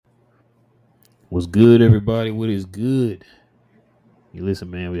What's good, everybody? What is good? You listen,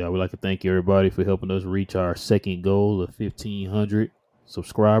 man. We would like to thank everybody for helping us reach our second goal of 1,500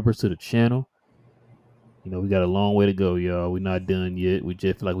 subscribers to the channel. We got a long way to go, y'all. We're not done yet. We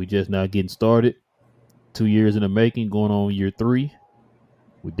just feel like we just now getting started. 2 years in the making, going on year three.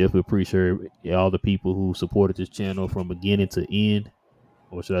 We definitely appreciate all the people who supported this channel from beginning to end,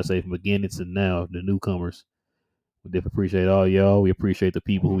 or should I say, from beginning to now, the newcomers. We definitely appreciate all y'all. We appreciate the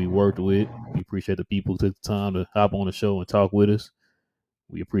people who we worked with. We appreciate the people who took the time to hop on the show and talk with us.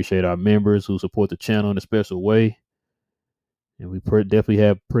 We appreciate our members who support the channel in a special way. And we definitely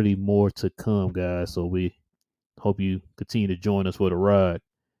have pretty more to come, guys. So we hope you continue to join us for the ride.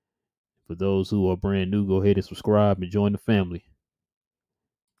 For those who are brand new, go ahead and subscribe and join the family.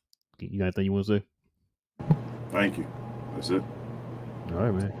 You got anything you want to say? Thank you. That's it. All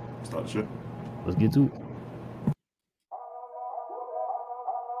right, man. Start the show. Let's get to it.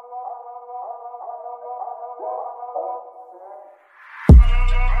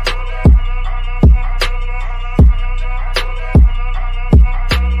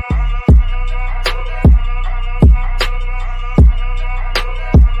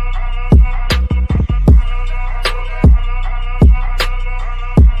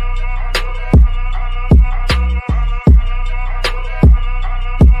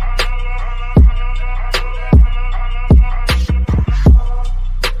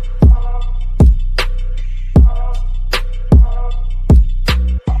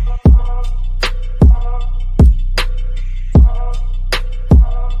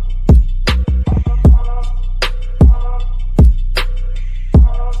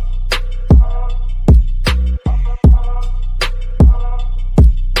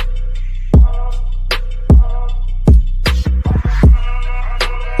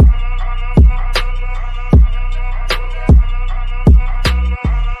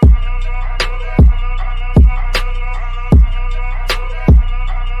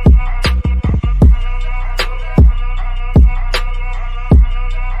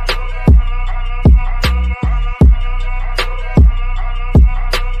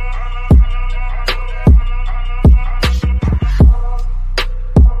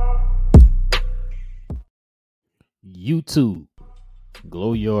 YouTube,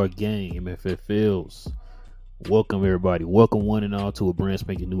 Glow Yard Gang, MFFLs. Welcome, everybody. Welcome, one and all, to a brand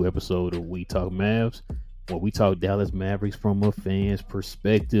spanking new episode of We Talk Mavs, where we talk Dallas Mavericks from a fan's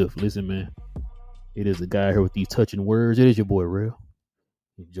perspective. Listen, man, it is the guy here with these touching words. It is your boy, Real.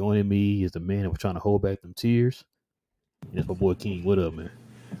 And joining me is the man that was trying to hold back them tears. And it's my boy, King. What up, man?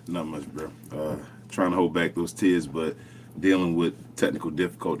 Not much, bro. Trying to hold back those tears, but dealing with technical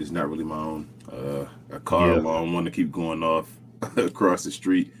difficulties, not really my own. A car alarm want to keep going off across the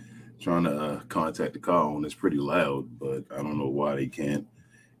street, trying to contact the car owner. It's pretty loud, but I don't know why they can't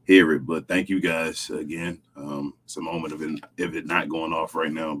hear it. But thank you guys again. It's a moment of it not going off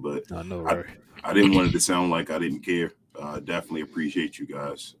right now, but I know, right? I didn't want it to sound like I didn't care. Definitely appreciate you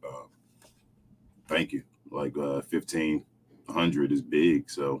guys. Thank you. Like 1,500 is big,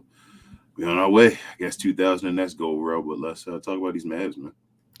 so we're on our way. I guess 2,000 and that's goal, bro. But let's talk about these Mavs, man.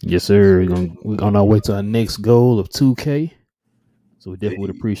 Yes, sir. We're on our way to our next goal of 2K. So we definitely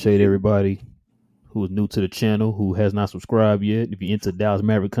would appreciate everybody who is new to the channel, who has not subscribed yet. If you're into Dallas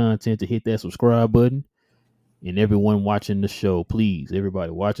Maverick content, to hit that subscribe button. And everyone watching the show, please,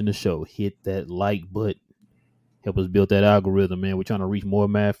 everybody watching the show, hit that like button. Help us build that algorithm, man. We're trying to reach more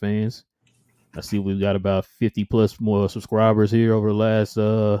Mav fans. I see we've got about 50 plus more subscribers here over the last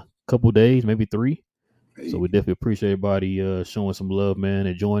couple days, maybe 3. So we definitely appreciate everybody showing some love, man,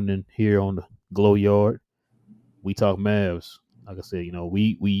 and joining here on the Glow Yard. We talk Mavs. Like I said,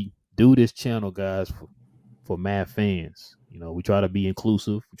 we do this channel, guys, for Mav fans. We try to be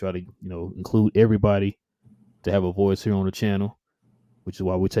inclusive. We try to, include everybody to have a voice here on the channel, which is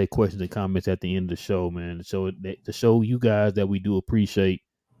why we take questions and comments at the end of the show, man, to show you guys that we do appreciate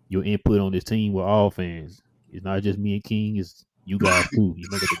your input on this team. We're all fans. It's not just me and King. It's you guys too. You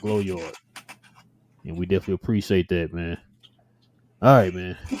make it the Glow Yard. And we definitely appreciate that, man. All right,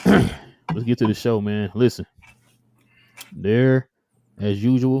 man. Let's get to the show, man. Listen, as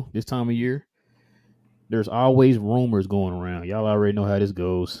usual, this time of year, there's always rumors going around. Y'all already know how this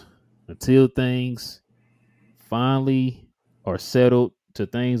goes. Until things finally are settled, to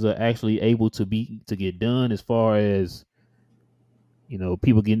things are actually able to get done, as far as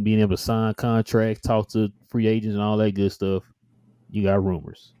people being able to sign contracts, talk to free agents, and all that good stuff. You got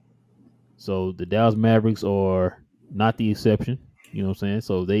rumors. So the Dallas Mavericks are not the exception. You know what I'm saying?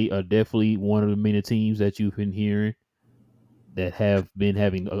 So they are definitely one of the many teams that you've been hearing that have been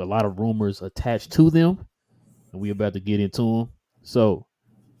having a lot of rumors attached to them. And we're about to get into them. So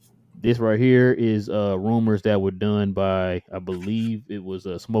This right here is rumors that were done by, I believe it was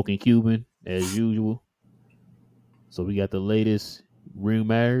Smoking Cuban as usual. So we got the latest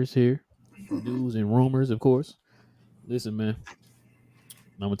rumors here, news and rumors, of course. Listen, man,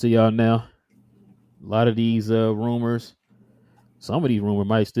 I'm gonna tell y'all now. A lot of these rumors, some of these rumors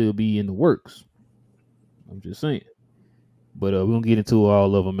might still be in the works. I'm just saying. But we're gonna get into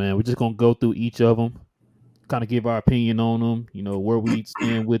all of them, man. We're just gonna go through each of them, kind of give our opinion on them. You know where we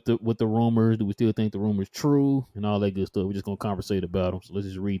stand with the rumors. Do we still think the rumors true and all that good stuff? We're just gonna conversate about them. So let's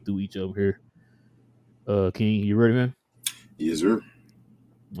just read through each of them here. King, you ready, man? Yes, sir.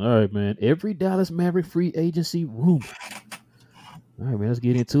 All right, man. Every Dallas Maverick free agency rumor. All right, man. Let's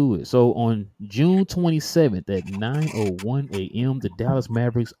get into it. So on June 27th at 9:01 a.m., the Dallas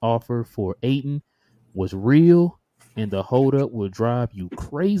Mavericks offer for Ayton was real, and the holdup will drive you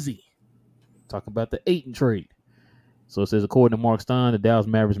crazy. Talk about the Ayton trade. So it says, according to Mark Stein, the Dallas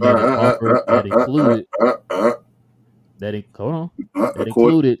Mavericks made an offer that included hold on, that Accord,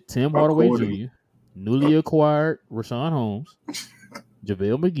 included Tim Hardaway according, Jr., newly acquired Rashawn Holmes,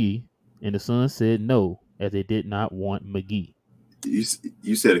 JaVale McGee, and the Suns said no, as they did not want McGee.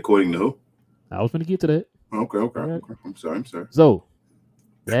 you said according to who? I was going to get to that. Okay. I'm sorry. So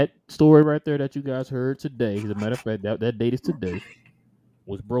that story right there that you guys heard today, as a matter of fact, that date is today,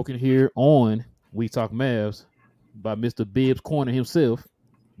 was broken here on We Talk Mavs by Mr. Bibbs Corner himself,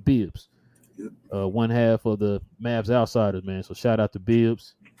 Bibbs. Yep. One half of the Mavs Outsiders, man. So shout out to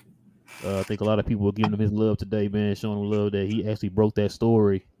Bibbs. I think a lot of people are giving him his love today, man, showing him love that he actually broke that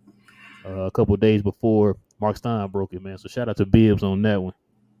story a couple of days before Mark Stein broke it, man. So shout out to Bibbs on that one.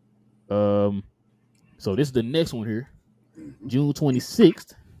 So this is the next one here. June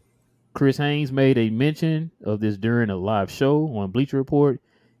 26th, Chris Haynes made a mention of this during a live show on Bleacher Report.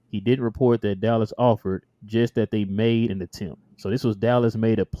 He didn't report that Dallas offered, just that they made an attempt. So this was Dallas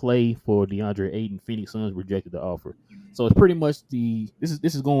made a play for DeAndre Ayton. Phoenix Suns rejected the offer. So it's pretty much this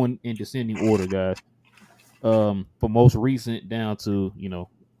is going in descending order, guys. For most recent down to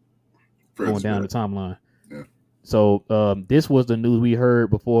going down the timeline. Yeah. So this was the news we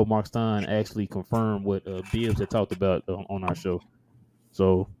heard before Mark Stein actually confirmed what Bibbs had talked about on our show.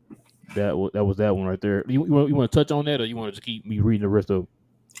 So that was that one right there. You want to touch on that, or you want to just keep me reading the rest of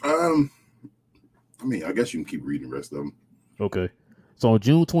them? I mean, I guess you can keep reading the rest of them. Okay. So on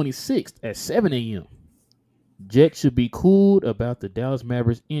June 26th at 7 a.m., Jets should be cooled about the Dallas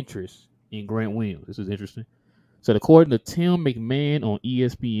Mavericks' interest in Grant Williams. This is interesting. So according to Tim McMahon on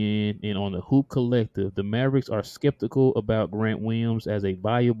ESPN and on the Hoop Collective, the Mavericks are skeptical about Grant Williams as a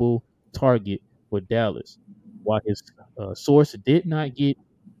viable target for Dallas. While his source did not get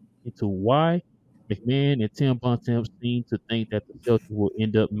into why, McMahon and Tim Bontemps seem to think that the Celtics will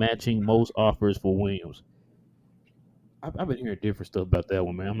end up matching most offers for Williams. I've been hearing different stuff about that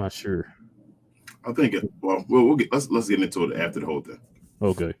one, man. I'm not sure. I think we'll get let's get into it after the whole thing.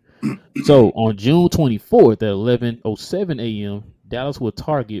 Okay. So on June 24th at 11:07 a.m., Dallas will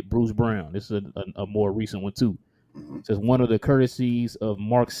target Bruce Brown. This is a more recent one too. It says one of the courtesies of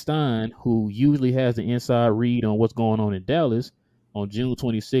Mark Stein, who usually has the inside read on what's going on in Dallas. On June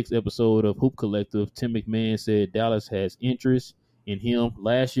 26th episode of Hoop Collective, Tim McMahon said Dallas has interest in him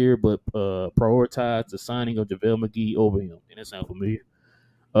last year, but prioritized the signing of JaVale McGee over him. And that sounds familiar.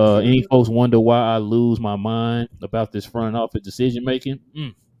 Any folks wonder why I lose my mind about this front office decision making?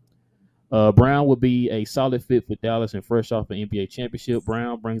 Brown would be a solid fit for Dallas, and fresh off an NBA championship,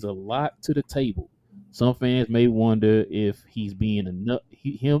 Brown brings a lot to the table. Some fans may wonder if he's being enough,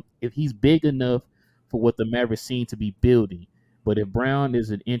 if he's big enough for what the Mavericks seem to be building. But if Brown is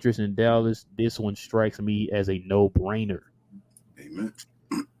an interest in Dallas, this one strikes me as a no-brainer. Amen.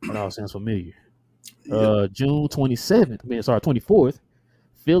 That all sounds familiar. Yep. June 24th,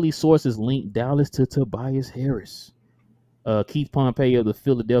 Philly sources link Dallas to Tobias Harris. Keith Pompey of the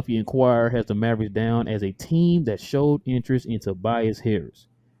Philadelphia Inquirer has the Mavericks down as a team that showed interest in Tobias Harris.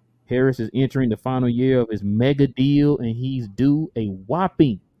 Harris is entering the final year of his mega deal, and he's due a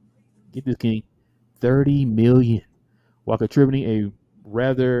whopping, get this, King, $30 million, while contributing a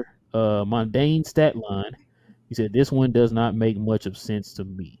rather mundane stat line. He said, "This one does not make much of sense to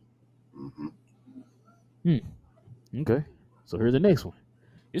me." Okay, so here's the next one.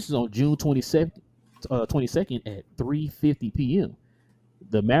 This is on June 22nd at 3:50 p.m.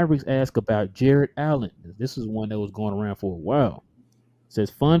 The Mavericks ask about Jarrett Allen. This is one that was going around for a while. It says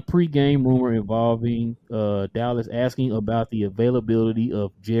fun pregame rumor involving Dallas asking about the availability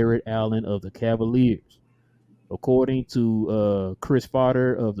of Jarrett Allen of the Cavaliers. According to Chris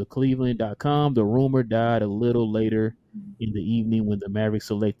Fodder of the Cleveland.com, the rumor died a little later in the evening when the Mavericks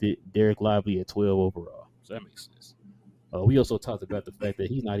selected Derek Lively at 12 overall. So that makes sense. We also talked about the fact that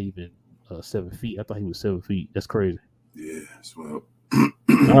he's not even 7 feet. I thought he was 7 feet. That's crazy. Yeah, well.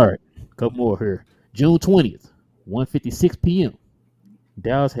 All right, a couple more here. June 20th, 1:56 p.m.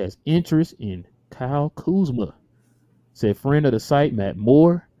 Dallas has interest in Kyle Kuzma. Said friend of the site, Matt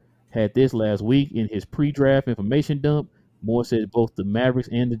Moore, had this last week in his pre-draft information dump. Moore says both the Mavericks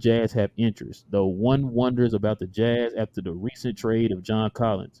and the Jazz have interest, though one wonders about the Jazz after the recent trade of John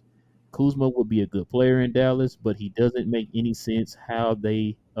Collins. Kuzma would be a good player in Dallas, but he doesn't make any sense how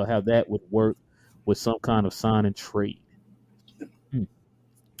that would work with some kind of sign and trade. Hmm.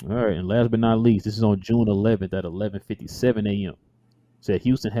 All right, and last but not least, this is on June 11th at 11:57 a.m. Said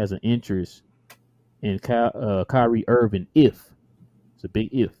Houston has an interest in Kyrie Irving if it's a big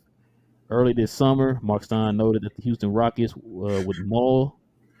if. Early this summer, Mark Stein noted that the Houston Rockets would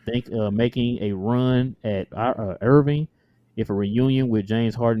making a run at Irving if a reunion with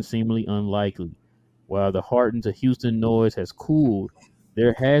James Harden seemingly unlikely. While the Harden to Houston noise has cooled,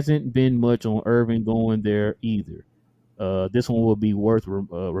 there hasn't been much on Irving going there either. This one will be worth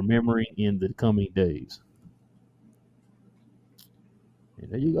remembering in the coming days.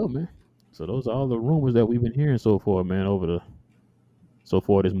 And there you go, man. So those are all the rumors that we've been hearing so far, man, so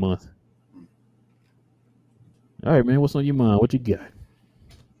far this month. All right, man. What's on your mind? What you got?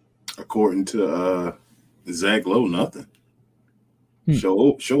 According to Zach Lowe, nothing.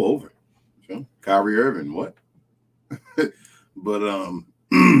 Show over. Kyrie Irving, what? But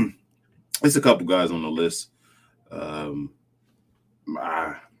it's a couple guys on the list. I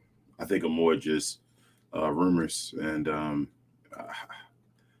think are more just rumors, and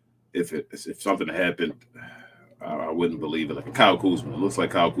if something happened, I wouldn't believe it. Like Kyle Kuzma, it looks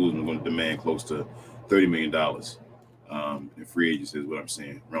like Kyle Kuzma is going to demand close to $30 million in free agency is what I'm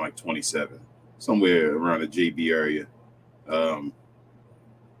saying, around like 27, somewhere around the JB area.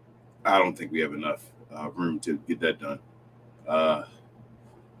 I don't think we have enough room to get that done.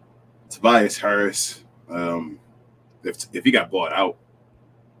 Tobias Harris, if he got bought out,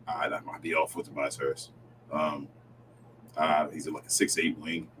 I might be off with Tobias Harris. He's like a 6'8"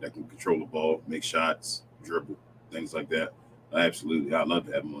 wing that can control the ball, make shots, dribble, things like that. Absolutely, I'd love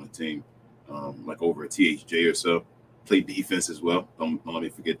to have him on the team, like over at THJ or so. Play defense as well. Don't let me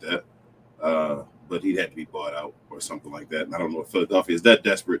forget that. But he'd have to be bought out or something like that. And I don't know if Philadelphia is that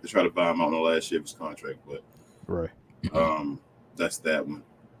desperate to try to buy him out on the last year of his contract, but right. That's that one.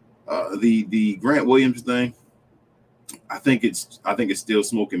 The Grant Williams thing, I think it's still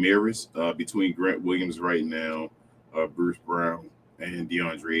smoke and mirrors between Grant Williams right now, Bruce Brown, and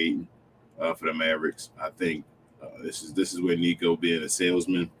DeAndre Ayton for the Mavericks. I think this is where Nico being a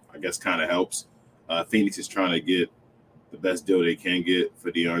salesman, I guess, kind of helps. Phoenix is trying to get the best deal they can get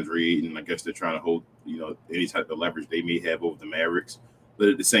for DeAndre Ayton. I guess they're trying to hold any type of leverage they may have over the Mavericks. But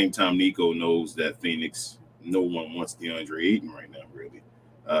at the same time, Nico knows that Phoenix, no one wants DeAndre Ayton right now, really.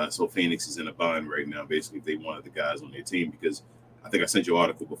 So Phoenix is in a bind right now, basically, if they wanted the guys on their team, because I think I sent you an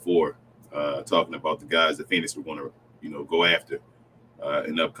article before talking about the guys that Phoenix were going to, go after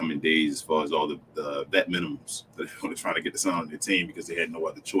in the upcoming days as far as all the vet minimums that they're going to try to get to sign on their team because they had no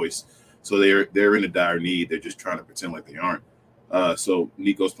other choice. So they're in a dire need. They're just trying to pretend like they aren't. So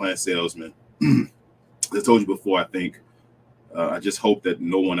Nico's playing salesman. I told you before, I think I just hope that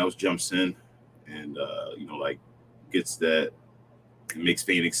no one else jumps in and, gets that and makes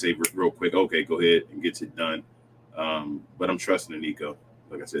Phoenix say real quick, okay, go ahead and gets it done. But I'm trusting in Nico.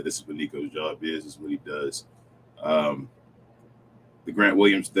 Like I said, this is what Nico's job is. This is what he does. The Grant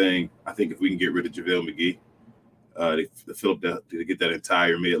Williams thing, I think if we can get rid of JaVale McGee, to fill up to get that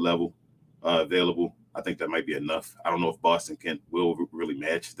entire mid-level available, I think that might be enough. I don't know if Boston will really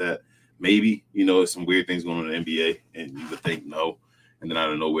match that. Maybe, some weird things going on in the NBA, and you would think no. And then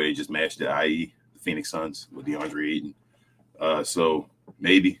out of nowhere, they just matched it, i.e. the Phoenix Suns with DeAndre Ayton. So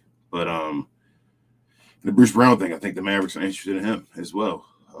maybe. But the Bruce Brown thing, I think the Mavericks are interested in him as well.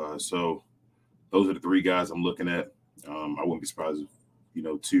 So those are the three guys I'm looking at. I wouldn't be surprised if,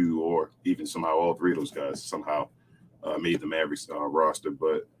 two or even somehow all three of those guys somehow made the Mavericks roster.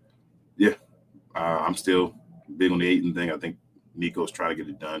 But, yeah, I'm still big on the Ayton thing. I think Nico's trying to get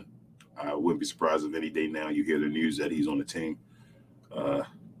it done. I wouldn't be surprised if any day now you hear the news that he's on the team.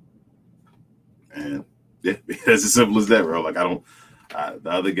 And, yeah, it's as simple as that, bro. Like, the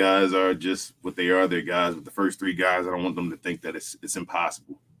other guys are just what they are. They're guys. But the first three guys, I don't want them to think that it's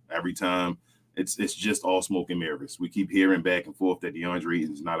impossible. Every time it's just all smoke and mirrors. We keep hearing back and forth that DeAndre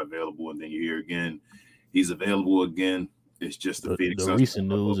Ayton's not available, and then you hear again he's available again. It's just the Phoenix. The recent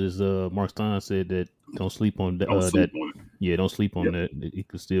news is Mark Stein said that don't sleep on that. Don't sleep on it. Yeah, don't sleep on that. It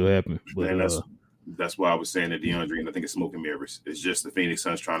could still happen. But and That's why I was saying that DeAndre, and I think it's smoke and mirrors. It's just the Phoenix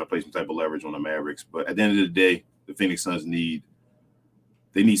Suns trying to play some type of leverage on the Mavericks. But at the end of the day, the Phoenix Suns need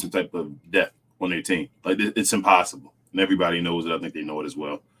some type of depth on their team. Like it's impossible, and everybody knows it. I think they know it as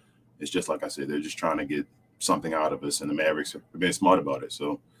well. It's just like I said, they're just trying to get something out of us, and the Mavericks have been smart about it.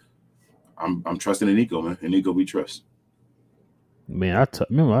 So I'm trusting in Nico, man. And Nico, we trust. Man,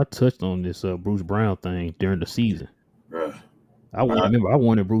 remember I touched on this Bruce Brown thing during the season. I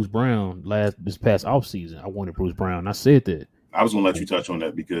wanted Bruce Brown this past off season. I wanted Bruce Brown. I said that. I was gonna let you touch on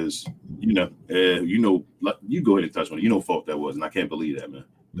that because you go ahead and touch on it. You know, fault that was, and I can't believe that, man.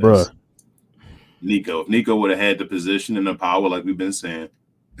 Bruh. Nico, if Nico would have had the position and the power, like we've been saying,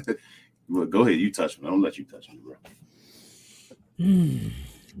 well, go ahead, you touch me. I'm gonna let you touch me, bro.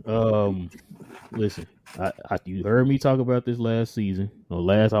 Listen, you heard me talk about this last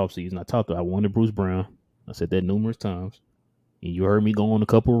off season. I wanted Bruce Brown. I said that numerous times. And you heard me go on a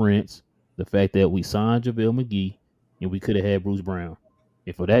couple rants. The fact that we signed JaVale McGee and we could have had Bruce Brown.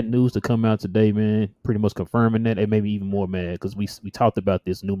 And for that news to come out today, man, pretty much confirming that, it made me even more mad because we talked about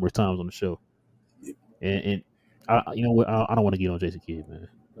this numerous times on the show. And you know what? I don't want to get on Jason Kidd, man.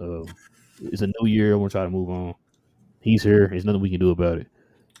 It's a new year. I want to try to move on. He's here. There's nothing we can do about it.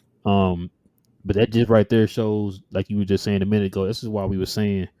 But that just right there shows, like you were just saying a minute ago, this is why we were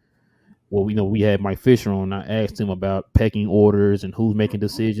saying, well, we had Mike Fisher on. And I asked him about pecking orders and who's making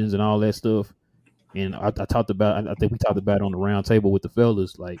decisions and all that stuff. And I think we talked about it on the round table with the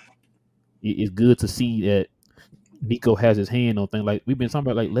fellas. Like, it's good to see that Nico has his hand on things. Like, we've been talking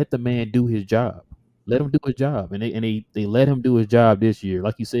about, like, let the man do his job. Let him do his job. And they let him do his job this year.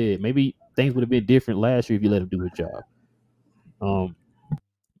 Like you said, maybe things would have been different last year if you let him do his job.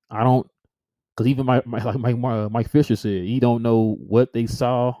 I don't, because even Mike Fisher said he don't know what they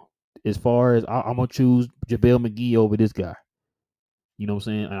saw as far as I'm gonna choose JaVale McGee over this guy. You know what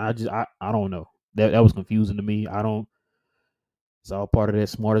I'm saying? And I don't know. That was confusing to me. It's all part of that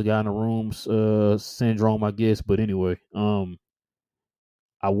smartest guy in the room syndrome, I guess. But anyway,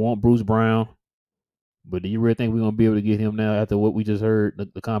 I want Bruce Brown, but do you really think we're gonna be able to get him now after what we just heard,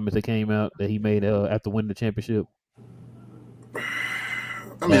 the comments that came out that he made after winning the championship?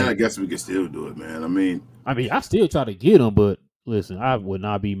 I mean, I guess we can still do it, man. I mean, I still try to get him, but listen, I would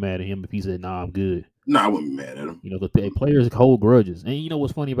not be mad at him if he said, "Nah, I'm good." I wouldn't be mad at him. You know, the players hold grudges, and you know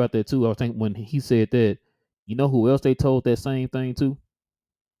what's funny about that too? I was thinking when he said that, you know who else they told that same thing to?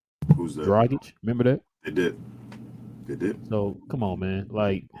 Who's that? Dragic. Remember that? They did. So come on, man.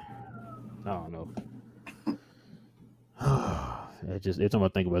 Like, I don't know. Every time I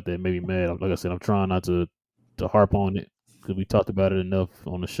think about that, it made me mad. Like I said, I'm trying not to harp on it because we talked about it enough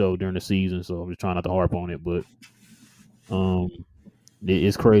on the show during the season. So I'm just trying not to harp on it. But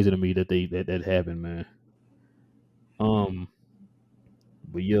it's crazy to me that that happened, man.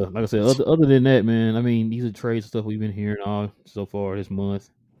 But yeah, like I said, other than that, man, I mean, these are trade stuff we've been hearing all so far this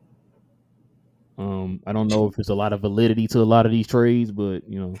month. I don't know if there's a lot of validity to a lot of these trades, but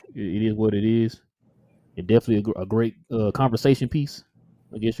you know, it is what it is. And definitely a great conversation piece,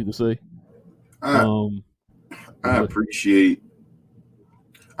 I guess you could say. I appreciate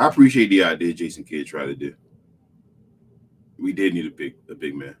the idea Jason Kidd tried to do. We did need a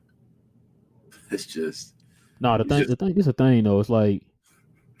big man. It's just the thing though. It's like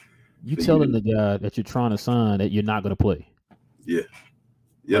you telling the guy that you're trying to sign that you're not going to play. Yeah.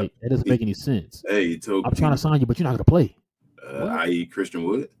 Like, that doesn't make any sense. Hey, I'm trying to sign you, but you're not going to play. I.e. Christian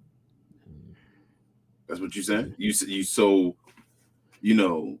Wood. That's what you're saying? You so, you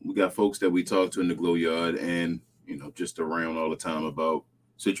know, we got folks that we talk to in the Glow Yard and, you know, just around all the time about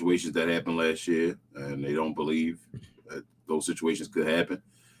situations that happened last year, and they don't believe that those situations could happen.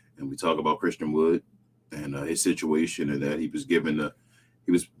 And we talk about Christian Wood and his situation, and that he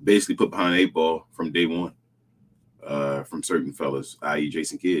was basically put behind 8 ball from day one from certain fellas, i.e.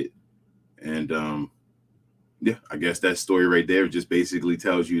 Jason Kidd. And yeah, I guess that story right there just basically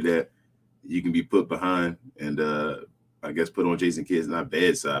tells you that you can be put behind and I guess put on Jason Kidd's not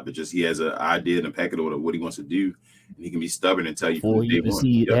bad side, but just he has an idea and a packet order of what he wants to do, and he can be stubborn and tell you before you even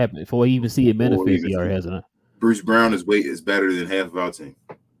see it happen, before you even see it manifest. He already has it. Bruce Brown is better than half of our team,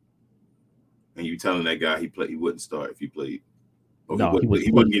 and you telling that guy he wouldn't start if he played. Oh, no,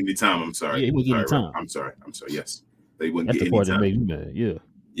 he wouldn't get any time. I'm sorry. Yeah, he wouldn't get any time. I'm sorry. Yes, they wouldn't That's get the part any time. That made me mad. Yeah.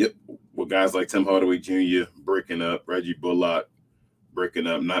 Yep. With guys like Tim Hardaway Jr. breaking up, Reggie Bullock breaking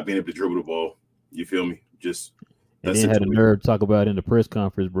up, not being able to dribble the ball. You feel me? Just and then had a nerve to talk about it in the press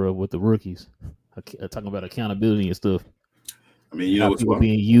conference, bro, with the rookies, talking about accountability and stuff. I mean, you know what's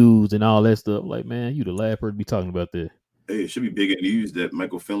being used and all that stuff. Like, man, you the last person to be talking about that. Hey, it should be bigger news that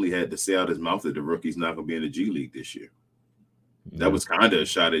Michael Finley had to say out his mouth that the rookie's not going to be in the G League this year. That was kind of a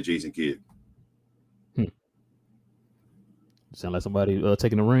shot at Jason Kidd. Sound like somebody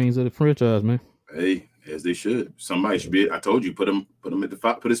taking the reins of the franchise, man. Hey, as they should. Somebody should be. I told you, put him at the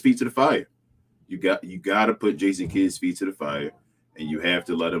fire. Put his feet to the fire. You got to put Jason Kidd's feet to the fire, and you have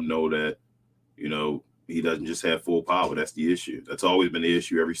to let him know that he doesn't just have full power. That's the issue. That's always been the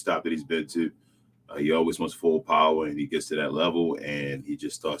issue. Every stop that he's been to, he always wants full power, and he gets to that level, and he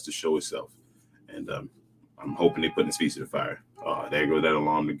just starts to show himself. And I'm hoping they put his feet to the fire. There goes that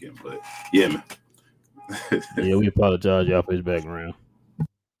alarm again. But yeah, man. Yeah, we apologize y'all for his background.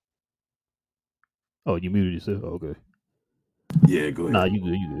 Oh, you muted yourself? Okay. Yeah, go ahead. Nah, you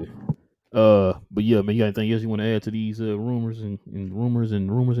good. But yeah, man, you got anything else you want to add to these rumors and rumors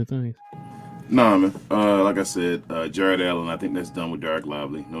and things? Nah, man. Like I said, Jared Allen, I think that's done with Derek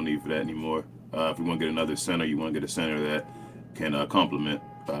Lively. No need for that anymore. If you want to get another center, you want to get a center that can complement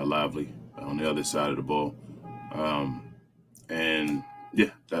Lively on the other side of the ball. And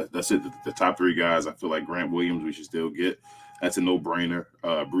yeah, that's it. The top three guys, I feel like Grant Williams, we should still get. That's a no-brainer.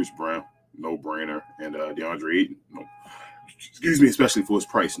 Bruce Brown, no-brainer. And DeAndre Ayton, excuse me, especially for his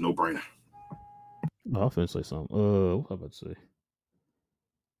price, no-brainer. No, I was finna say something. What was I about to say?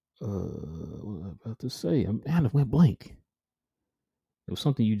 What was I about to say? I went blank. It was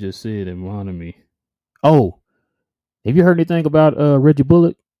something you just said that reminded me. Oh, have you heard anything about Reggie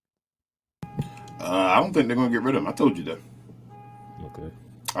Bullock? I don't think they're gonna get rid of him. I told you that. Okay.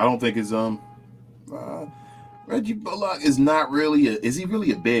 I don't think it's Reggie Bullock is not really is he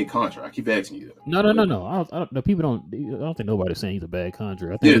really a bad contract? I keep asking you that. No. The people I don't think nobody's saying he's a bad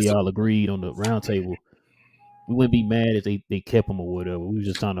contract. I think we all agreed on the roundtable. We wouldn't be mad if they kept him or whatever. We were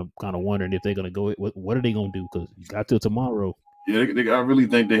just kind of wondering if they're gonna go. What are they gonna do? Because you got till tomorrow. Yeah, I really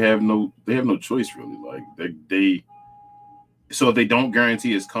think they have no choice really. Like they so if they don't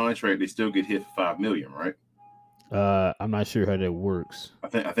guarantee his contract, they still get hit for $5 million, right? I'm not sure how that works. I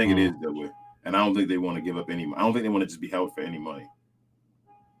think it is that way, and I don't think they want to give up any. I don't think they want to just be held for any money.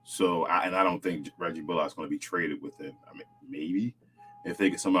 So I don't think Reggie Bullock's going to be traded with it. I mean, maybe if they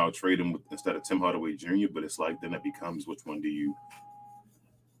could somehow trade him instead of Tim Hardaway Jr., but it's like then it becomes which one do you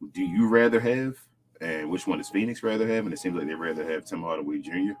rather have, and which one does Phoenix rather have? And it seems like they rather have Tim Hardaway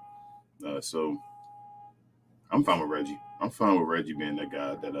Jr. So I'm fine with Reggie. I'm fine with Reggie being that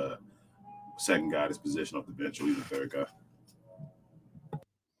guy that second guy his position off the bench or even third guy.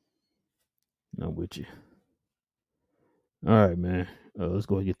 I'm with you. All right, man. Let's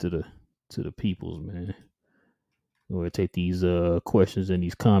go and get to the peoples, man. We're gonna take these questions and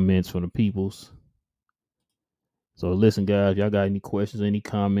these comments from the peoples. So listen, guys, y'all got any questions, any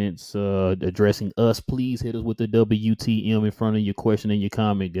comments addressing us, please hit us with the WTM in front of your question and your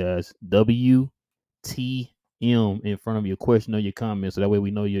comment, guys. WTM in front of your question or your comment, so that way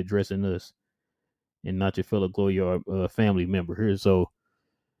we know you're addressing us and not your fellow Glory family member here. So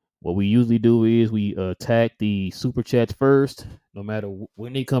what we usually do is we attack the super chats first. No matter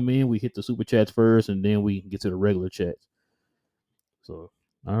when they come in, we hit the super chats first, and then we get to the regular chats. So,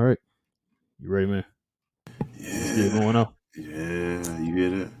 all right, you ready, man? Yeah. Still going on? Yeah, you hear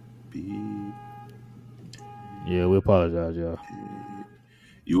that? Yeah, we apologize, y'all.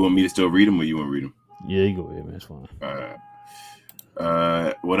 You want me to still read them, or you want to read them? Yeah, you go ahead, man. It's fine. All right.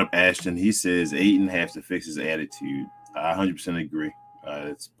 What up, Ashton? He says Ayton has to fix his attitude. I 100% agree.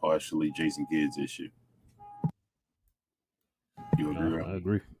 It's partially Jason Kidd's issue. You agree? I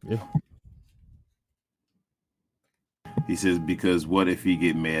agree. Yeah. He says because what if he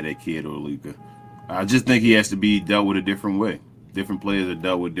get mad at Kidd or Luka? I just think he has to be dealt with a different way. Different players are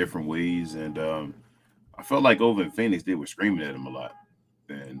dealt with different ways, and I felt like over in Phoenix they were screaming at him a lot,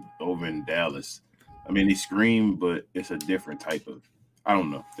 and over in Dallas, I mean they scream, but it's a different type of. I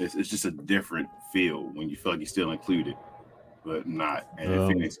don't know. It's just a different feel when you feel like you're still included, but not. And in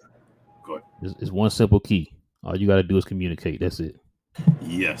Phoenix, go ahead. It's one simple key. All you got to do is communicate. That's it.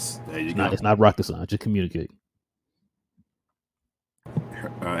 Yes, there you go. It's not rocket science. Just communicate.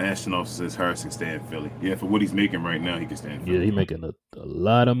 Ashton also says Harris can stay in Philly. Yeah, for what he's making right now, he can stay in Philly. Yeah, he's making a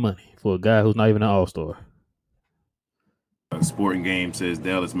lot of money for a guy who's not even an all-star. Sporting Game says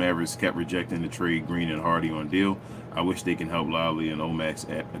Dallas Mavericks kept rejecting the trade Green and Hardy on deal. I wish they can help Lively and Omac's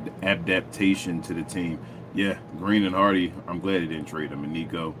adaptation to the team. Yeah, Green and Hardy, I'm glad they didn't trade him. And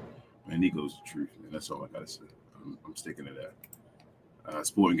Nico's the truth, man. That's all I got to say. I'm sticking to that.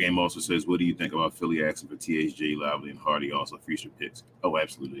 Sporting Game also says, what do you think about Philly asking for THJ, Lively, and Hardy also future picks? Oh,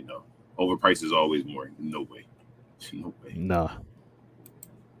 absolutely no. Overpriced is always more. No way. No way. Nah.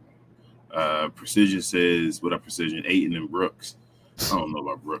 Precision says, what up, Precision? Ayton and Brooks. I don't know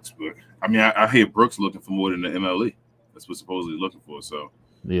about Brooks, but I mean, I hear Brooks looking for more than the MLE. That's what supposedly looking for. So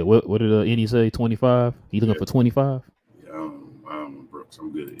yeah, what did Any say? 25? He looking for 25? Yeah, I don't know Brooks.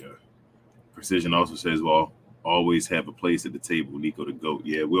 I'm good. Yeah. Precision also says, well, always have a place at the table. Nico the GOAT.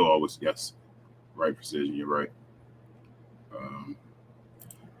 Yeah, we'll always, yes. Right precision, you're right. Um,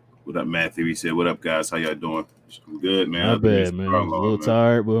 what up, Matthew? He said, what up, guys? How y'all doing? I'm good, man. Not Other than bad, this man. car I was a little alarm, man.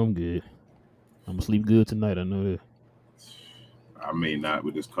 tired, but I'm good. I'm gonna sleep good tonight. I know that. I may not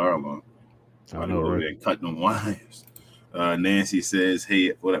with this car alarm. I About to know, go over right? there and cut them wires. Nancy says,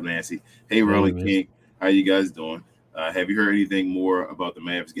 hey, what up, Nancy? Hey, Rolling man. King. How you guys doing? Have you heard anything more about the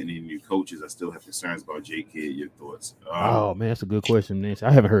Mavs getting any new coaches? I still have concerns about Jake Kidd. Your thoughts? Oh man, that's a good question, Nancy.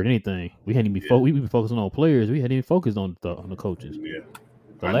 I haven't heard anything. We hadn't even Yeah. we've been focusing on players. We hadn't even focused on the coaches. Yeah.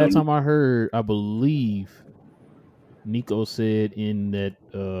 The I last know. time I heard, I believe Nico said in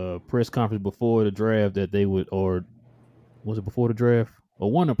that press conference before the draft that they would, or was it before the draft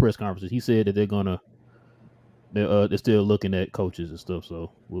or one of the press conferences? He said that they're still looking at coaches and stuff.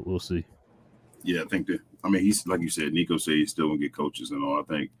 So we'll see. Yeah, I think that. I mean, he's like you said. Nico said he's still gonna get coaches and all. I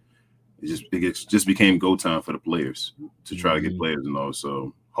think it just became go time for the players to try to get players and all.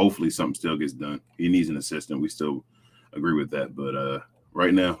 So hopefully something still gets done. He needs an assistant. We still agree with that. But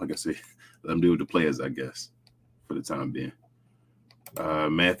right now, like I said, let him deal with the players, I guess, for the time being.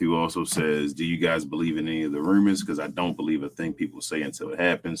 Matthew also says, do you guys believe in any of the rumors? Because I don't believe a thing people say until it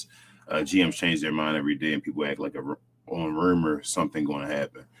happens. GMs change their mind every day and people act like on rumor something going to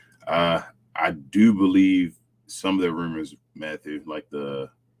happen. I do believe some of the rumors, Matthew, I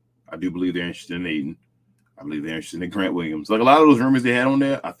do believe they're interested in Aiden. I believe they're interested in Grant Williams. Like a lot of those rumors they had on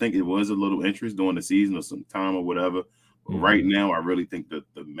there, I think it was a little interest during the season or some time or whatever. But right now, I really think that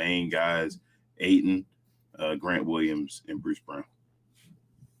the main guys, Aiden, Grant Williams, and Bruce Brown.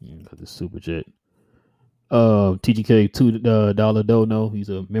 Got the super chat. TGK $2 dono. He's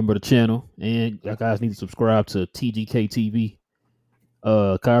a member of the channel, and you guys need to subscribe to TGK TV.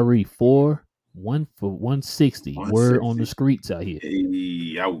 Kyrie 1 for 160. Word on the streets out here.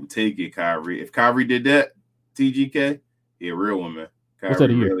 Hey, I will take it, Kyrie. If Kyrie did that, TGK, he a real one, man. Kyrie, what's that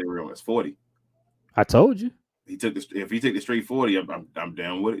a year? Really real one. It's 40. I told you. If he take the straight 40, I'm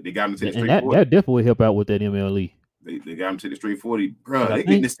down with it. They got him to take the And straight 40. That definitely help out with that MLE. They got him to the straight 40, bro. They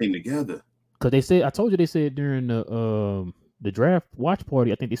getting this team together. Because they said, I told you they said during the draft watch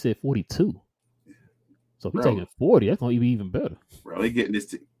party, I think they said 42. So if he's taking 40, that's gonna be even better. Bro, they getting this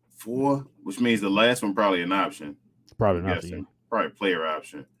to 4, which means the last one probably an option. Probably an option. Probably a player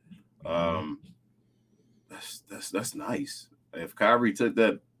option. That's nice. If Kyrie took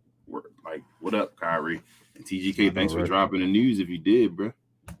that, like, what up, Kyrie? And TGK, thanks for dropping the news if you did, bro.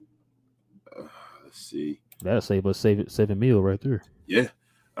 Let's see. That'll save us $7 million right there. Yeah.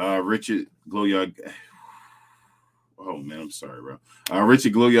 Richard Glowyard. Oh, man, I'm sorry, bro.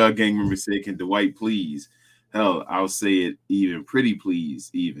 Richard Glowyard gang member said, can Dwight please? Hell, I'll say it even. Pretty please,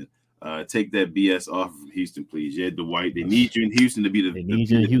 even. Take that BS off from Houston, please. Yeah, Dwight. They need you in Houston to be the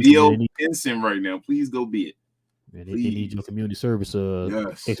Theo Pinson right now. Please go be it. Man, they need your community service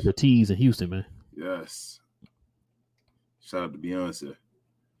expertise in Houston, man. Yes. Shout out to Beyonce.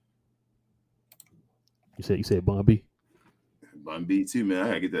 You said Bun B? Bun B too, man. I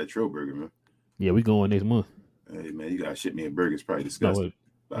gotta get that Tro burger, man. Yeah, we going next month. Hey, man, you gotta ship me a burger. It's probably disgusting.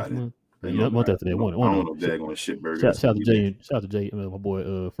 Month after that. I don't know if they're gonna ship burgers. Shout out to Jay, my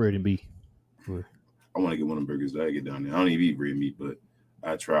boy Fred and B. I want to get one of them burgers. I get down there. I don't even eat red meat, but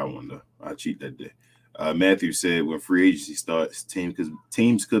I try one though. I cheat that day. Matthew said when free agency starts,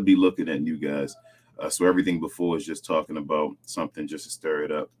 teams could be looking at new guys. So everything before is just talking about something just to stir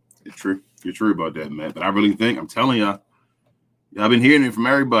it up. It's true. You're true about that, Matt. But I really think, I'm telling y'all, I've been hearing it from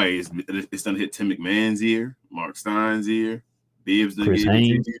everybody. It's done hit Tim McMahon's ear, Mark Stein's ear, Bibbs,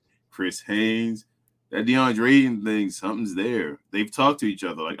 Chris Haynes. That DeAndre Ayton thing, something's there. They've talked to each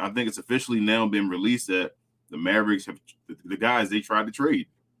other. Like, I think it's officially now been released that the Mavericks have the guys they tried to trade.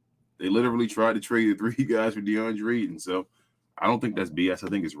 They literally tried to trade the 3 guys for DeAndre Ayton. So I don't think that's BS. I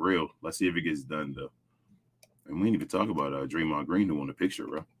think it's real. Let's see if it gets done, though. And we didn't even talk about Draymond Green, who won the picture,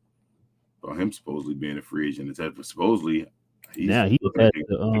 bro. About him supposedly being a free agent. Supposedly, he's looking at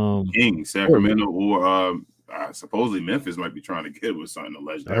the King, Sacramento, or supposedly Memphis might be trying to get with something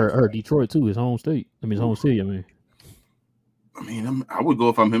alleged. Or Detroit too, his home state. His home city. I would go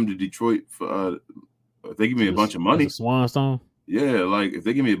if I'm him to Detroit for if they give me a bunch of money. Swan Song. Yeah, like if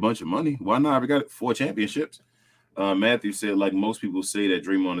they give me a bunch of money, why not? We got 4 championships. Matthew said, like most people say that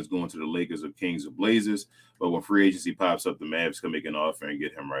Draymond is going to the Lakers or Kings or Blazers, but when free agency pops up, the Mavs can make an offer and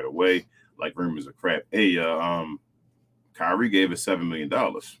get him right away. Like rumors are crap. Hey, Kyrie gave us $7 million.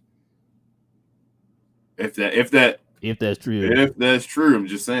 If that's true, I'm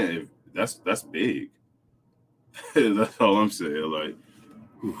just saying that's big. That's all I'm saying.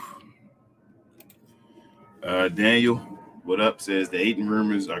 Like, Daniel, what up? Says the Ayton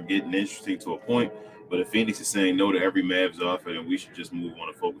rumors are getting interesting to a point, But if Phoenix is saying no to every Mavs offer, then we should just move on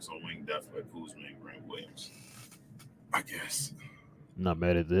and focus on wing depth like Kuzma and Grant Williams. I guess. Not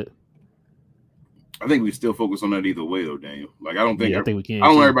mad at that. I think we still focus on that either way, though, Daniel. Like, I think we can. I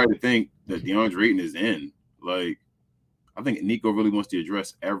don't want everybody to think that DeAndre Ayton is in. Like, I think Nico really wants to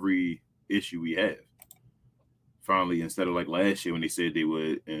address every issue we have. Finally, instead of like last year when they said they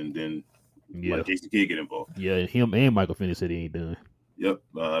would, and then like Jason Kidd get involved. Yeah, him and Michael Phoenix said he ain't done. Yep.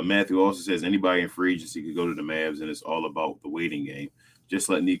 Matthew also says anybody in free agency could go to the Mavs, and it's all about the waiting game. Just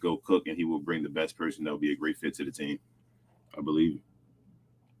let Nico cook, and he will bring the best person that will be a great fit to the team. I believe.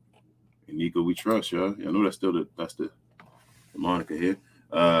 And Nico, we trust, y'all. I know that's still the moniker here.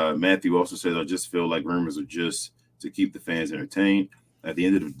 Matthew also says, I just feel like rumors are just to keep the fans entertained. At the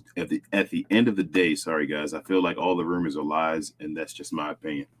end of the day, sorry guys, I feel like all the rumors are lies, and that's just my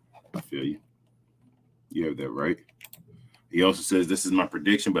opinion. I feel you. You have that right. He also says this is my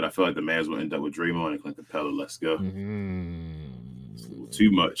prediction, but I feel like the Mavs will end up with Draymond and Clint Capella. Let's go. It's a little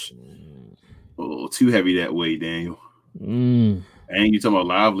too much. A little too heavy that way, Daniel. And you talking about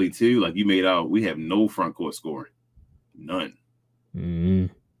Lively too? Like you made out, we have no front court scoring, none.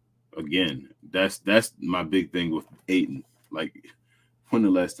 Again, that's my big thing with Ayton. Like, when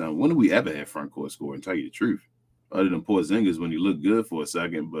did we ever have front court scoring? Tell you the truth, other than Porzingis when he looked good for a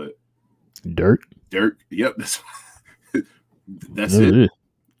second, but Dirk. Yep, that's it.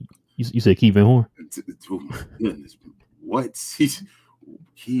 You said Key Van Horn. Oh my goodness, what?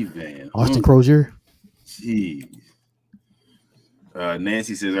 Key Van Austin Crozier. Jeez.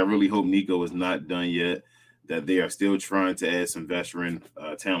 Nancy says, I really hope Nico is not done yet, that they are still trying to add some veteran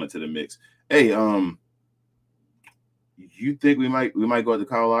talent to the mix. Hey, you think we might go to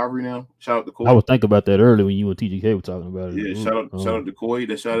Kyle Lowry now? Shout out to Corey. I was thinking about that earlier when you and TGK were talking about it. Yeah, shout out to Corey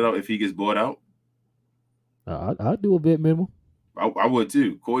that shouted out if he gets bought out. I'd do a bit minimum. I would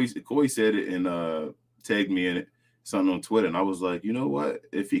too. Corey said it and tagged me in it, something on Twitter, and I was like, you know what?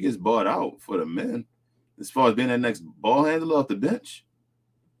 If he gets bought out for the men, as far as being that next ball handler off the bench,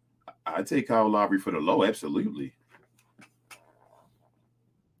 I'd take Kyle Lowry for the low, absolutely.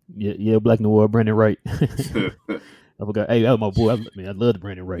 Yeah, Black Noir, Brandon Wright. I forgot. Hey, that was my boy. I love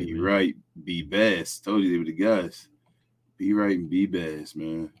Brandon Wright. Be right, be Bass. Told you they were the guys. Be right and be Bass,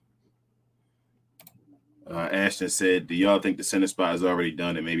 man. Ashton said, do y'all think the center spot is already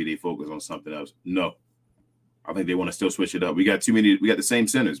done and maybe they focus on something else? No. I think they want to still switch it up. We got the same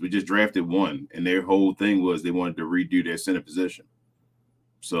centers. We just drafted one, and their whole thing was they wanted to redo their center position.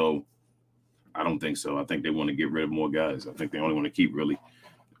 So I don't think so. I think they want to get rid of more guys. I think they only want to keep really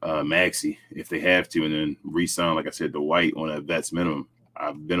Maxey if they have to, and then re-sign, like I said, the White on a vet's minimum.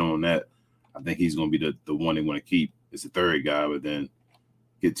 I've been on that. I think he's going to be the one they want to keep. It's the third guy, but then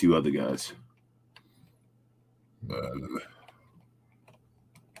get two other guys.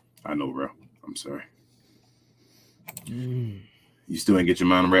 I know, bro. I'm sorry. You still ain't get your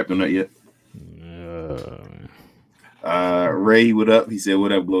mind wrapped on that yet? Ray, what up? He said,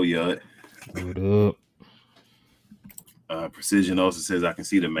 what up, Glow Yard? What up? Precision also says, I can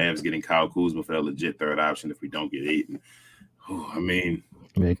see the Mavs getting Kyle Kuzma for that legit third option if we don't get Ayton. I mean,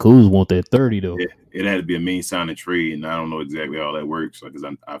 Kuz want that 30 though. It had to be a mean signing trade, and I don't know exactly how that works. Because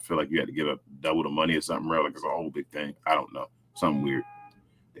I feel like you had to give up double the money or something. Like it's a whole big thing. I don't know, something weird.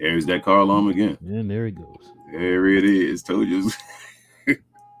 There's that car alarm again. And there he goes. There it is. Told you.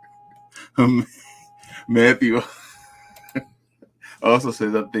 Matthew also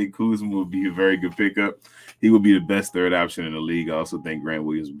says, I think Kuzma would be a very good pickup. He would be the best third option in the league. I also think Grant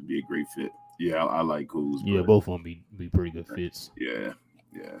Williams would be a great fit. Yeah, I like Kuzma. Yeah, both of them be pretty good fits. Yeah.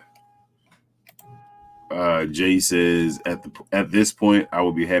 Jay says, at this point, I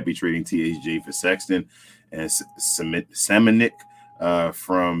would be happy trading THJ for Sexton and Samanik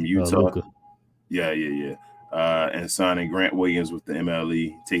from Utah. Yeah. And signing Grant Williams with the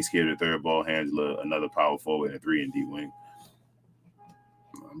MLE takes care of the third ball handler, another power forward, and 3-and-D wing.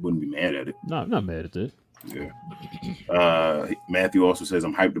 I wouldn't be mad at it. No, I'm not mad at that. Yeah. Matthew also says,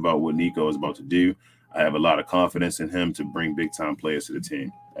 I'm hyped about what Nico is about to do. I have a lot of confidence in him to bring big-time players to the team.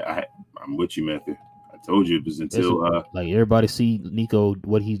 I'm with you, Matthew. I told you it was until like everybody see Nico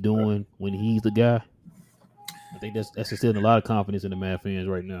what he's doing when he's the guy. I think that's instilling a lot of confidence in the Mavs fans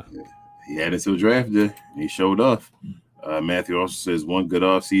right now. Yeah. He had until draft day. He showed off. Matthew also says one good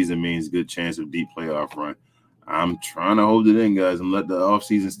offseason means good chance of deep playoff run. I'm trying to hold it in, guys, and let the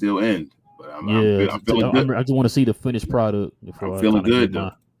offseason still end. But I'm feeling good. I just want to see the finished product. I'm feeling good,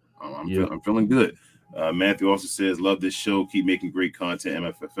 though. I'm feeling good. Matthew also says, love this show. Keep making great content,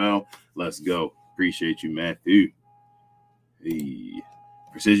 MFFL. Let's go. Appreciate you, Matthew. Hey.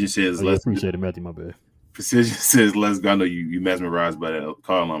 Precision says, let's appreciate it, Matthew. My bad. Precision says, "Let's go." I know you mesmerized by that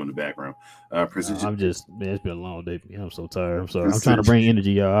car alarm in the background. Precision. I'm just, man, it's been a long day for me. I'm so tired. I'm sorry. I'm trying to Precision. bring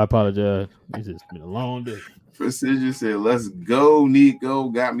energy, y'all. I apologize. It's just been a long day. Precision said, "Let's go, Nico."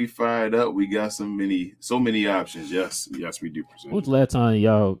 Got me fired up. We got so many options. Yes, we do. Precision. When's the last time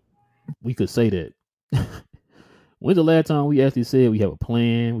y'all we could say that? When's the last time we actually said we have a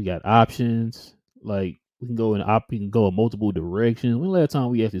plan? We got options. Like we can go in multiple directions. When the last time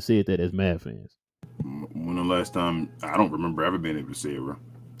we actually said that as Mavs fans? When the last time? I don't remember ever being able to say it, bro.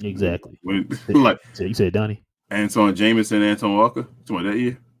 Exactly. Like you said Donnie. Anton Jameson, Anton Walker. Talking about that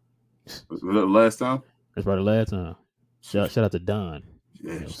year. Was that the last time? That's probably the last time. Shout out to Don.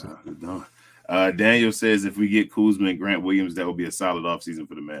 Yeah, shout out to Don. Daniel says if we get Kuzma and Grant Williams, that would be a solid offseason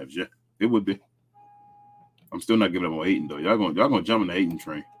for the Mavs. Yeah, it would be. I'm still not giving up on Ayton though. Y'all gonna jump on the Ayton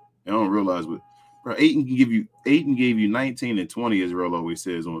train. Y'all don't realize what, bro. Ayton gave you 19 and 20, as Earl always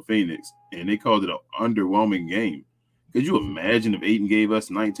says on Phoenix, and they called it an underwhelming game. Could you imagine if Ayton gave us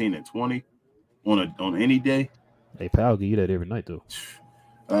 19 and 20 on any day? Hey, Powell give you that every night though.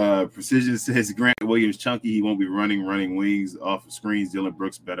 Precision says Grant Williams chunky. He won't be running wings off of screens. Dylan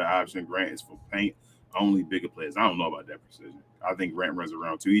Brooks better option. Grant is for paint. Only bigger players. I don't know about that, Precision. I think Grant runs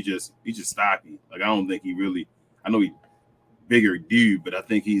around too. He's just stocky. Like I don't think he really. I know he's bigger dude, but I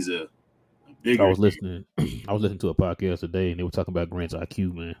think he's a bigger. I was listening to a podcast today, and they were talking about Grant's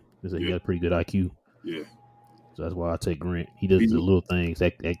IQ. Man, they said he got a pretty good IQ. Yeah. So that's why I take Grant. He does the little things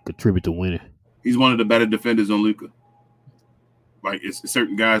that contribute to winning. He's one of the better defenders on Luka. Like it's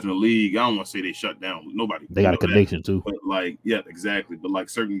certain guys in the league. I don't want to say they shut down nobody. They got a connection too. But like, yeah, exactly. But like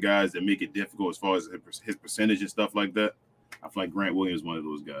certain guys that make it difficult as far as his percentage and stuff like that. I feel like Grant Williams is one of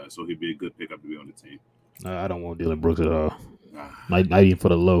those guys, so he'd be a good pickup to be on the team. I don't want Dylan Brooks at all. Not even for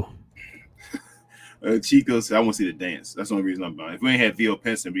the low. Chico said, "I want to see the dance." That's the only reason I'm buying. If we ain't had Theo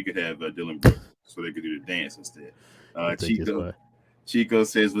Pinson, we could have Dylan Brooks, so they could do the dance instead. Chico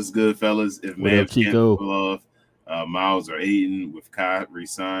says, "What's good, fellas? If Mavs can't pull off Miles or Ayton with Kyrie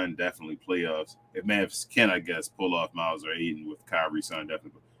signed, definitely playoffs. If Mavs can, I guess, pull off Miles or Ayton with Kyrie signed,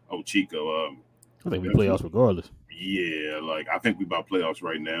 definitely." Oh, Chico. I think we playoffs regardless. Yeah, like I think we about playoffs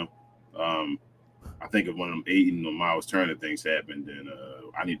right now. I think if one of them Ayton or Miles Turner things happen, then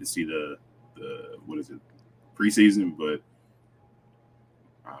I need to see the what is it, preseason. But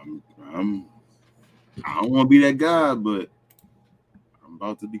I don't want to be that guy, but I'm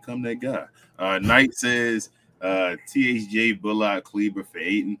about to become that guy. Knight says THJ, Bullock, Kleber for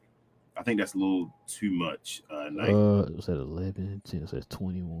Ayton. I think that's a little too much. Knight. It was at 11, 10, it says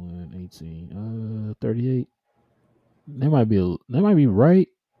 21, 18, 38. That might be right.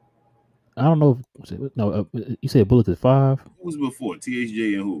 I don't know. You said Bullock is 5. Who was before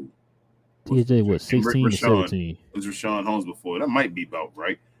THJ and who? THJ was 16 and 17. It was Rashawn Holmes before. That might be about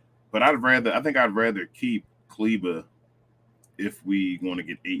right. But I'd rather keep Kleber if we want to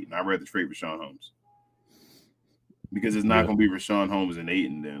get Ayton. I'd rather trade Rashawn Holmes. Because it's not going to be Rashawn Holmes and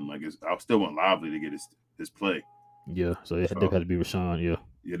Ayton then. Like I still want Lively to get his play. Yeah, so it had to be Rashawn, yeah.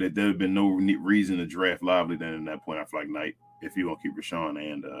 Yeah, there would have been no reason to draft Lively then at that point. I feel like Knight, if you want to keep Rashawn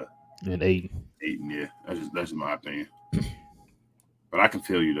and Ayton. Ayton, yeah. That's just my opinion. But I can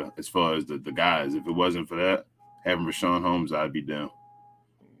feel you though, as far as the guys. If it wasn't for that, having Rashawn Holmes, I'd be down.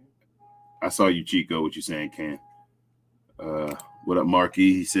 I saw you, Chico, what you saying, Ken. What up,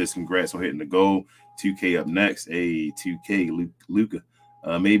 Marquis? He says congrats on hitting the goal. 2K up next. Hey, 2K, Luka.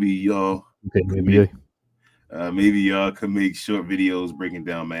 Maybe y'all maybe y'all could make short videos breaking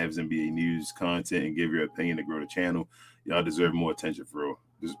down Mavs NBA news content and give your opinion to grow the channel. Y'all deserve more attention for real.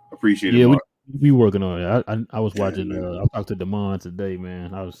 Just appreciate it. Yeah, we working on it. I was watching. I talked to Damon today,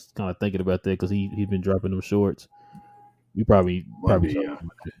 man. I was kind of thinking about that because he's been dropping them shorts. We probably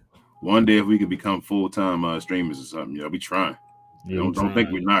one day if we could become full-time streamers or something, y'all be trying. Yeah, don't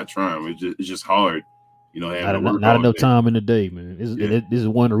think we're not trying. It's just hard, not enough time in the day, man. This is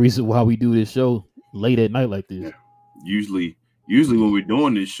one of the reasons why we do this show late at night like this. Yeah. Usually when we're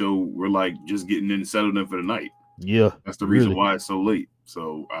doing this show, we're like just getting in and settled in for the night. Yeah, that's the reason why it's so late.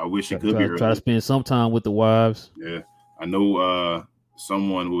 So I wish it could be early. Try to spend some time with the wives. Yeah, I know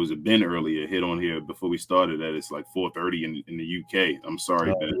someone who was been earlier hit on here before we started that it's like 4:30 in the UK. I'm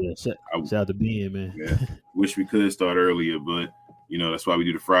sorry, man. Yeah. Shout out to Ben, man. Yeah, wish we could start earlier, but that's why we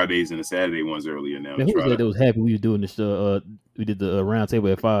do the Fridays and the Saturday ones earlier now. Man, who was that was happy we were doing this? We did the round table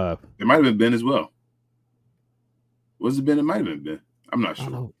at 5. It might have been Ben as well. Was it Ben? It might have been Ben. I'm not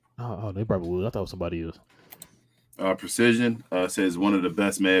sure. Oh, they probably would. I thought it was somebody else. Precision says one of the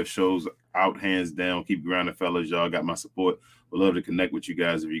best Mavs shows out, hands down. Keep grinding, fellas. Y'all got my support. Would love to connect with you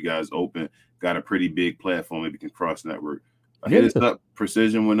guys if you guys open. Got a pretty big platform. Maybe can cross network. Hit us up,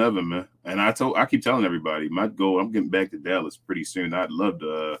 Precision, whenever, man. And I keep telling everybody, my goal, I'm getting back to Dallas pretty soon. I'd love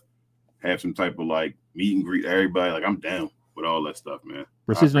to have some type of like meet and greet everybody. Like I'm down with all that stuff, man.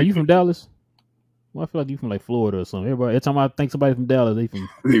 Precision, are you from Dallas? Well, I feel like you from like Florida or something. Every time I think somebody from Dallas, they from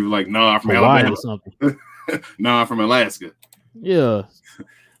like, no, I'm from Hawaii Alabama or something. No, I'm from Alaska. Yeah.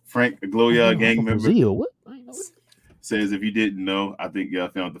 Frank, a Gloria gang member. Brazil. What? Says if you didn't know, I think y'all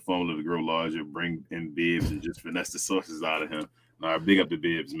found the formula to grow larger, bring in Bibbs, and just finesse the sources out of him. Nah, big up to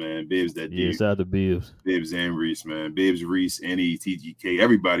Bibbs, man. Bibbs, that dude. Yeah, shout out to Bibbs. Bibbs and Reese, man. Bibbs, Reese, NE, TGK,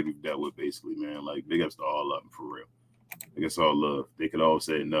 everybody we've dealt with, basically, man. Like, big ups to all of them, for real. I guess all love. They could all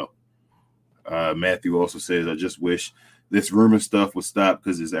say no. Matthew also says, I just wish this rumor stuff would stop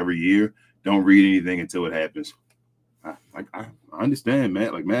because it's every year. Don't read anything until it happens. I understand,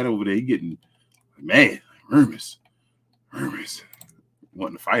 Matt. Like, Matt over there, he getting, man, rumors.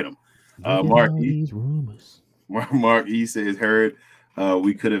 Wanting to fight him. Mark E says, heard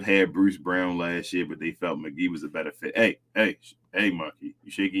we could have had Bruce Brown last year, but they felt McGee was a better fit. Hey, Marky, you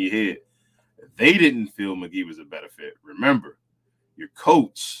shaking your head. They didn't feel McGee was a better fit. Remember, your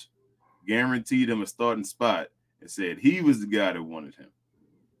coach guaranteed him a starting spot and said he was the guy that wanted him.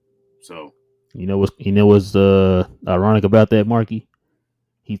 So you know what's ironic about that, Marky?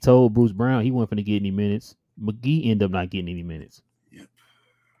 He told Bruce Brown he wasn't going to get any minutes. McGee ended up not getting any minutes. Yep.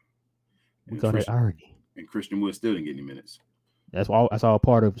 We call that irony. And Christian Wood still didn't get any minutes. That's all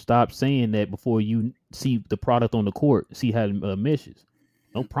part of stop saying that before you see the product on the court, see how it meshes.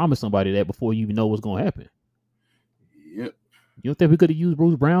 Don't promise somebody that before you even know what's going to happen. Yep. You don't think we could have used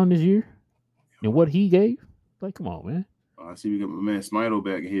Bruce Brown this year? And what he gave? Like, come on, man. I see we got my man Smito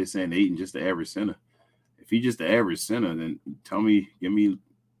back here saying Ayton just the average center. If he's just the average center, then give me,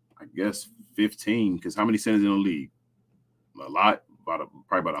 I guess, 15. Because how many centers in the league? A lot, probably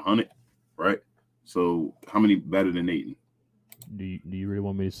about 100, right? So how many better than Ayton? Do you really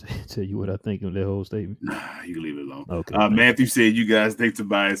want me to tell you what I think of that whole statement? Nah, you can leave it alone. Okay. Matthew said you guys think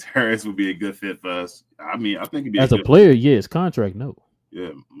Tobias Harris would be a good fit for us. I mean, I think he'd be as a player, yes. Contract, no. Yeah,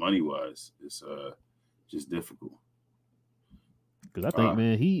 money wise, it's just difficult. Because I think,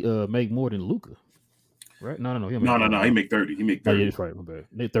 man, he make more than Luka, right? No. He make 30. He make 30. Oh, yeah, that's right. My bad.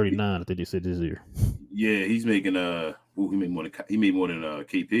 They 39. I think they said this year. Yeah, he's making he made more than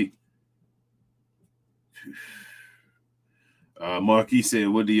KP. Marquis said,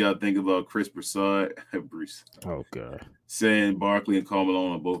 what do y'all think about Chris Broussard? Bruce. Oh, God. Saying Barkley and Karl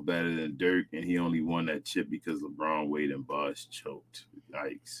Malone are both better than Dirk, and he only won that chip because LeBron, Wade, and Bosh choked.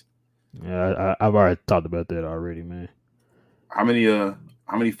 Yikes. Yeah, I've already talked about that already, man. How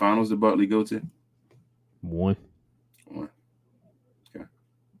many finals did Barkley go to? One. Okay.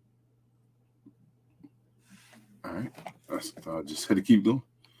 All right. I just had to keep going.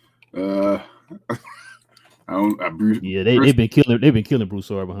 They've been killing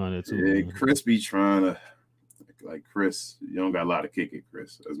Broussard behind that too. Yeah, man. Chris be trying to Chris. You don't got a lot of kick it,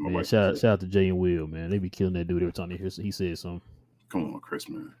 Chris. As my wife shout out to Jay and Will, man. They be killing that dude every time he said something. Come on, Chris,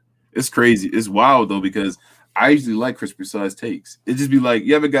 man. It's crazy. It's wild though because I usually like Chris Broussard's takes. It just be like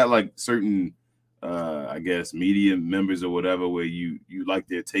you ever got like certain, I guess media members or whatever where you like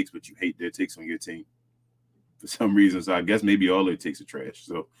their takes but you hate their takes on your team for some reason. So I guess maybe all their takes are trash.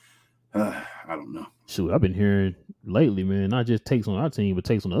 So. I don't know. Shoot, I've been hearing lately, man, not just takes on our team, but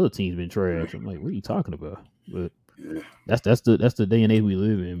takes on the other teams been trash. I'm like, what are you talking about? But yeah, that's the day and age we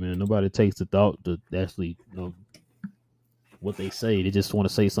live in, man. Nobody takes the thought to actually what they say. They just want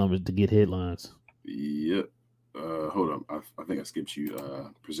to say something to get headlines. Yep. Hold on. I think I skipped you.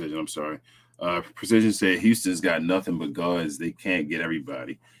 Precision. I'm sorry. Precision said Houston's got nothing but guards. They can't get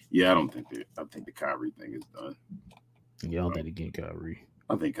everybody. Yeah, I think the Kyrie thing is done. Yeah, I don't think they get Kyrie.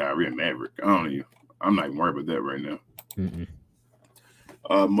 I think Kyrie and Maverick. I'm not even worried about that right now.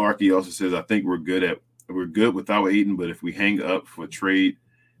 Marky also says, I think we're good without Ayton, but if we hang up for the trade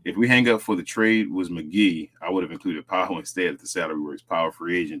was McGee, I would have included Powell instead if the salary works. Powell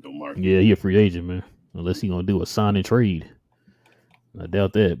free agent, though, Mark. Yeah, he a free agent, man. Unless he gonna do a sign and trade. I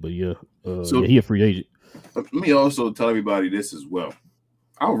doubt that, but yeah. So he a free agent. Let me also tell everybody this as well.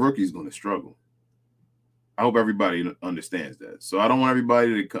 Our rookie's gonna struggle. I hope everybody understands that. So I don't want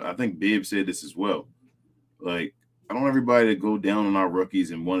everybody to. I think Bibb said this as well. Like I don't want everybody to go down on our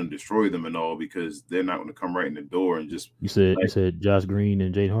rookies and want to destroy them and all because they're not going to come right in the door and just. You said Josh Green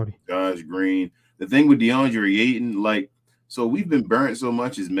and Jaden Hardy. Josh Green. The thing with DeAndre Ayton, so we've been burnt so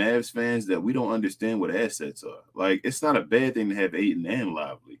much as Mavs fans that we don't understand what assets are. Like it's not a bad thing to have Ayton and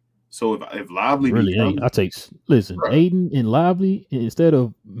Lively. So if Lively really ain't, Ayton and Lively instead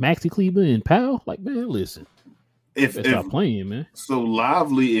of Maxi Kleber and Powell, like man, listen. If stop playing, man. So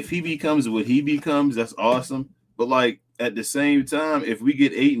Lively, if he becomes what he becomes, that's awesome. But at the same time, if we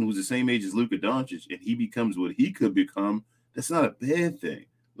get Ayton, who's the same age as Luka Doncic, and he becomes what he could become, that's not a bad thing.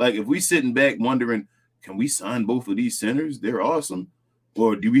 Like if we sitting back wondering, can we sign both of these centers? They're awesome.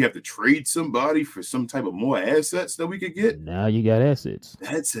 Or do we have to trade somebody for some type of more assets that we could get? Now you got assets.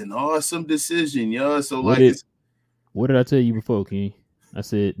 That's an awesome decision, y'all. So What like did what did I tell you before, King? I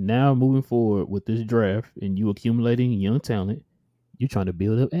said now moving forward with this draft and you accumulating young talent, you're trying to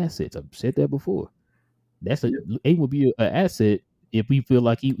build up assets. I've said that before. That's Ayton would be an asset if we feel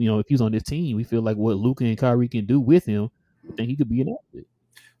like if he's on this team, we feel like what Luka and Kyrie can do with him. I think he could be an asset.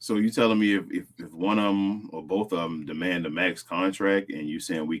 So you telling me if one of them or both of them demand a max contract and you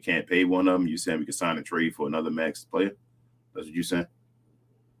saying we can't pay one of them, you saying we can sign a trade for another max player? That's what you saying?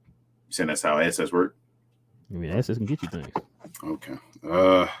 You saying that's how assets work? I mean, assets can get you things. Okay.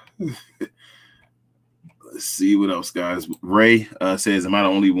 Let's see what else, guys. Ray says, "Am I the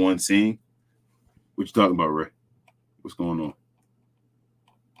only one seeing?" What you talking about, Ray? What's going on?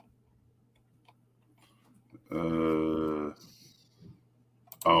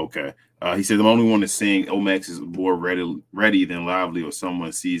 Okay. He says, "I'm the only one that's saying Omax is more ready than Lively, or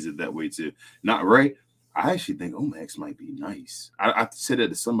someone sees it that way too." Not Ray. I actually think Omax might be nice. I said that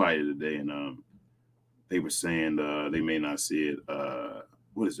to somebody today, and they were saying they may not see it.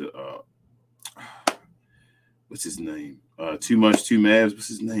 What is it? What's his name? Too much, too Mavs. What's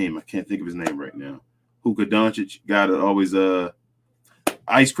his name? I can't think of his name right now. Luka Doncic, guy that always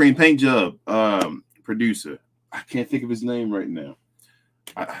ice cream paint job producer. I can't think of his name right now.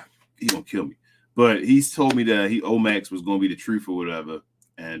 He gonna kill me. But he's told me that Omax was gonna be the truth or whatever.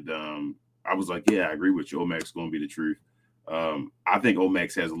 And I was like, yeah, I agree with you. Omax is gonna be the truth. I think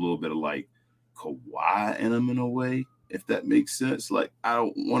Omax has a little bit of like Kawhi in him in a way, if that makes sense. Like, I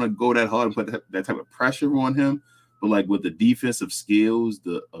don't want to go that hard and put that type of pressure on him. But like with the defensive skills,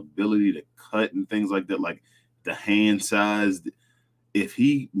 the ability to cut and things like that, like the hand size, if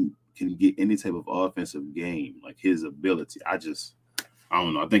he can get any type of offensive game, like his ability, I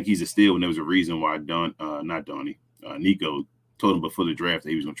don't know. I think he's a steal, and there was a reason why Nico told him before the draft that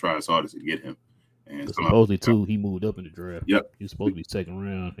he was going to try his hardest to get him. And supposedly too, he moved up in the draft. Yep, he was supposed to be second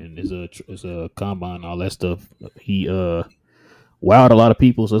round, and there's a combine and all that stuff. He wowed a lot of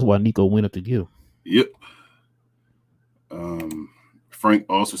people, so that's why Nico went up to get him. Yep. Frank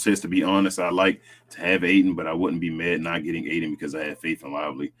also says, to be honest, I like to have Ayton, but I wouldn't be mad not getting Ayton because I have faith in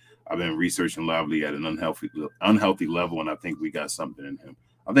Lively. I've been researching Lively at an unhealthy level, and I think we got something in him.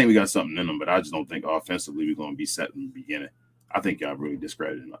 I think we got something in him, but I just don't think offensively we're going to be set in the beginning. I think y'all really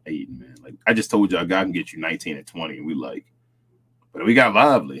discredited Ayton, man. Like I just told y'all, God can get you 19 and 20, and we like, but we got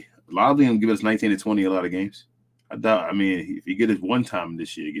Lively. Lively can give us 19 and 20 a lot of games. I doubt. I mean, if he get it one time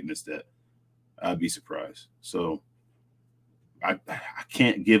this year, getting us that, I'd be surprised. So I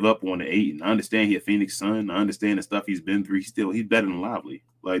can't give up on the Ayton. I understand he's a Phoenix Sun. I understand the stuff he's been through. He's better than Lively.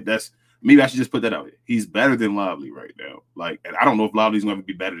 Like maybe I should just put that out here. He's better than Lively right now. Like, and I don't know if Lively's going to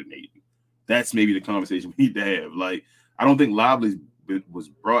be better than Ayton. That's maybe the conversation we need to have. Like, I don't think Lively was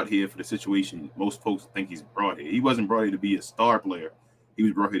brought here for the situation most folks think he's brought here. He wasn't brought here to be a star player. He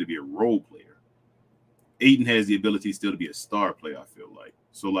was brought here to be a role player. Ayton has the ability still to be a star player, I feel like.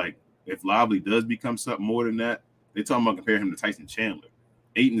 So, like, if Lively does become something more than that, they're talking about comparing him to Tyson Chandler.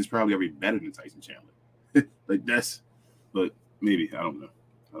 Ayton is probably already better than Tyson Chandler. Like, but maybe, I don't know.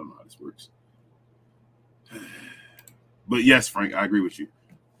 I don't know how this works. But yes, Frank, I agree with you.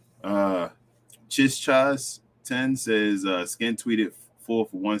 Chischaz 10 says, Skin tweeted 4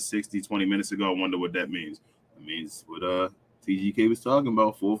 for 160 20 minutes ago. I wonder what that means. It means what TGK was talking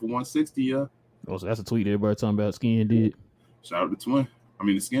about, 4 for 160, yeah. Oh, so that's a tweet everybody talking about Skin did. Shout out to Twin. I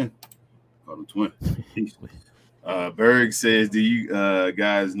mean, the Skin. Call him Twin. Berg says, do you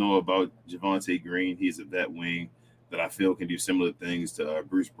guys know about Javonte Green? He's a vet wing that I feel can do similar things to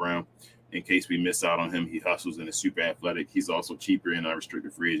Bruce Brown. In case we miss out on him, he hustles and is super athletic. He's also cheaper and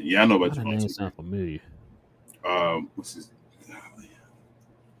unrestricted free agent. Yeah, I know about Javonte. Name sound familiar. What's his? I don't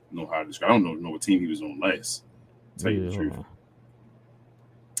know how to describe. I don't know what team he was on last. To tell you the truth.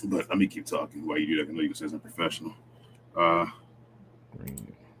 But let me keep talking while you do that. I know you can say it's unprofessional.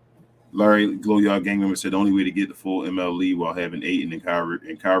 Larry Glow-Yard gang member said the only way to get the full MLE while having Ayton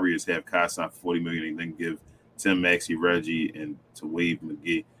and Kyrie is have Kai sign for $40 million and then give Tim, Maxey, Reggie, and to waive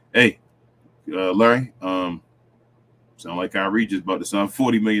McGee. Hey, Larry, sound like Kyrie just about to sign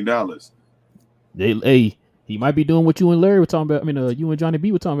 $40 million. He might be doing what you and Larry were talking about. I mean, you and Johnny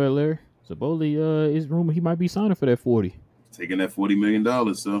B were talking about, Larry. Supposedly, it's rumor he might be signing for that 40. Taking that $40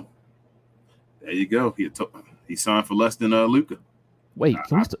 million. So there you go. He signed for less than Luka. Wait,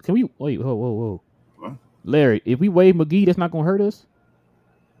 can we wait? Whoa. What? Larry, if we waive McGee, that's not gonna hurt us.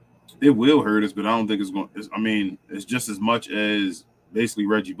 It will hurt us, but I don't think it's going. I mean, it's just as much as basically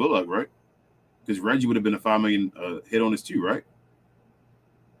Reggie Bullock, right? Because Reggie would have been a $5 million hit on us too, right?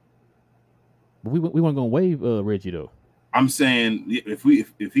 But we weren't gonna waive Reggie though. I'm saying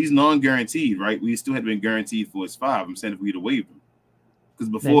if he's non-guaranteed, right? We still had been guaranteed for his 5. I'm saying if we'd have waived him, because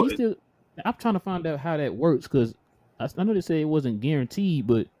Now before he still. I'm trying to find out how that works because I know they say it wasn't guaranteed,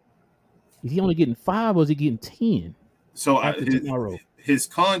 but is he only getting 5 or is he getting 10? So after tomorrow, his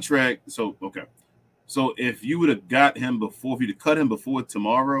contract. So okay, so if you would have got him before, if you'd have cut him before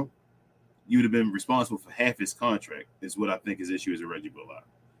tomorrow, you would have been responsible for half his contract. Is what I think his issue is a Reggie Bullock.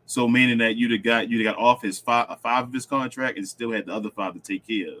 So meaning that you'd have got off his 5 of his contract and still had the other 5 to take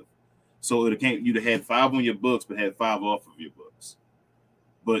care of. So you'd have had 5 on your books, but had 5 off of your books.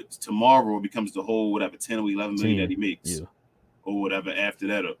 But tomorrow it becomes the whole whatever 10 or 11 million that he makes, or whatever after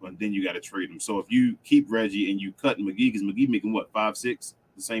that, and then you got to trade him. So if you keep Reggie and you cut McGee, because McGee making what 5, 6,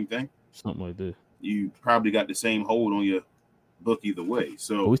 the same thing, something like that. You probably got the same hold on your book either way.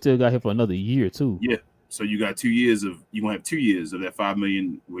 So but we still got him for another year too. Yeah. So you got 2 years of you gonna have 2 years of that $5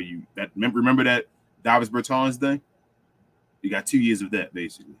 million where you that remember that Davis Bertans thing? You got 2 years of that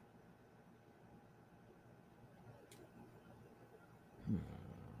basically.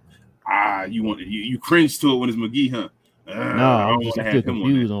 You cringe to it when it's McGee, huh? No, I'm still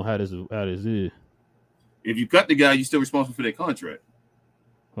confused on how this is. If you cut the guy, you're still responsible for that contract.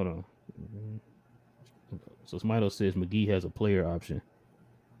 Hold on. So Smito says McGee has a player option.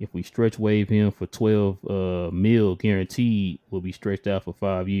 If we stretch waive him for 12 mil guaranteed, will be stretched out for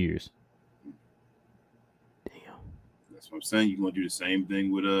 5 years. Damn. That's what I'm saying. You're gonna do the same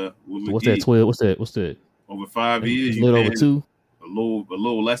thing with so what's that 12? What's that? Over 5 years, a little over 2. A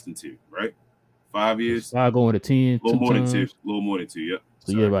little less than 2, right? 5 years. 5 going to 10. A little more than 2. A little more than 2. Yep.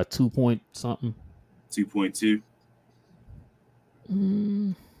 So you're about 2 point something. 2.2.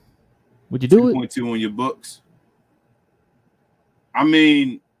 Would you do 2.2 on your books? I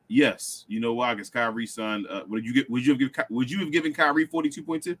mean, yes. You know why? Because Kyrie signed. Would you have given Kyrie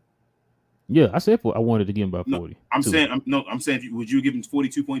 42.2? Yeah, I said I wanted to give him about 40. I'm saying would you have given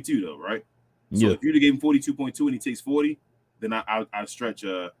 42.2 though, right? So if you'd have given 42.2 and he takes 40, then I'd stretch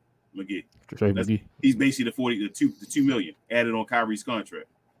McGee. McGee. He's basically the 2 million added on Kyrie's contract.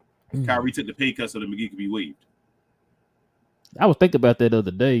 Kyrie took the pay cut so that McGee could be waived. I was thinking about that the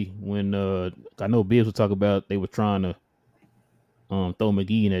other day when I know Bibbs was talking about they were trying to throw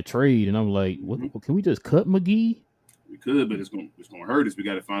McGee in that trade, and I'm like, what? Can we just cut McGee? We could, but it's gonna hurt us. We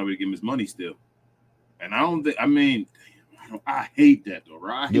got to find a way to give him his money still. And I don't think. I mean, I hate that though,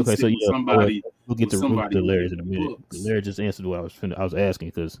 right? I hate somebody. We'll get to Larry's in a minute. Larry just answered what I was asking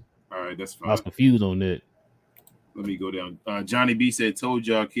because all right, that's fine. I was confused on that. Let me go down. Johnny B said, "Told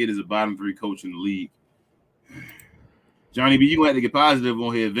y'all, kid is a bottom 3 coach in the league." Johnny B, you gonna have to get positive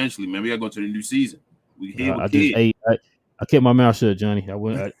on here eventually, man. We gotta go to the new season. We I kept my mouth shut, Johnny.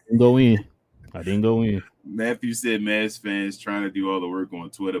 I didn't go in. Matthew said Mavs fans trying to do all the work on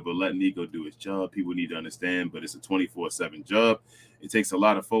Twitter, but let Nico do his job. People need to understand, but it's a 24/7 job. It takes a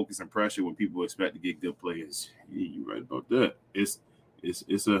lot of focus and pressure when people expect to get good players. Yeah, you're right about that. It's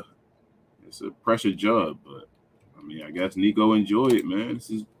a pressure job, but I mean, I guess Nico enjoy it, man.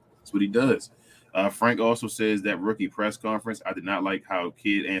 That's what he does. Frank also says that rookie press conference, I did not like how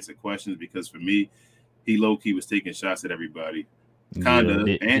Kid answered questions because for me, he low-key was taking shots at everybody. Kinda.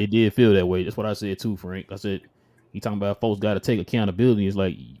 Yeah, it did feel that way. That's what I said too, Frank. I said, he talking about folks got to take accountability. It's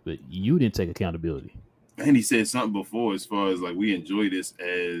like, but you didn't take accountability. And he said something before as far as like, we enjoy this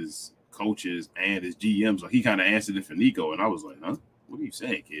as coaches and as GMs. Like he kind of answered it for Nico. And I was like, huh? What are you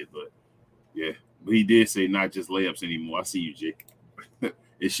saying, kid? But yeah, but he did say not just layups anymore. I see you, Jake.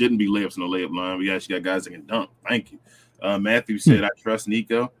 It shouldn't be layups on the layup line. We actually got guys that can dunk. Thank you. Matthew said, I trust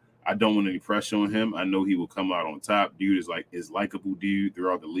Nico. I don't want any pressure on him. I know he will come out on top. Dude is likable dude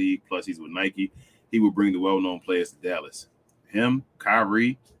throughout the league. Plus, he's with Nike. He will bring the well-known players to Dallas. Him,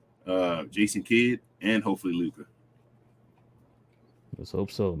 Kyrie, Jason Kidd, and hopefully Luka. Let's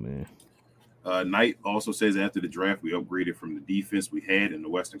hope so, man. Knight also says after the draft, we upgraded from the defense we had in the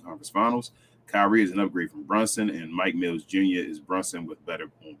Western Conference Finals. Kyrie is an upgrade from Brunson, and Mike Mills Jr. is Brunson with better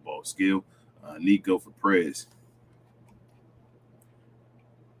on-ball skill. Nico for Prez.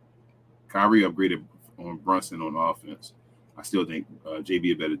 Kyrie upgraded on Brunson on offense. I still think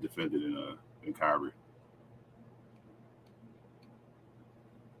JB a better defender than Kyrie.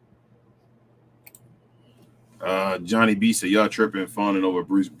 Johnny B said, y'all tripping, fawning over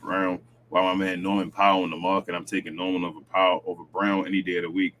Bruce Brown. While my man Norman Powell in the market, I'm taking Norman over Brown any day of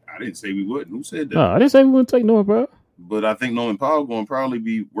the week. I didn't say we wouldn't. Who said that? No, I didn't say we wouldn't take Norman Powell. But I think Norman Powell going to probably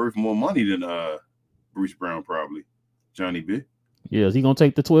be worth more money than Bruce Brown, probably. Johnny B. Yeah, is he gonna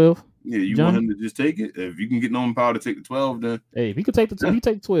take the 12? Yeah, you want Johnny? him to just take it? If you can get Norman Powell to take the 12, then Hey, if he could take if he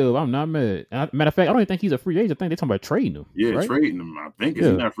take 12, I'm not mad. Matter of fact, I don't even think he's a free agent. I think they're talking about trading him, yeah, right? trading him. I think is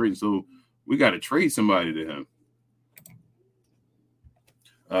he Yeah. not free? So we got to trade somebody to him.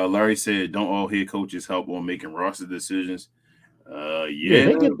 Larry said, "Don't all head coaches help on making roster decisions?" Yeah,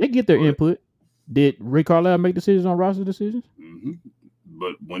 Yeah, they get their but, input. Did Rick Carlisle make decisions on roster decisions? mm-hmm.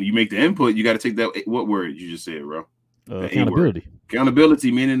 But when you make the input, you got to take that. What word you just said, bro? The A word. Accountability.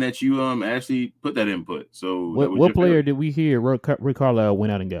 Accountability, meaning that you actually put that input. So that was What your failure. player did we hear Rick Carlisle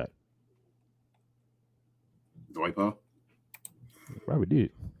went out and got? Dwight Powell. Probably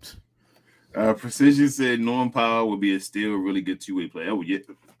did. Precision said Norman Powell would be a still really good two-way player. Oh yeah.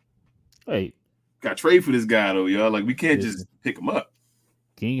 Hey, got trade for this guy though, y'all. Like we can't just pick him up.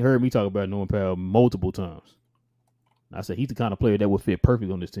 King heard me talk about Norman Powell multiple times. I said he's the kind of player that would fit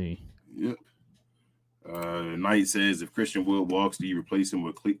perfect on this team. Yep. Knight says if Christian Wood walks, do you replace him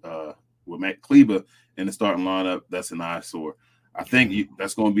with Matt Kleber in the starting lineup? That's an eyesore. I think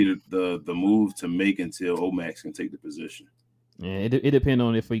that's going to be the move to make until Omax can take the position. Yeah, it depends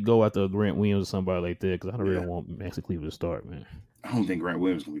on if we go after Grant Williams or somebody like that, because I don't really want Maxi Kleber to start, man. I don't think Grant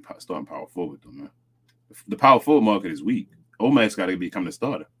Williams is going to be starting power forward though, man. The power forward market is weak. Omax got to become the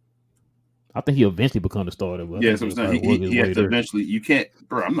starter. I think he'll eventually become the starter. But yeah, that's what I'm saying. He has to eventually. You can't,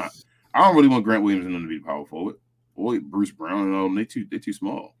 bro. I don't really want Grant Williams and them to be the power forward. Boy, Bruce Brown and all them, they too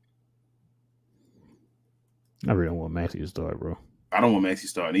small. I really don't want Maxi to start, bro. I don't want Maxi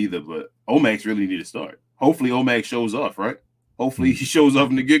starting either, but Omax really need to start. Hopefully Omax shows off, right? Hopefully he shows off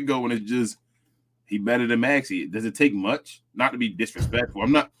in the get-go and it's just he better than Maxi. Does it take much? Not to be disrespectful. I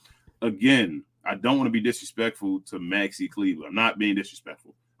don't want to be disrespectful to Maxi Kleber. I'm not being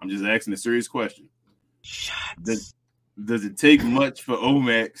disrespectful. I'm just asking a serious question. Does it take much for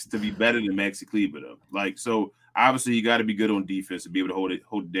Omax to be better than Maxi Kleber though? Like, so obviously you got to be good on defense to be able to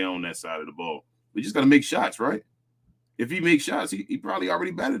hold it down on that side of the ball. We just got to make shots, right? If he makes shots, he probably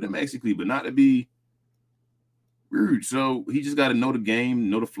already better than Maxi Kleber, not to be rude. So he just got to know the game,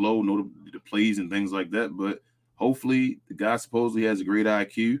 know the flow, know the plays and things like that. But hopefully the guy supposedly has a great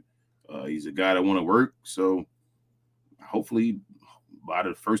IQ. He's a guy that want to work. So hopefully by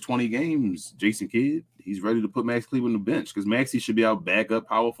the first 20 games, Jason Kidd, he's ready to put Max Kleber on the bench because Maxi should be our backup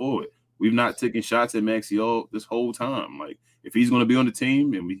power forward. We've not taken shots at Maxi all this whole time. Like, if he's going to be on the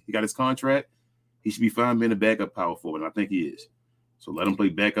team and he got his contract, he should be fine being a backup power forward. And I think he is. So let him play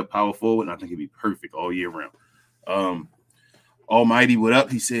backup power forward, and I think he'll be perfect all year round. Almighty, what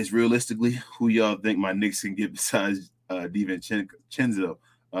up? He says, realistically, who y'all think my Knicks can get besides DiVincenzo?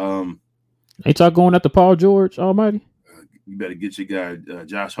 Ain't y'all going after Paul George, Almighty? You better get your guy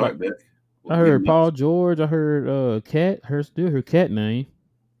Josh Hart back. I heard Paul George. I heard Cat. Her Cat name.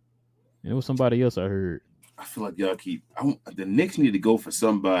 And it was somebody else I heard. I feel like y'all the Knicks need to go for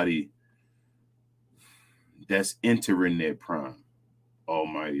somebody that's entering their prime.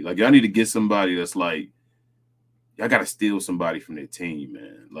 Almighty. Like, y'all need to get somebody that's like, y'all got to steal somebody from their team,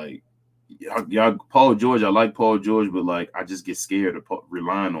 man. Like, y'all Paul George, I like Paul George, but like, I just get scared of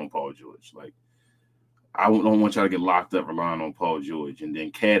relying on Paul George. Like, I don't want y'all to get locked up relying on Paul George. And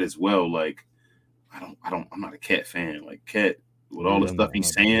then Cat as well. Like, I'm not a Cat fan. Like, Cat, with all the stuff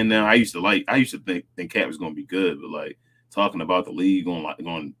he's saying now, I used to think Cat was going to be good, but like talking about the league, going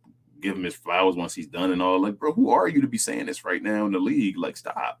to give him his flowers once he's done and all. Like, bro, who are you to be saying this right now in the league? Like,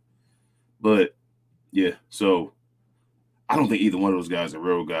 stop. But yeah, so I don't think either one of those guys are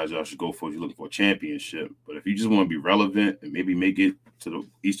real guys y'all should go for if you're looking for a championship. But if you just want to be relevant and maybe make it to the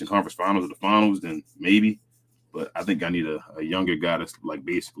Eastern Conference Finals or the Finals, then maybe. But I think I need a younger guy that's like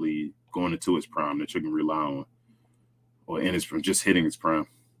basically going into his prime that you can rely on, or in his just hitting his prime.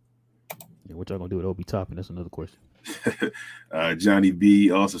 Yeah, what y'all gonna do with Obi Toppin? That's another question. Johnny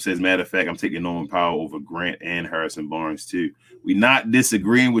B also says, matter of fact, I'm taking Norman Powell over Grant and Harrison Barnes too. We're not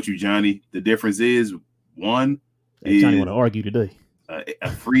disagreeing with you, Johnny. The difference is one. Johnny want to argue today.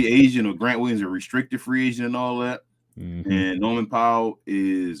 A free agent, or Grant Williams a restricted free agent and all that. Mm-hmm. And Norman Powell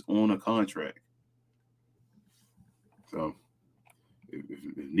is on a contract. So if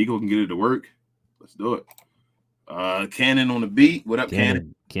Nico can get it to work, let's do it. Cannon on the beat. What up,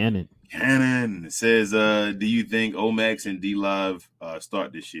 Cannon? Cannon says, do you think Omax and D-Live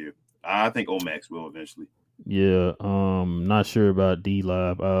start this year? I think Omax will eventually. Yeah, not sure about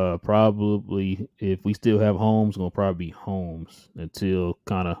D-Live. Probably if we still have Holmes, gonna probably be Holmes until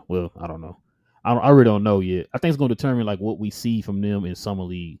I don't know. I really don't know yet. I think it's gonna determine like what we see from them in summer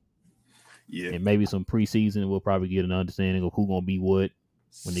league. Yeah, and maybe some preseason. We'll probably get an understanding of who's gonna be what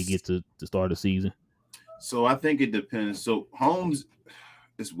when they get to the start of the season. So I think it depends. So Holmes,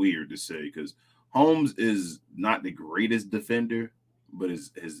 it's weird to say because Holmes is not the greatest defender, but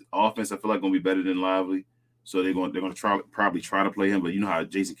his offense I feel like gonna be better than Lively. So they're gonna probably try to play him, but you know how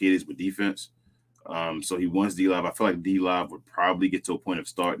Jason Kidd is with defense. So he wants D Live. I feel like D Live would probably get to a point of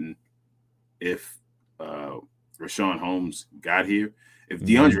starting if Rashawn Holmes got here. If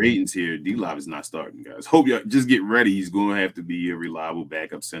DeAndre Ayton's here, D Live is not starting, guys. Hope y'all just get ready. He's going to have to be a reliable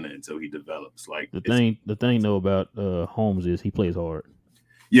backup center until he develops. Like the thing though about Holmes is he plays hard.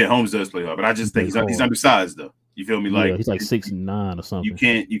 Yeah, Holmes does play hard, but I just think he's undersized though. You feel me? Like he's like 6'9" or something.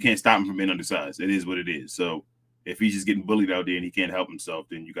 You can't stop him from being undersized. It is what it is. So if he's just getting bullied out there and he can't help himself,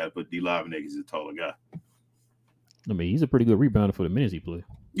 then you got to put D Live in there because he's a taller guy. I mean, he's a pretty good rebounder for the minutes he plays.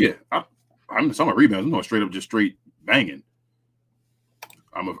 Yeah, I'm talking about rebounds. I'm going straight banging.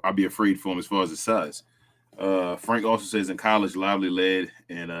 I'll be afraid for him as far as his size. Frank also says in college, Lively led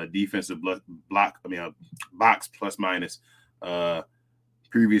and defensive box plus minus.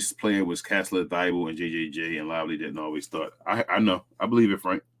 Previous player was Kessler, Thibault, and JJJ, and Lively didn't always start. I know. I believe it,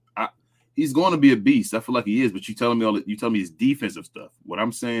 Frank. He's going to be a beast. I feel like he is, but you telling me his defensive stuff. What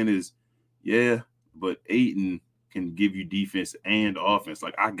I'm saying is, yeah, but Ayton can give you defense and offense.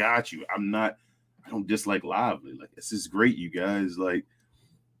 Like, I got you. I don't dislike Lively. Like, this is great, you guys. Like,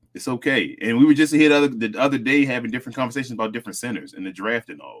 it's okay. And we were just here the other day having different conversations about different centers in the draft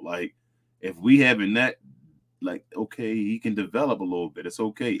and all. Like, if we having that, like, okay, he can develop a little bit. It's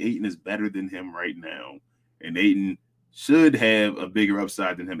okay. Ayton is better than him right now. And Ayton should have a bigger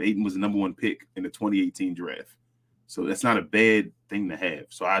upside than him. Ayton was the number 1 pick in the 2018 draft. So that's not a bad thing to have.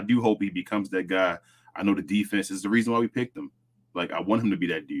 So I do hope he becomes that guy. I know the defense is the reason why we picked him. Like, I want him to be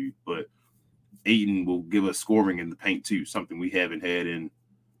that dude. But Ayton will give us scoring in the paint too, something we haven't had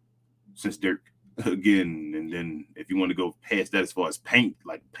since Dirk again. And then if you want to go past that as far as paint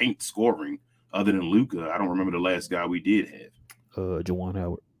scoring, other than Luka, I don't remember the last guy we did have. Juwan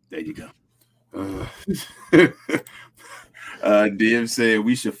Howard. There you go. Div said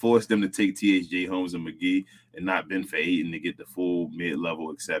we should force them to take THJ Holmes and McGee and not Ben for Ayton to get the full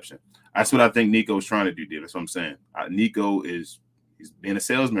mid-level exception. That's what I think Nico's trying to do, Div. That's what I'm saying. Nico he's being a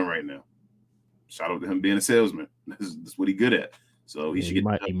salesman right now. Shout out to him being a salesman. That's what he's good at. So he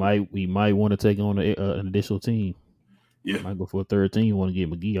might want to take on an additional team. Yeah, might go for a third team. Want to get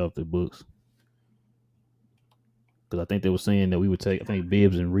McGee off the books. Because I think they were saying that we would take. I think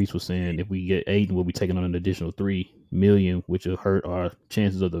Bibbs and Reese were saying if we get Ayton, we'll be taking on an additional $3 million, which will hurt our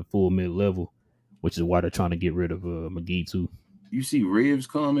chances of the full mid level. Which is why they're trying to get rid of McGee too. You see Reeves'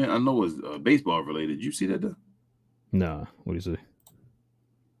 comment? I know it's baseball related. Did you see that though? Nah. What do you say?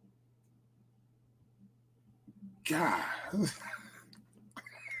 God,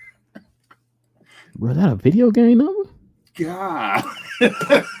 bro, that a video game number? God.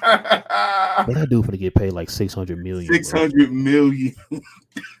 What I do for to get paid like $600 million? $600 million.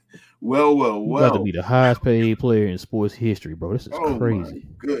 Well. You got to be the highest paid player in sports history, bro. This is crazy.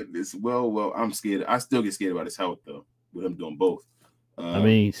 My goodness. Well. I'm scared. I still get scared about his health though. With him doing both. I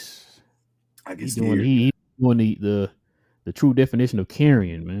mean, I get scared. He's doing the true definition of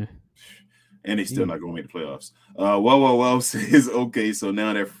carrying, man. And they still not going to make the playoffs. Well says, okay, so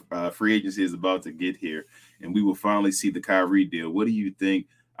now that free agency is about to get here, and we will finally see the Kyrie deal. What do you think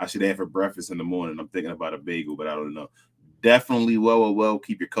I should have for breakfast in the morning? I'm thinking about a bagel, but I don't know. Definitely, well,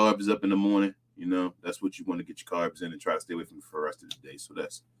 keep your carbs up in the morning. You know, that's what you want to get your carbs in and try to stay away from it for the rest of the day. So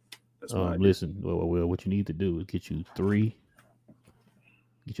that's listen, well, what you need to do is get you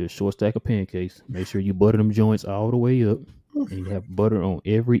a short stack of pancakes. Make sure you butter them joints all the way up. And you have butter on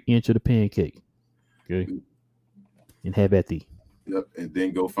every inch of the pancake. Okay. And have at thee. Yep. And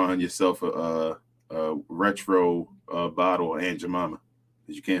then go find yourself a retro bottle of Aunt Jemima.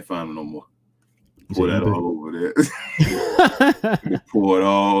 Because you can't find them no more. Pour that all over there. Pour it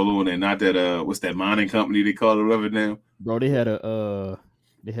all on there. Not that what's that mining company they call it whatever now? Bro, they had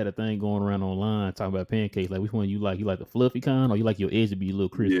a thing going around online talking about pancakes. Like which one you like? You like the fluffy kind or you like your edge to be a little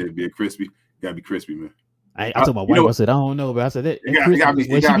crispy? Yeah, be crispy. Gotta be crispy, man. I told my wife, I said, I don't know, but I said that it gotta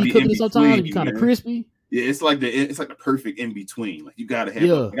be cooking sometimes it be kind of crispy. Yeah, it's like the perfect in between. Like you gotta have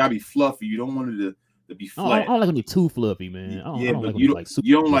it gotta be fluffy. You don't want it to be flat. I don't like it to be too fluffy, man. You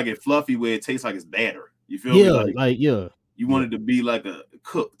don't like it fluffy where it tastes like it's batter. You feel me? You want it to be like a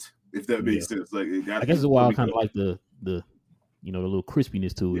cooked, if that makes sense. Like it gotta, I guess it's why I kind of like the the little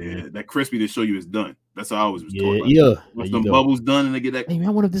crispiness to it. Yeah, that crispy to show you it's done. That's how I always was taught. Yeah. Once the bubbles done and they get that. Hey man,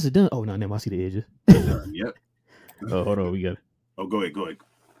 I wonder if this is done. Oh no, never. I see the edges. Yep. Oh, hold on, we got it. Oh, go ahead.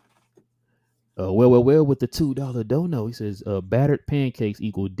 Well, with the $2 dono, he says, battered pancakes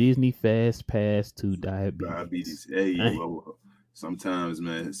equal Disney fast pass to diabetes. Hey, well, sometimes,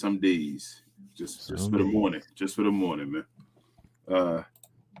 man, some days, just for the morning, man.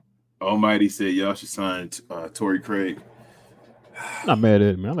 Almighty said y'all should sign Torrey Craig. Not mad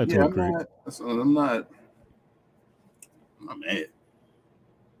at it, man. I like Yeah, Torrey Craig. I'm not mad.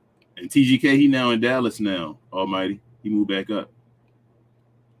 And TGK, he now in Dallas now. Almighty, he moved back up.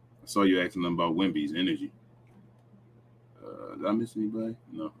 I saw you asking them about Wemby's energy. Did I miss anybody?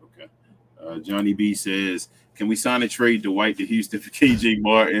 No. Okay. Johnny B says, "Can we sign a trade Dwight to Houston for KJ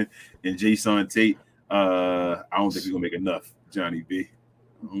Martin and Jason Tate?" I don't think we're gonna make enough, Johnny B.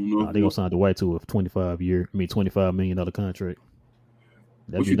 I don't know. They gonna sign Dwight to a $25 million contract.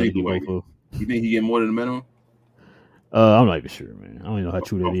 What you think, Dwight? You think he get more than the minimum? I'm not even sure, man. I don't even know how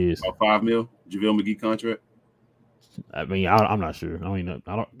true that is. About $5 million, JaVale McGee contract. I mean, I'm not sure. I don't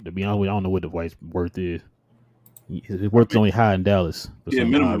know. To be honest with you, I don't know what Dwight's worth is. His worth is only high in Dallas for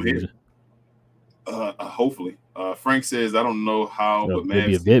some odd reason. Hopefully. Frank says, I don't know how, but Mavs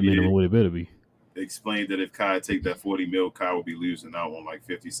be a vet minimum. What it better be. Explained that if Kai take that 40 mil, Kai will be losing out on like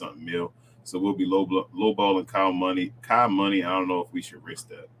 50 something mil. So we'll be lowballing Kai money. I don't know if we should risk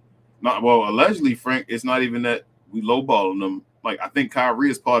that. Allegedly, Frank, it's not even that we lowballing them. Like, I think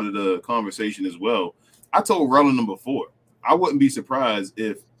Kyrie is part of the conversation as well. I told Relling them before, I wouldn't be surprised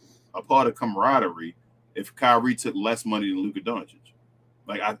if a part of camaraderie, if Kyrie took less money than Luka Doncic.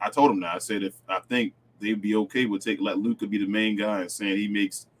 Like, I told him that. I said, I think they'd be okay with let Luka be the main guy and saying he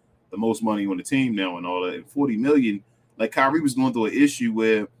makes the most money on the team now and all that. And $40 million, like Kyrie was going through an issue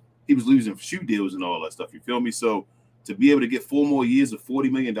where he was losing shoe deals and all that stuff. You feel me? So to be able to get 4 more years of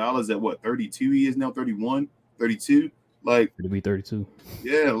 $40 million at what, 32 years now, 31, 32? Like, it'll be 32.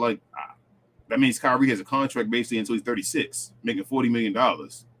 Yeah, like that means Kyrie has a contract basically until he's 36, making $40 million.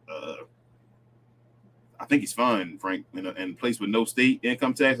 I think he's fine, Frank, in a place with no state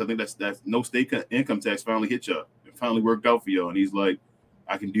income tax. I think that's no state income tax finally hit y'all. It finally worked out for y'all. And he's like,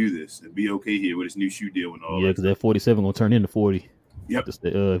 I can do this and be okay here with his new shoe deal and all that. Yeah, because that 47 going to turn into 40. Yep.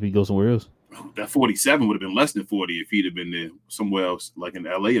 If he goes somewhere else. That 47 would have been less than 40 if he'd have been there somewhere else, like in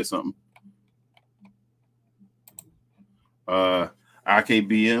LA or something.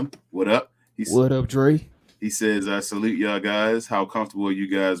 IKBM, what up? What up, Dre? He says, I salute y'all guys. How comfortable are you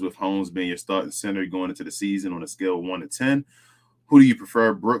guys with Holmes being your starting center going into the season on a scale of 1 to 10? Who do you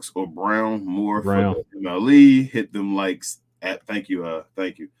prefer, Brooks or Brown? More Brown. For MLE. Hit them likes at thank you.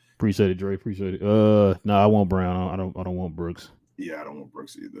 Appreciate it, Dre. Appreciate it. No, I want Brown. I don't want Brooks. Yeah, I don't want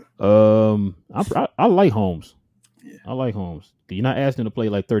Brooks either. I like Holmes. Yeah. I like Holmes. You're not asking him to play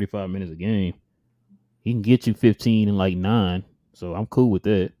like 35 minutes a game. He can get you 15 and like 9. So I'm cool with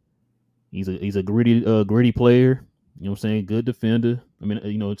that. He's a gritty player. You know what I'm saying? Good defender. I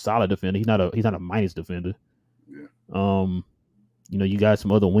mean, solid defender. He's not a minus defender. Yeah. You got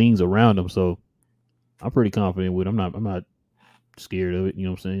some other wings around him, so I'm pretty confident with him. I'm not scared of it. You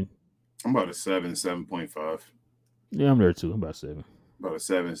know what I'm saying? I'm about a 7.5. Yeah, I'm there too. I'm about 7. About a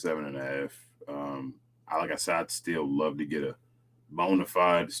 7.5. Like I said, I'd still love to get a bona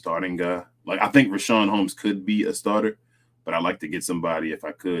fide starting guy. Like, I think Rashawn Holmes could be a starter, but I'd like to get somebody, if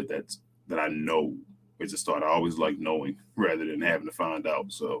I could, that I know is a starter. I always like knowing rather than having to find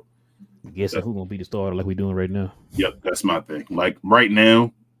out. So guessing who's gonna be the starter like we're doing right now. Yep, that's my thing. Like right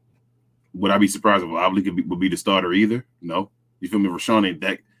now, would I be surprised if Obley would be the starter either? No. You feel me?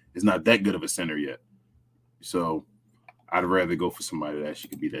 Rashawn is not that good of a center yet. So I'd rather go for somebody that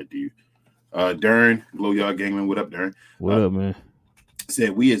actually could be that dude. Darren, Glow Yard Gangman, what up, Darren? What up, man?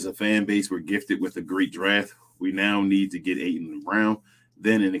 Said, we as a fan base were gifted with a great draft. We now need to get Ayton Brown,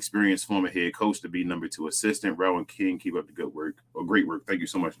 then an experienced former head coach to be number 2 assistant. Rowan King, keep up the good work. Or great work. Thank you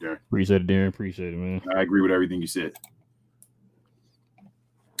so much, Darren. Appreciate it, Darren. Appreciate it, man. I agree with everything you said.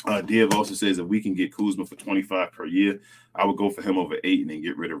 Div also says if we can get Kuzma for 25 per year, I would go for him over Ayton and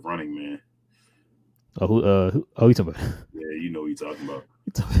get rid of running man. Oh, you talking about? Yeah, you know what you're talking about.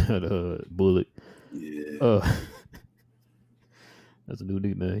 You talking about Bullet? Yeah. That's a new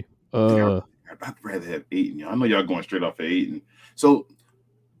nickname. I'd rather have Ayton. I know y'all going straight off of Ayton. So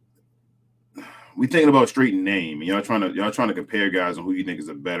we thinking about straight name, and y'all trying to compare guys on who you think is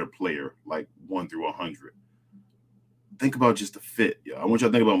a better player, like 1 through 100. Think about just the fit, yo. I want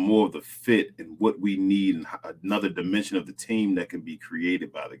y'all to think about more of the fit and what we need and another dimension of the team that can be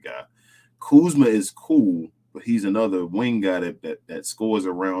created by the guy. Kuzma is cool, but he's another wing guy that scores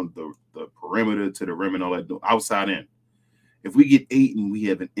around the perimeter to the rim and all that, outside in. If we get Ayton, we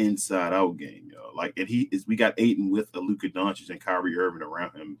have an inside-out game, yo. Like, and we got Ayton with a Luka Doncic and Kyrie Irving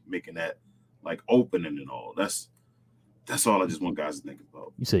around him, making that like opening and all. That's all I just want guys to think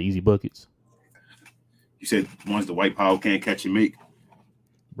about. You said easy buckets. You said once the White Power can't catch and make.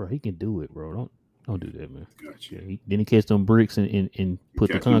 Bro, he can do it, bro. Don't do that, man. Gotcha. Yeah, he catch them bricks and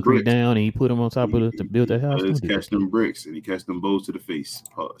put the concrete down and he put them on top of to build that house. He catch them bricks and he catch them bows to the face.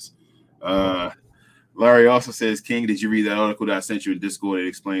 Pause. Larry also says, King, did you read that article that I sent you in Discord? It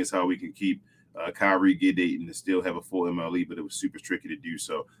explains how we can keep Kyrie, get Dayton, and still have a full MLE, but it was super tricky to do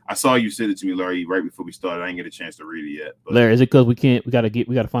so. I saw you send it to me, Larry, right before we started. I didn't get a chance to read it yet. But Larry, is it because we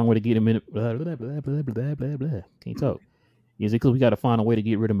gotta find a way to get him in? Blah blah blah blah blah blah blah. Can't talk. Is it because we gotta find a way to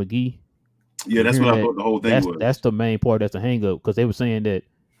get rid of McGee? Yeah, that's what I thought the whole thing was. That's the main part. That's the hang up, because they were saying that,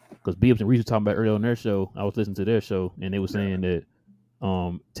 because Bibbs and Reese were talking about earlier on their show. I was listening to their show, and they were saying that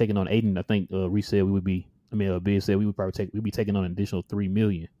taking on Aiden, I think Reese said we would be. I mean, Bibbs said we'd be taking on an additional $3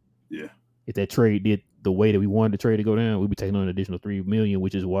 million. Yeah. If that trade did the way that we wanted the trade to go down, we'd be taking on an additional $3 million,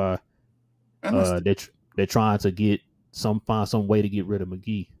 which is why they're trying to find some way to get rid of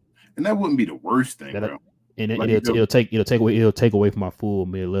McGee. And that wouldn't be the worst thing, bro. And like it'll take away from our full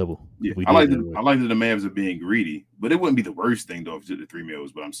mid level. Yeah, I like that the Mavs are being greedy, but it wouldn't be the worst thing though if the $3 million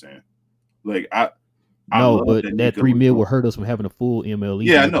is what I'm saying. Like but that $3 million will hurt us from having a full MLE.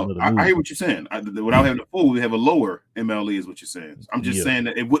 Yeah, I know. I hear what you're saying. Without having a full, we have a lower MLE, is what you're saying. I'm just saying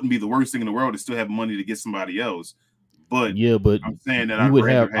that it wouldn't be the worst thing in the world to still have money to get somebody else. But I'm saying that I'd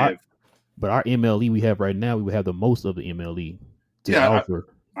rather have. But our MLE we have right now, we would have the most of the MLE to offer.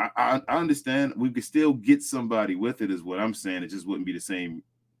 I understand. We could still get somebody with it, is what I'm saying. It just wouldn't be the same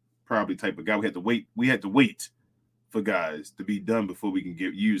probably type of guy. We had to wait for guys to be done before we can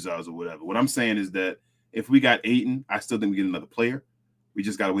use ours or whatever. What I'm saying is that if we got Ayton, I still think we get another player. We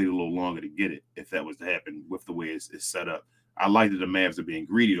just got to wait a little longer to get it if that was to happen with the way it's set up. I like that the Mavs are being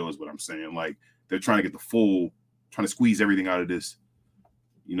greedy, though, is what I'm saying. Like, they're trying to get trying to squeeze everything out of this,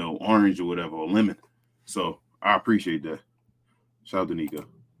 orange or whatever, or lemon. So I appreciate that. Shout out to Nico.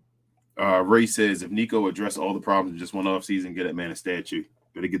 Ray says, if Nico address all the problems in just one offseason, get that man a statue.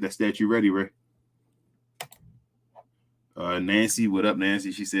 Better get that statue ready, Ray. Nancy, what up,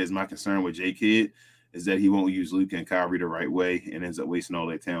 Nancy? She says, my concern with J Kidd is that he won't use Luka and Kyrie the right way and ends up wasting all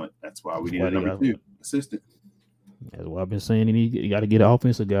their talent. That's why we need a number 2 assistant. That's why I've been saying you got to get an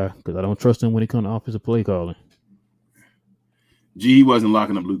offensive guy, because I don't trust him when it comes to offensive play calling. He wasn't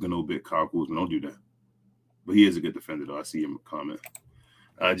locking up Luka no bit. Kyle Kuzma, don't do that. But he is a good defender, though. I see him comment.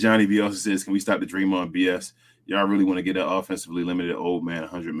 Johnny B also says, can we stop the Draymond BS? Y'all really want to get an offensively limited old man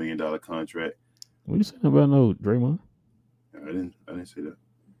 $100 million contract? What are you saying about no Draymond? I didn't say that.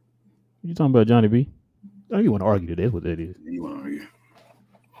 You talking about Johnny B? Oh, you want to argue that? That's what that is. You want to argue.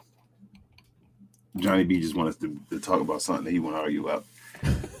 Johnny B just wants us to talk about something that he want to argue about.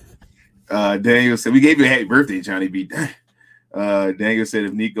 Daniel said, we gave you a happy birthday, Johnny B. Daniel said,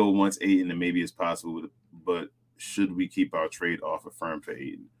 if Nico wants Aiden, then maybe it's possible, but should we keep our trade offer firm for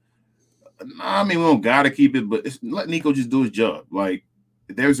Aiden? I mean, we don't got to keep it, but let Nico just do his job. Like,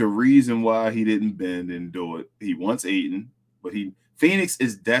 there's a reason why he didn't bend and do it. He wants Aiden, but Phoenix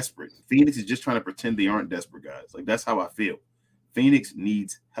is desperate. Phoenix is just trying to pretend they aren't desperate guys. Like, that's how I feel. Phoenix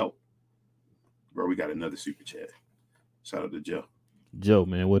needs help. Bro, we got another super chat. Shout out to Joe. Joe,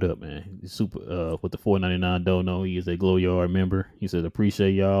 man, what up, man? Super with the $4.99 dono. He is a Glow Yard member. He says,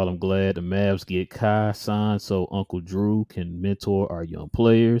 appreciate y'all. I'm glad the Mavs get Kai signed so Uncle Drew can mentor our young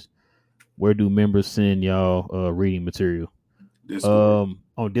players. Where do members send y'all reading material? Discord.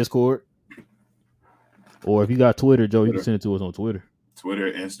 On Discord. Or if you got Twitter, Joe, you can send it to us on Twitter.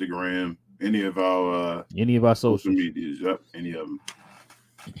 Twitter, Instagram, any of our social medias. Yep, any of them.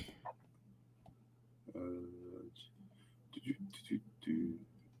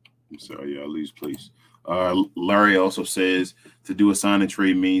 I'm sorry, I lose place. Larry also says to do a sign and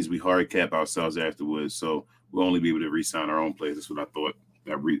trade means we hard cap ourselves afterwards, so we'll only be able to re-sign our own players. That's what I thought.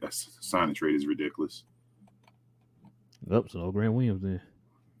 That sign and trade is ridiculous. Yep, so no Grant Williams then.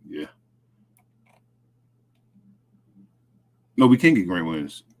 Yeah. No, we can get Grant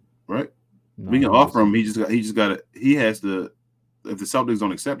Williams, right? No, we can offer him. He just got to. He has to. If the Celtics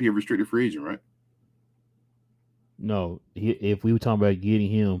don't accept, he's a restricted free agent, right? No, if we were talking about getting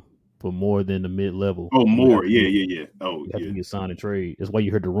him for more than the mid-level. Oh, more. Yeah. Oh, yeah. To be a sign and trade. That's why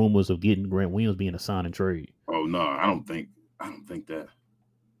you heard the rumors of getting Grant Williams being a sign and trade. Oh no, I don't think that.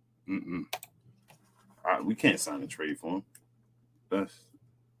 We can't sign and trade for him.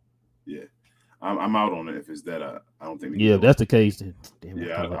 I'm out on it if it's that. I don't think. If that's the case,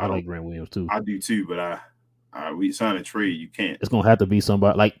 then I like Grant Williams too. I do too, but we sign a trade. You can't. It's gonna have to be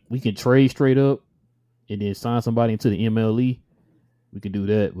somebody like we can trade straight up, and then sign somebody into the MLE. We can do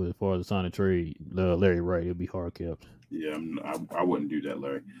that, but as far as the sign and trade, Larry, right? It'll be hard kept. Yeah, I wouldn't do that,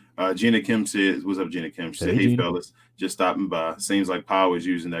 Larry. Gina Kim says, "What's up, Gina Kim?" She said, "Hey, fellas, just stopping by. Seems like Power's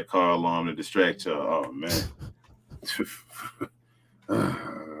using that car alarm to distract y'all. Oh man."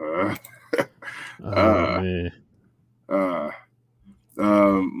 Man.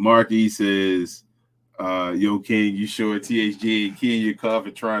 Mark E says, Yo, King, you sure THJ and Kenya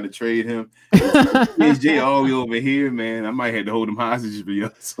Carver trying to trade him? THJ all the way over here, man. I might have to hold him hostage for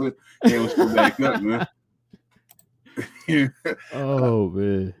y'all so he don't show back up, man. Oh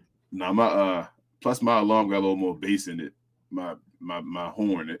man. Now my plus my alarm got a little more bass in it. My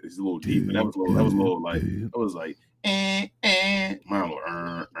horn is a little deep, but that was a little like it was like mine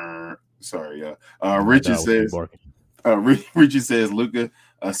sorry, Richard says Richard says Luka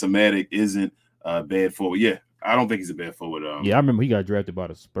Somatic isn't bad forward. Yeah, I don't think he's a bad forward. Yeah, I remember he got drafted by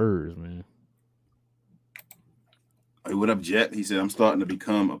the Spurs, man. Hey, what up, Jet? He said, I'm starting to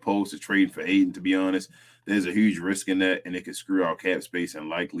become opposed to trading for Aiden, to be honest. There's a huge risk in that, and it could screw our cap space and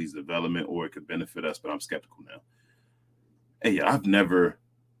likely's development, or it could benefit us, but I'm skeptical now. Hey, I've never,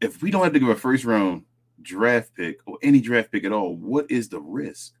 if we don't have to give a first round draft pick or any draft pick at all, what is the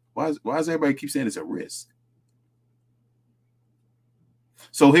risk? Why does everybody keep saying it's a risk?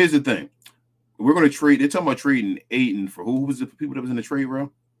 So here's the thing. We're going to trade. They're talking about trading Aiden for who was the people that was in the trade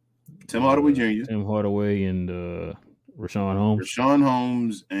round? Tim Hardaway Jr. Tim Hardaway and Rashawn Holmes. Rashawn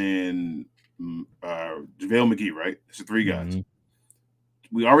Holmes and JaVale McGee, right? It's the three guys.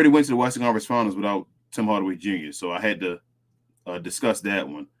 Mm-hmm. We already went to the Western Conference Finals without Tim Hardaway Jr., so I had to discuss that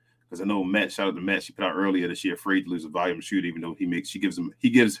one because I know Matt. Shout out to Matt. She put out earlier that she's afraid to lose a volume shooter, even though he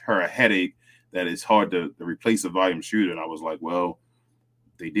gives her a headache that it's hard to replace a volume shooter. And I was like, well,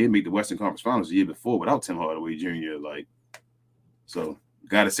 they did make the Western Conference Finals the year before without Tim Hardaway Jr. So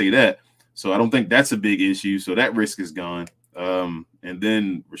got to say that. So I don't think that's a big issue. So that risk is gone. And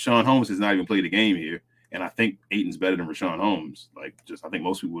then Rashawn Holmes has not even played a game here. And I think Aiton's better than Rashawn Holmes. I think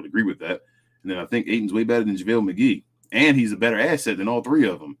most people would agree with that. And then I think Aiton's way better than JaVale McGee. And he's a better asset than all three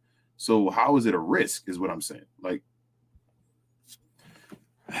of them. So how is it a risk is what I'm saying. There's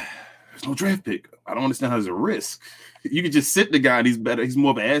no draft pick. I don't understand how it's a risk. You could just sit the guy and he's better. He's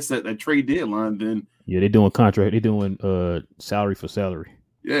more of an asset at trade deadline than. Yeah, they're doing contract. They're doing salary for salary.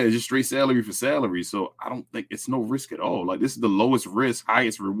 Yeah, it's just straight salary for salary. So I don't think it's no risk at all. This is the lowest risk,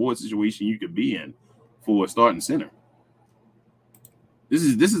 highest reward situation you could be in for a starting center. This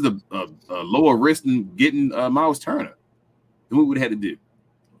is a lower risk than getting Miles Turner. Then what would have had to do?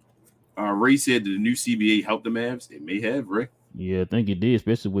 Ray said that the new CBA helped the Mavs. It may have, Ray. Yeah, I think it did,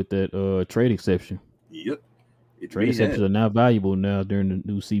 especially with that trade exception. Yep. Trade exceptions are now valuable now during the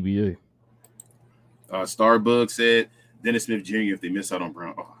new CBA. Starbug said Dennis Smith Jr. if they miss out on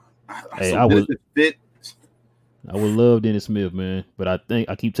Brown. I would love Dennis Smith, man. But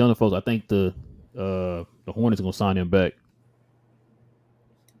I keep telling folks, I think the Hornets are gonna sign him back.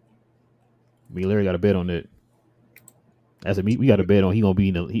 Me and Larry got a bet on that. We got a bet on he gonna be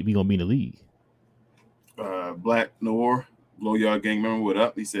in the league. Black Noir, Blow Yard Gang member, what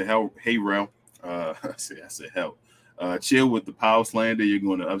up? He said, hey Rel. I said help. Chill with the power slander. You're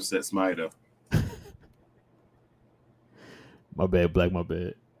going to upset Smider. My bad, Black. My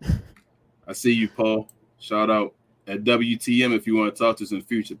bad. I see you, Paul. Shout out at WTM if you want to talk to us in the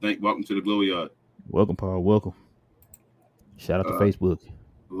future. Welcome to the Glow Yard. Welcome, Paul. Welcome. Shout out to Facebook.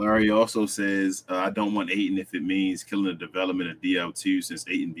 Larry also says, I don't want Ayton if it means killing the development of DL2 since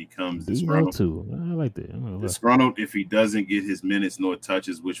Ayton becomes disgruntled. DL2. I like that. Disgruntled if he doesn't get his minutes nor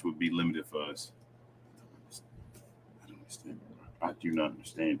touches, which would be limited for us. I don't understand. I do not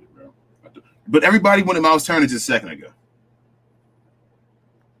understand it, bro. But everybody wanted Miles Turner just a second ago.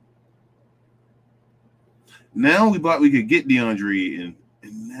 Now we thought we could get DeAndre, and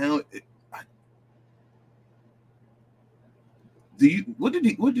now what did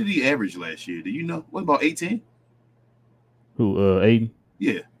he average last year? Do you know? What about 18? Who Aiden?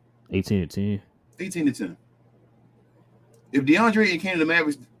 Yeah. 18 to 10. 18 to 10. If DeAndre came to the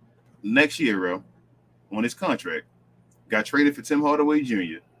Mavericks next year, bro, on his contract, got traded for Tim Hardaway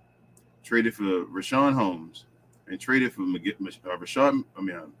Jr., traded for Rashawn Holmes, and traded for JaVale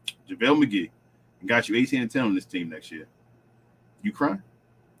McGee, and got you 18 and 10 on this team next year. You crying?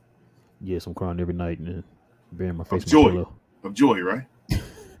 Yes, I'm crying every night and burying my face in my pillow. Of joy, right?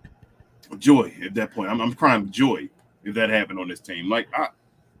 Of joy at that point. I'm crying with joy if that happened on this team.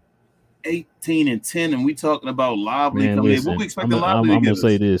 18 and 10, and we talking about Lively coming in. What we expecting Lively to I'm give gonna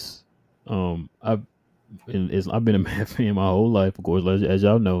say this. I've been a Mavs fan my whole life, of course, as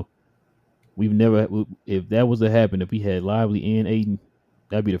y'all know. We've never, if that was to happen, if we had Lively and Aiden,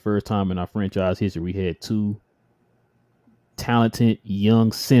 that'd be the first time in our franchise history we had two talented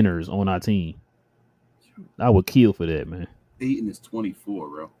young centers on our team. I would kill for that, man. Aiden is 24,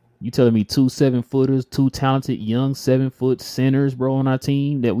 bro. You telling me 2 7-footers, two talented young 7-foot centers, bro, on our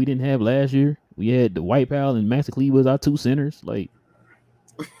team that we didn't have last year? We had the White Pal and Max Lee was our two centers.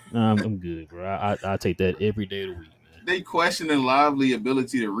 I'm good, bro. I take that every day of the week, man. They questioning Lively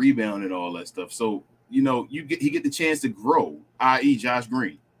ability to rebound and all that stuff. So he get the chance to grow, i.e. Josh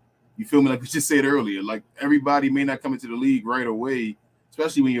Green. You feel me? Like we just said earlier, like everybody may not come into the league right away,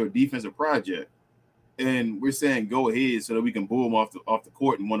 especially when you're a defensive project. And we're saying go ahead so that we can boo him off the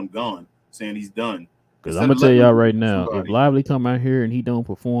court and want him gone, saying he's done. Because I'm gonna tell y'all right now, if Lively come out here and he don't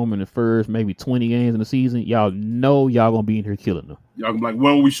perform in the first maybe 20 games in the season, y'all know y'all gonna be in here killing him. Y'all gonna be like,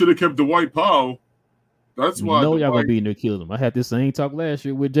 well, we should have kept Dwight Powell. That's why. Y'all gonna be in there killing him. I had this same talk last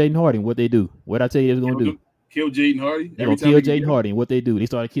year with Jaden Hardy. What they do? What I tell you they was gonna do? Kill Jaden Hardy. They gonna kill Jaden Hardy. And what they do? They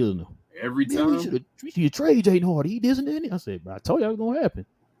started killing him. Every time. We should trade Jaden Hardy. He doesn't do anything. I said, bro, I told you it was gonna happen.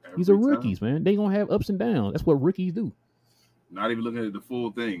 These are rookies, man. They gonna have ups and downs. That's what rookies do. Not even looking at the full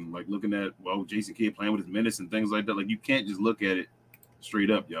thing, like looking at Jason Kidd playing with his minutes and things like that. Like you can't just look at it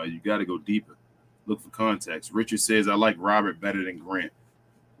straight up, y'all. You got to go deeper. Look for context. Richard says I like Robert better than Grant.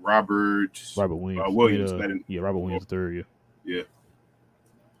 Robert Williams better. Robert Williams third. Yeah.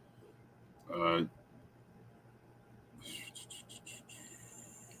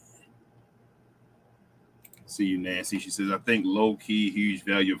 See you, Nancy. She says I think low key huge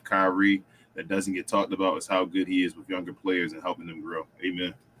value of Kyrie that doesn't get talked about is how good he is with younger players and helping them grow.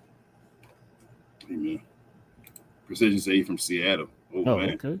 Amen. Precision say from Seattle. Oh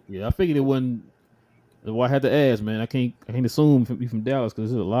man. Okay. Yeah, I figured it wasn't. Well, I had to ask, man. I can't assume from Dallas because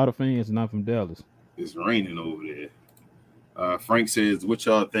there's a lot of fans not from Dallas. It's raining over there. Frank says, what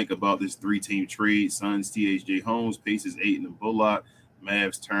y'all think about this 3-team trade? Suns, THJ Holmes, Pacers, Ayton and Bullock,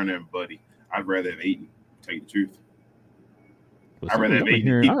 Mavs, Turner, and Buddy. I'd rather have Ayton. Tell you the truth. I'd rather have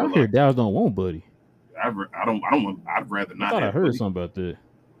Ayton. I hear Dallas don't want Buddy. I'd rather not. I heard something about that.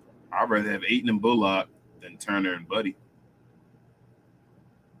 I'd rather have Ayton and Bullock than Turner and Buddy.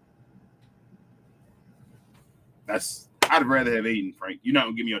 I'd rather have Ayton, Frank. You're not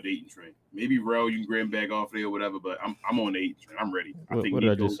gonna give me on the Ayton train. Maybe Rel, you can grab him back off there or whatever, but I'm on the Ayton train. I'm ready. What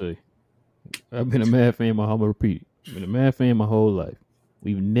did I just say? I've been a Mavs fan my whole life. I've been a Mavs fan my whole life.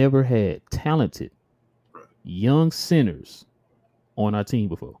 We've never had talented young centers on our team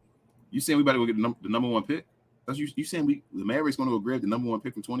before. You saying we better go get the number one pick? That's you saying the Mavericks going to go grab the number one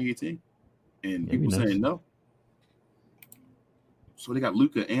pick from 2018, and people saying no. So they got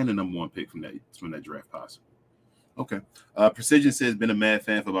Luka and the number one pick from that draft possible. Okay. Precision says been a Mad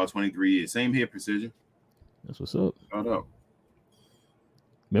fan for about 23 years. Same here, Precision. That's what's up. Shout out.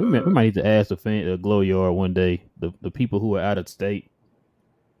 Man, we might need to ask the Glow Yard one day, the people who are out of state,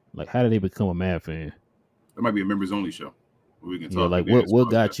 like how did they become a Mad fan? That might be a members only show. We can talk. Like what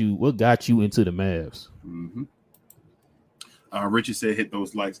got you into the Mavs? Mm-hmm. Richard said hit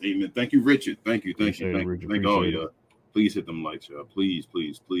those likes. Amen. Thank you, Richard. Thank you. Thank all y'all. Please hit them likes, y'all. Please.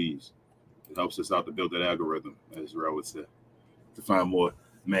 It helps us out to build that algorithm, as Rel would say, to find more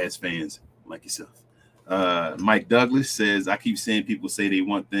Mavs fans like yourself. Mike Douglas says, I keep seeing people say they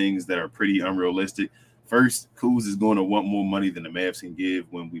want things that are pretty unrealistic. First, Kuz is going to want more money than the Mavs can give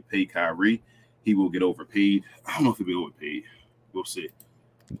when we pay Kyrie. He will get overpaid. I don't know if he'll be overpaid. We'll see.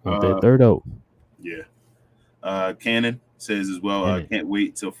 That third out. Yeah. Cannon says as well, can't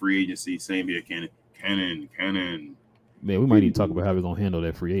wait till free agency. Same here, Cannon. Cannon. Man, we might need to talk about how we're going to handle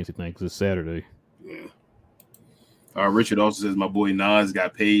that free agency thing because it's Saturday. Yeah. Richard also says, my boy Nas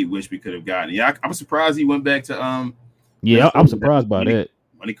got paid. Wish we could have gotten. Yeah, I'm surprised he went back to Yeah, I'm surprised by that.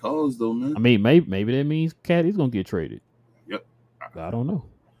 Money calls, though, man. I mean, maybe that means Cat is going to get traded. Yep. I don't know.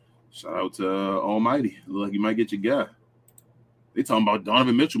 Shout out to Almighty. Look like you might get your guy. They talking about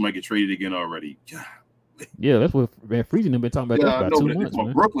Donovan Mitchell might get traded again already. God. Yeah, that's what Van Friesen have been talking about. Yeah, I know 2 months,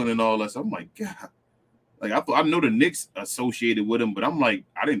 man. Brooklyn and all that. So I'm like, God. Like I know the Knicks associated with him, but I'm like,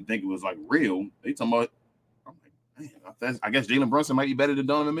 I didn't think it was like real. They talking about. I'm like, man, I guess Jalen Brunson might be better than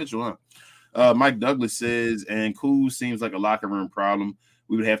Donovan Mitchell, huh? Mike Douglas says, and Kuz seems like a locker room problem.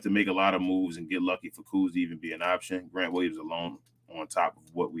 We would have to make a lot of moves and get lucky for Kuz to even be an option. Grant Williams alone on top of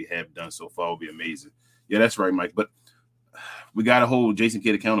what we have done so far would be amazing. Yeah, that's right, Mike. But we got to hold Jason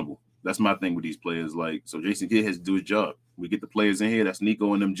Kidd accountable. That's my thing with these players. Like, so Jason Kidd has to do his job. We get the players in here. That's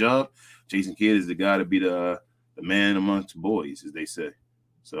Nico and them job. Jason Kidd is the guy to be the man amongst boys, as they say.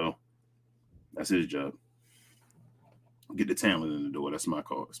 So that's his job. Get the talent in the door. That's my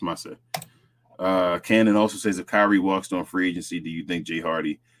call. That's my say. Cannon also says if Kyrie walks on free agency, do you think Jay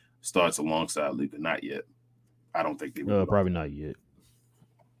Hardy starts alongside Luka? Not yet. I don't think they will. Probably not yet.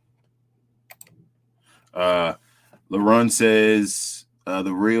 LaRon says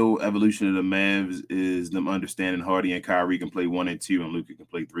the real evolution of the Mavs is them understanding Hardy and Kyrie can play 1 and 2, and Luka can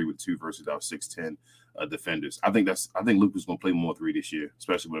play 3 with 2 versus our 6'10" defenders. I think Luka's gonna play more 3 this year,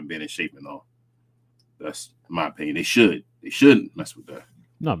 especially with him being in shape and all. That's my opinion. They shouldn't mess with that.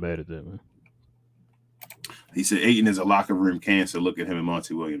 Not bad at that, man. He said Ayton is a locker room cancer. Look at him and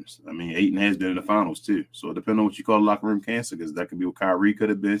Monty Williams. I mean, Ayton has been in the finals too. So depending on what you call a locker room cancer, because that could be what Kyrie could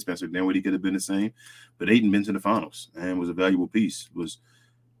have been, Spencer Dinwiddie could have been the same. But Ayton been to the finals and was a valuable piece. Was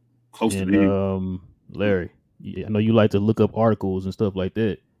close to being. Larry, I know you like to look up articles and stuff like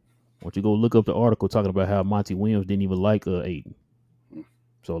that. Why don't you go look up the article talking about how Monty Williams didn't even like Ayton?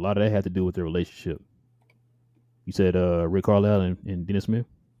 So a lot of that had to do with their relationship. You said Rick Carlisle and Dennis Smith?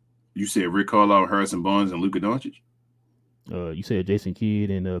 You said Rick Carlisle, Harrison Barnes, and Luka Doncic? You said Jason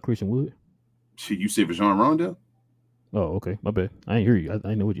Kidd and Christian Wood? You said Rajon Rondo? Oh, okay. My bad. I ain't hear you. I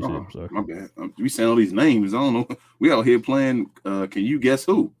didn't know what you said. I'm sorry. My bad. We saying all these names. I don't know. We out here playing. Can you guess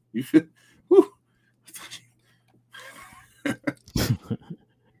who? You feel?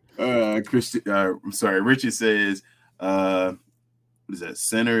 Christian. I'm sorry. Richard says, what is that?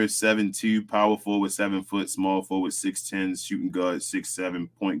 Center 7'2", power forward 7 foot, small forward 6'10", shooting guard 6'7",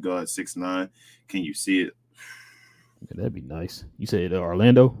 point guard 6'9". Can you see it? Okay, that'd be nice. You said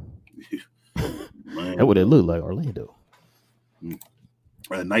Orlando? That would it look like, Orlando?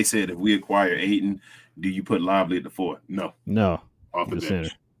 Nice said, if we acquire Ayton, do you put Lively at the 4? No. Off the bench. Center.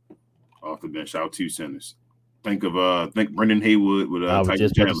 Off the bench. Out 2 centers. Think Brendan Haywood with I was Tyson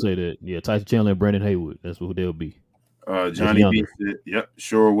just Chandler. about to say that. Yeah, Tyson Chandler and Brendan Haywood. That's who they'll be. Johnny B said, yep,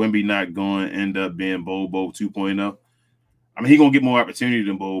 sure, Wemby not going to end up being Bobo 2.0. I mean, he's going to get more opportunity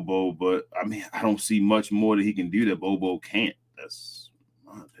than Bobo, but I mean, I don't see much more that he can do that Bobo can't. That's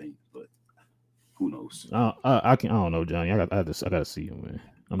my opinion, but who knows? I don't know, Johnny. I got to see him, man.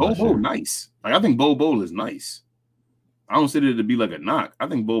 Bobo nice. Like, I think Bobo is nice. I don't say that to be like a knock. I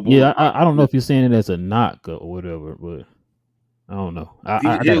think Bobo. Yeah, I don't know if you're saying it as a knock or whatever, but I don't know.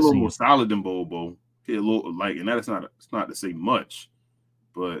 He's a little more solid than Bobo. He a little like, and it's not to say much,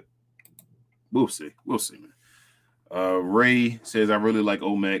 but we'll see. We'll see, man. Ray says, I really like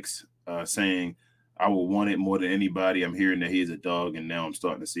Omex, saying I will want it more than anybody. I'm hearing that he's a dog, and now I'm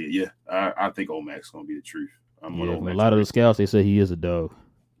starting to see it. Yeah, I think Omex is going to be the truth. A lot of the scouts, they say he is a dog.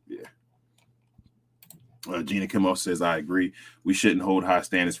 Yeah. Gina Kimoff says, I agree. We shouldn't hold high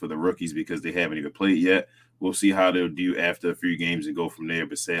standards for the rookies because they haven't even played yet. We'll see how they'll do after a few games and go from there.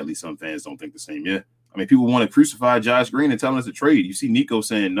 But sadly, some fans don't think the same yet. I mean, people want to crucify Josh Green and telling us to trade. You see Nico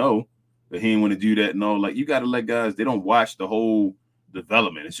saying no, that he didn't want to do that. No, like, you got to let guys, they don't watch the whole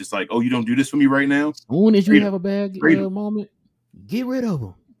development. It's just like, oh, you don't do this for me right now? As soon as you have a bad moment, get rid of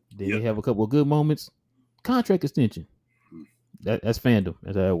them. Then you have a couple of good moments. Contract extension. That's fandom.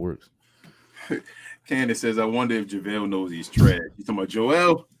 That's how it works. Candace says, I wonder if JaVale knows he's trash. You talking about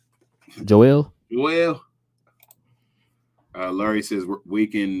Joel? Joel? Larry says,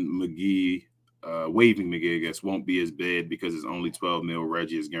 waving McGee, I guess, won't be as bad because it's only 12 mil.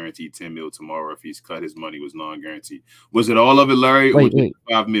 Reggie is guaranteed 10 mil tomorrow. If he's cut, his money was non-guaranteed. Was it all of it, Larry, or was it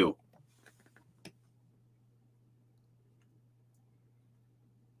 5 mil?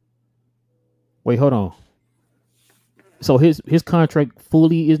 Wait, hold on. So his contract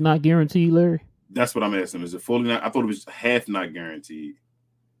fully is not guaranteed, Larry? That's what I'm asking. Is it fully not? I thought it was half not guaranteed.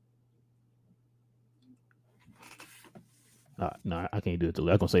 No, I can't do it. I'm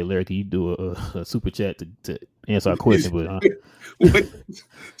going to say, Larry, can you do a super chat to answer our question? But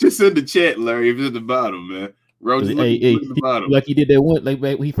just in the chat, Larry, if it's at the bottom, man. Look at the bottom. Like he did that one, like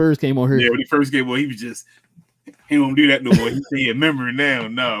when he first came on here. Yeah, when he first came on, he was just, he won't do that no more. He's saying, remember now.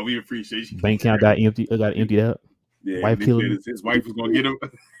 No, we appreciate you. Bank account got emptied out. Yeah, wife killing his wife was going to get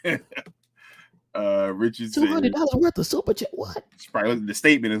him. Richard said, $200 worth of super chat. What? Probably the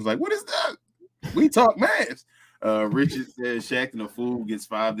statement is like, what is that? We talk Mavs. Richard says Shaq and the Fool gets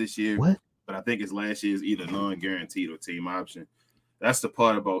 5 this year. What? But I think his last year is either non-guaranteed or team option. That's the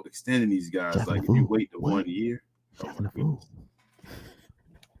part about extending these guys. Shaq like, if you wait the 1 year. Shaq and the Fool.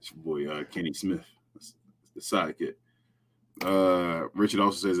 It's your boy Kenny Smith. That's the sidekick. Richard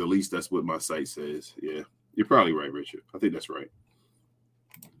also says, at least that's what my site says. Yeah, you're probably right, Richard. I think that's right.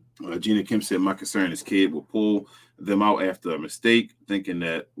 Gina Kim said, my concern is Kidd will pull them out after a mistake, thinking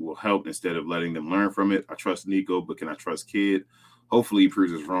that will help instead of letting them learn from it. I trust Nico, but can I trust Kidd? Hopefully he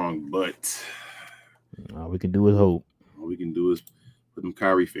proves us wrong, but all we can do is hope. All we can do is put them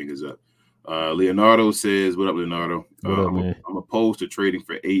Kyrie fingers up. Leonardo says, what up, Leonardo? What up, man? I'm opposed to trading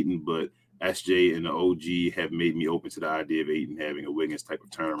for Ayton, but SJ and the OG have made me open to the idea of Ayton having a Wiggins type of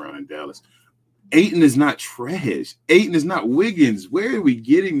turnaround in Dallas. Ayton is not trash. Ayton is not Wiggins. Where are we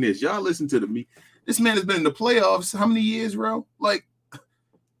getting this? Y'all listen to me. This man has been in the playoffs how many years, bro? Like,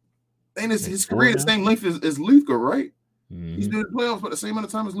 and his career the same length as Luka, right? Mm-hmm. He's been in the playoffs about the same amount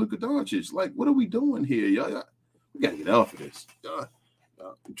of time as Luka Doncic. Like, what are we doing here? Y'all we got to get off of this.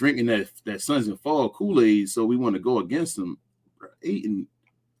 Drinking that Sons and Fall Kool-Aid, so we want to go against him. Ayton,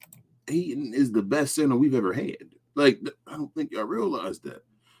 Ayton is the best center we've ever had. Like, I don't think y'all realize that.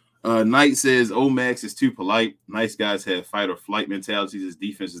 Knight says, Max is too polite. Nice guys have fight or flight mentalities. His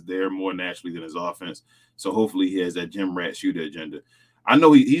defense is there more naturally than his offense. So hopefully he has that gym rat shooter agenda. I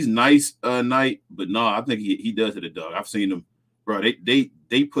know he's nice, Knight, but no, I think he does hit a dog. I've seen him, bro.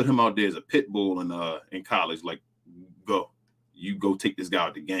 They put him out there as a pit bull in college. Like, you go take this guy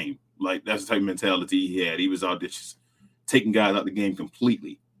out the game. Like, that's the type of mentality he had. He was out there just taking guys out the game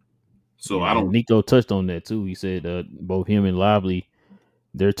completely. So yeah, I don't. Nico touched on that too. He said both him and Lively,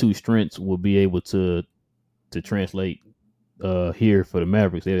 their two strengths will be able to translate here for the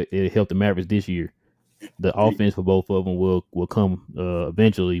Mavericks. It helped the Mavericks this year. The offense for both of them will come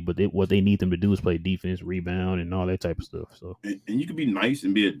eventually, but what they need them to do is play defense, rebound, and all that type of stuff. So, and you can be nice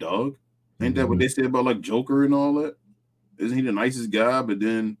and be a dog. Ain't that what they say about like Joker and all that? Isn't he the nicest guy? But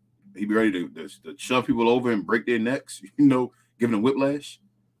then he be ready to shove people over and break their necks, giving them whiplash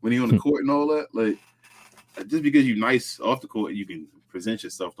when he on the court and all that. Like, just because you're nice off the court and you can present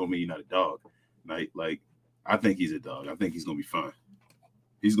yourself don't mean you're not a dog. Like I think he's a dog. I think he's gonna be fine.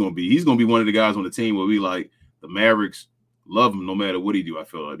 He's gonna be one of the guys on the team where we like the Mavericks love him no matter what he do. I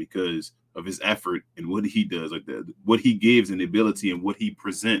feel like because of his effort and what he does, like what he gives and the ability and what he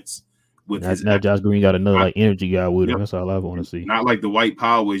presents with his. Now Josh Green got another energy guy with him. That's all I want to see. Not like the white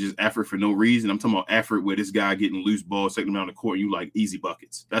power is just effort for no reason. I'm talking about effort where this guy getting loose balls, taking him down the court, and you like easy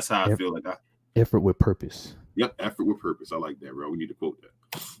buckets. That's how I feel like. Effort with purpose. Yep, effort with purpose. I like that, bro. We need to quote that.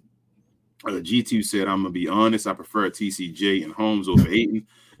 G2 said, I'm going to be honest. I prefer TCJ and Holmes over Ayton.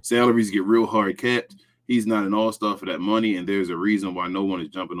 Salaries get real hard capped. He's not an all-star for that money, and there's a reason why no one is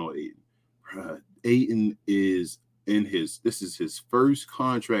jumping on Ayton. Ayton is this is his first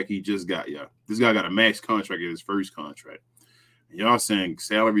contract he just got, y'all. This guy got a max contract in his first contract. And y'all saying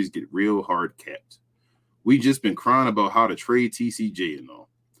salaries get real hard capped. We just been crying about how to trade TCJ and all.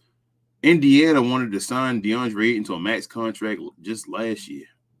 Indiana wanted to sign DeAndre Ayton to a max contract just last year.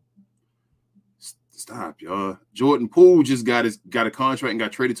 Stop, y'all. Jordan Poole just got a contract and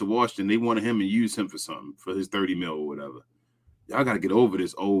got traded to Washington. They wanted him and use him for something, for his 30 mil or whatever. Y'all got to get over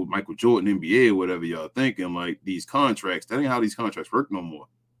this old Michael Jordan NBA or whatever y'all thinking. Like, these contracts, that ain't how these contracts work no more.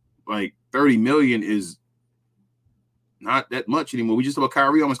 Like, 30 million is not that much anymore. We just saw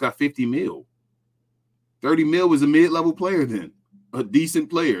Kyrie almost got 50 mil. 30 mil was a mid-level player then. A decent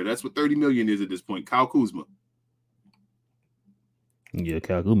player. That's what 30 million is at this point. Kyle Kuzma. Yeah,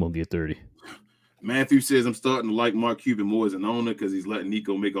 Kyle Kuzma get 30. Matthew says, I'm starting to like Mark Cuban more as an owner because he's letting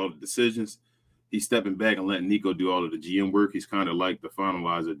Nico make all the decisions. He's stepping back and letting Nico do all of the GM work. He's kind of like the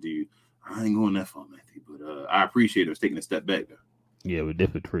finalizer dude. I ain't going that far, Matthew, but I appreciate him taking a step back, though. Yeah, we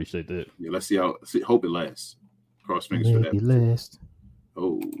definitely appreciate that. Yeah, let's see hope it lasts. Cross fingers for that. It lasts.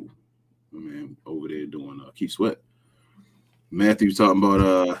 Oh, man, over there doing Keep Sweat. Matthew's talking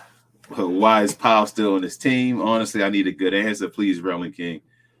about why is Powell still on this team? Honestly, I need a good answer. Please, Relling King.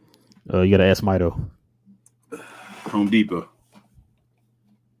 You got to ask Smito. Home Depot.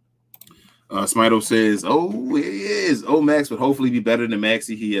 Smito says, he is. Max would hopefully be better than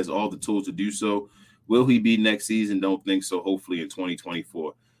Maxey. He has all the tools to do so. Will he be next season? Don't think so. Hopefully in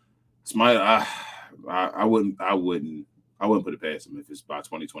 2024. Smito, I wouldn't put it past him if it's by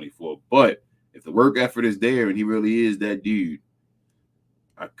 2024. But if the work effort is there and he really is that dude,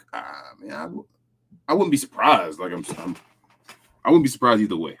 I wouldn't be surprised. Like I wouldn't be surprised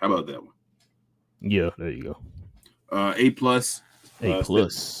either way. How about that one? Yeah, there you go. A+. A+.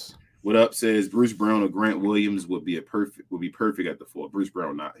 What up says Bruce Brown or Grant Williams would be perfect at the 4. Bruce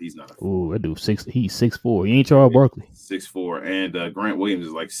Brown he's not a 4. Ooh, that dude he's 6'4". He ain't Charles Barkley. 6'4", and Grant Williams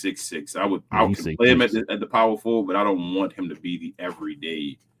is like 6'6". I would play him at the power forward, but I don't want him to be the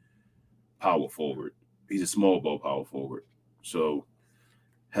everyday power forward. He's a small ball power forward. So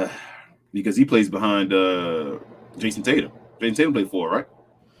because he plays behind Jason Tatum. Jason Tatum played 4, right?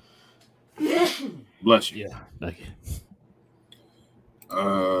 Bless you. Yeah, thank you.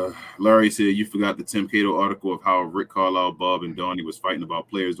 Larry said you forgot the Tim Cato article of how Rick Carlisle, Bob, and Donnie was fighting about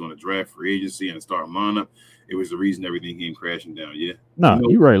players doing a draft, free agency, and a starting lineup. It was the reason everything came crashing down. Yeah. No,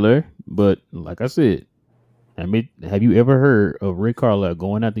 you're right, Larry. But like I said, have you ever heard of Rick Carlisle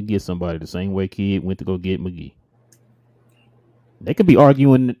going out to get somebody the same way Kidd went to go get McGee? They can be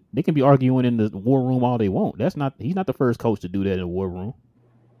arguing in the war room all they want. He's not the first coach to do that in the war room.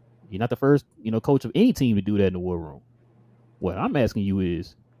 He's not the first, coach of any team to do that in the war room. What I'm asking you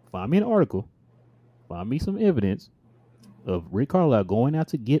is, find me an article, find me some evidence of Rick Carlisle going out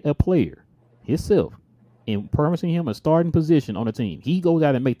to get a player himself and promising him a starting position on a team. He goes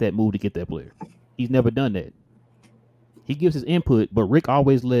out and make that move to get that player. He's never done that. He gives his input, but Rick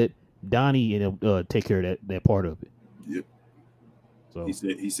always let Donnie and take care of that part of it. Yep. So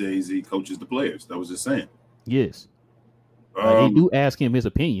he says he coaches the players. That was just saying. yes, they do ask him his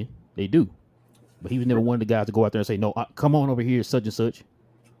opinion. They do, but he was never one of the guys to go out there and say, "No, come on over here, such and such."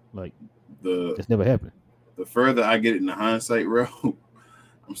 Like that's never happened. The further I get it in the hindsight, bro,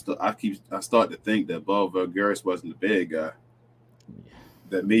 I start to think that Bob Vulgaris wasn't the bad guy.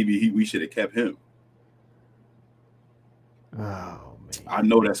 That maybe we should have kept him. Oh man, I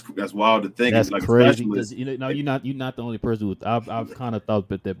know that's wild to think. That's like crazy. You're not the only person who I've kind of thought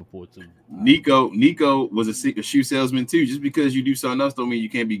about that before too. Nico was a shoe salesman too. Just because you do something else don't mean you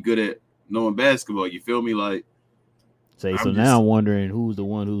can't be good at knowing basketball. You feel me? Like, now I'm wondering who's the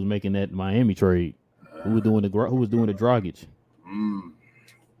one who's making that Miami trade. Who was doing the Dragic?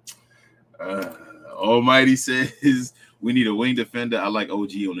 Almighty says we need a wing defender. I like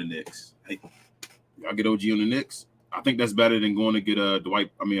OG on the Knicks. Hey, y'all get OG on the Knicks. I think that's better than going to get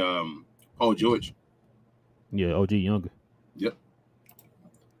Paul George. Yeah, OG younger. Yep.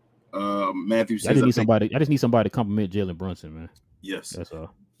 Matthew says I just need somebody to compliment Jalen Brunson, man. Yes, that's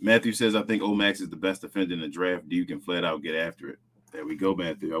all. Matthew says I think Omax is the best defender in the draft. Duke can flat out get after it. There we go,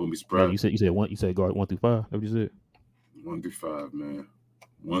 Matthew. I wouldn't be surprised. Yeah, you said guard 1 through 5. That's what you said. 1 through 5, man.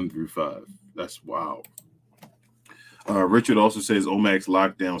 1 through 5. That's wild. Richard also says Omax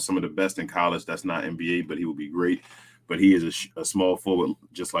locked down some of the best in college. That's not NBA, but he will be great. But he is a small forward,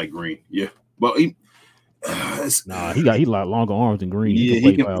 just like Green. Yeah. Well, he got longer arms than Green. Yeah,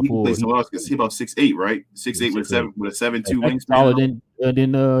 he can play some else because he's about 6'8", right? 6'8" with a 7'2" wingspan. Taller than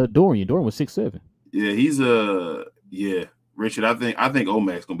Dorian. Dorian was 6'7". Yeah, he's Richard. I think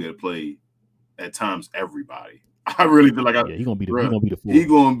Omax gonna be able to play at times everybody. I really feel like he's gonna be the fool. He's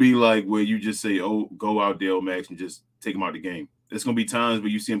gonna be like where you just say, "Oh, go out there, Omax, and just take him out of the game." There's gonna be times where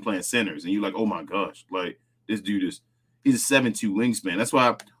you see him playing centers, and you're like, "Oh my gosh!" Like this dude he's a 7'2" wingspan. That's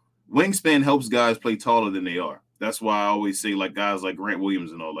why wingspan helps guys play taller than they are. That's why I always say like guys like Grant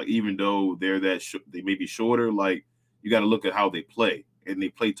Williams and all. Like even though they're they may be shorter, like you got to look at how they play, and they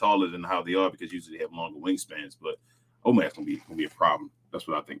play taller than how they are because usually they have longer wingspans. But Omax gonna be a problem. That's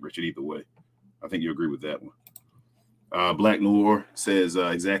what I think, Richard. Either way, I think you agree with that one. Black Noor says,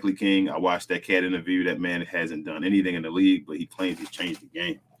 exactly, King. I watched that Cat interview. That man hasn't done anything in the league, but he claims he's changed the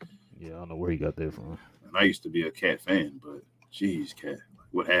game. Yeah, I don't know where he got that from. And I used to be a Cat fan, but geez, Cat,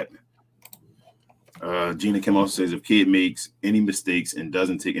 what happened? Gina Kim also says, if Kid makes any mistakes and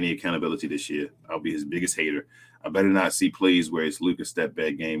doesn't take any accountability this year, I'll be his biggest hater. I better not see plays where it's Luka's step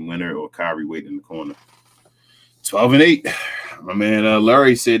back game winner or Kyrie waiting in the corner. 12-8. My man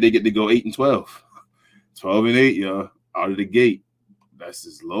Larry said they get to go 8-12. 12-8, y'all. Out of the gate, that's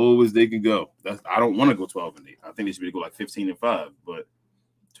as low as they can go. I don't want to go 12-8. I think they should be go like 15-5, but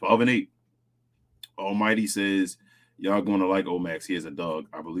 12-8. Almighty says, y'all going to like Omax. He is a dog.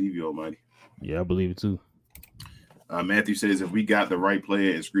 I believe you, Almighty. Yeah, I believe it too. Matthew says, if we got the right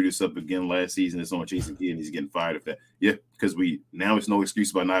player and screwed us up again last season, it's on Jason Kidd and he's getting fired if that. Yeah, because now it's no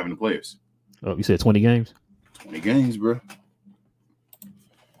excuse about not having the players. Oh, you said 20 games? 20 games, bro.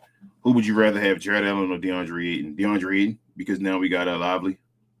 Who would you rather have, Jared Allen or DeAndre Ayton? DeAndre Ayton, because now we got Lively.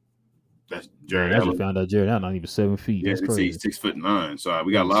 That's Jared Allen. I found out Jared Allen not even 7 feet. Yeah, they say he's 6'9". So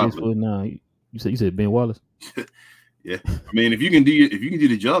we got Lively. 6'9". You said Ben Wallace. Yeah, I mean, if you can do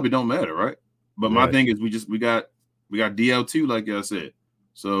the job, it don't matter, right? But my thing is, we got DL2, like y'all said.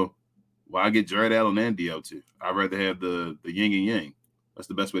 So why get Jared Allen and DL2? I'd rather have the yin and yang. That's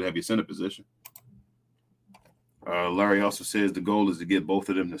the best way to have your center position. Larry also says the goal is to get both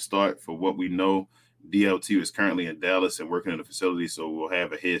of them to start. For what we know, DL2 is currently in Dallas and working in the facility, so we'll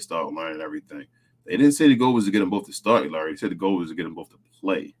have a head start on learning everything. They didn't say the goal was to get them both to start, Larry. They said the goal was to get them both to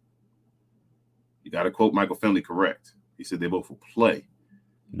play. You got to quote Michael Finley correct. He said they both will play.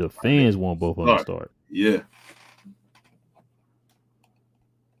 The fans want both of them to start. Yeah.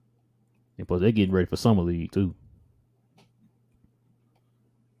 And plus, they're getting ready for summer league too.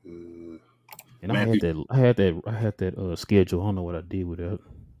 And I had that schedule. I don't know what I did with that.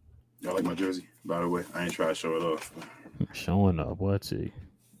 Y'all like my jersey, by the way? I ain't trying to show it off. Showing up, what? See.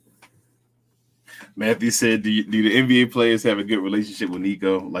 Matthew said, do the NBA players have a good relationship with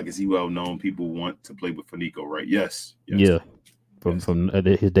Nico? Like, is he well known? People want to play for Nico, right? Yes. Yeah. From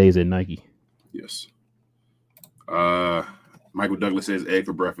his days at Nike. Yes. Michael Douglas says egg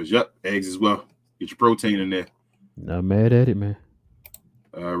for breakfast. Yep, eggs as well. Get your protein in there. Not mad at it, man.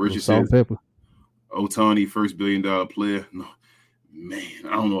 Richard says, pepper. Otani, first $1 billion player. No, man, I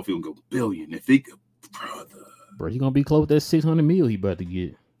don't know if he'll go billion. If he could, brother. Bro, he gonna be close to that $600 million he about to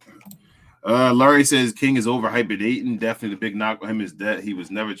get. Larry says King is overhyping Ayton. Definitely the big knock on him is that he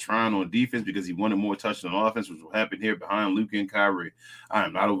was never trying on defense because he wanted more touches on offense, which will happen here behind Luka and Kyrie. I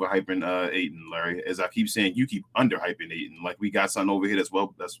am not overhyping Ayton, Larry. As I keep saying, you keep underhyping Ayton. Like we got something over here that's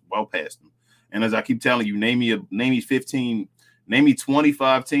well past him. And as I keep telling you, name me 15, name me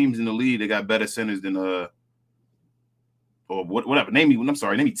 25 teams in the league that got better centers than or whatever. Name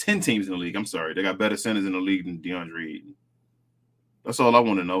me 10 teams in the league. I'm sorry, they got better centers in the league than DeAndre Ayton. That's all I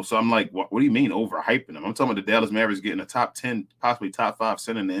want to know. So I'm like, what do you mean overhyping them? I'm talking about the Dallas Mavericks getting a top 10, possibly top 5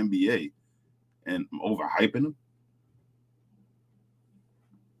 center in the NBA, and I'm overhyping them.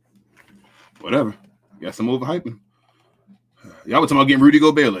 Whatever. Guess I'm overhyping. Y'all were talking about getting Rudy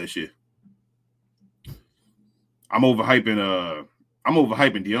Gobert last year. I'm overhyping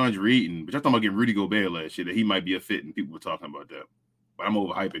DeAndre Ayton, but y'all talking about getting Rudy Gobert last year that he might be a fit, and people were talking about that. But I'm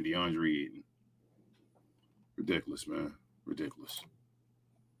overhyping DeAndre Ayton. Ridiculous, man. Ridiculous.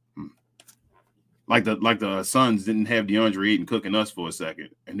 Like the Suns didn't have DeAndre Ayton cooking us for a second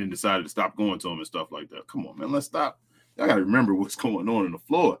and then decided to stop going to him and stuff like that. Come on, man. Let's stop. Y'all got to remember what's going on the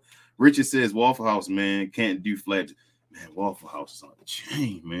floor. Richard says Waffle House, man, can't do flat. Man, Waffle House is on the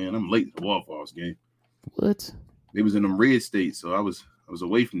chain, man. I'm late to the Waffle House game. What? They was in them red states, so I was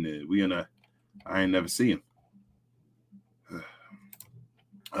away from there. I ain't never see him.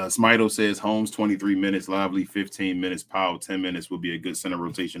 Smito says Holmes 23 minutes, Lively 15 minutes, Powell 10 minutes will be a good center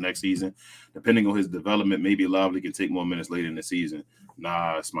rotation next season. Depending on his development, maybe Lively can take more minutes later in the season.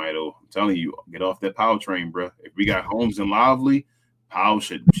 Nah, Smito, I'm telling you, get off that Powell train, bro. If we got Holmes and Lively, Powell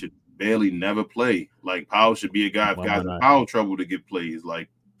should barely never play. Like Powell should be a guy if guys in foul trouble to get plays. Like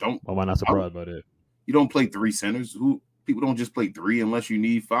don't. Why am I not surprised by that? You don't play 3 centers. People don't just play 3 unless you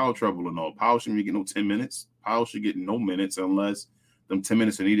need foul trouble and all. Powell shouldn't get no 10 minutes. Powell should get no minutes unless them 10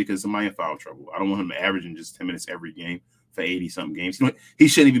 minutes are needed because somebody in foul trouble. I don't want him to averaging just 10 minutes every game for 80-something games. He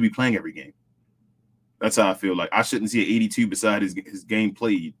shouldn't even be playing every game. That's how I feel. Like I shouldn't see an 82 beside his game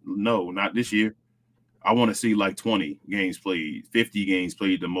played. No, not this year. I want to see like 20 games played, 50 games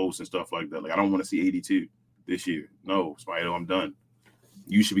played the most and stuff like that. Like I don't want to see 82 this year. No, Spido, I'm done.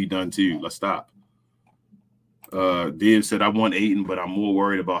 You should be done too. Let's stop. Div said I want Ayton, but I'm more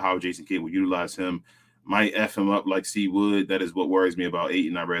worried about how Jason Kidd will utilize him. Might F him up like C would. That is what worries me about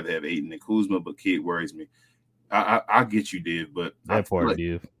Ayton. I'd rather have Ayton than Kuzma, but Kidd worries me. I get you, Div, but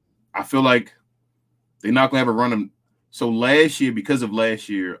Div. I feel like they're not gonna have a run him. So because of last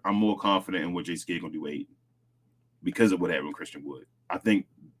year, I'm more confident in what Jason Kidd gonna do with Ayton because of what happened with Christian Wood. I think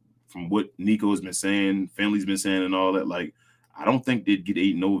from what Nico's been saying, Finley's been saying, and all that, like I don't think they'd get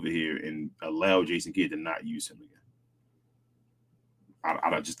Ayton over here and allow Jason Kidd to not use him again.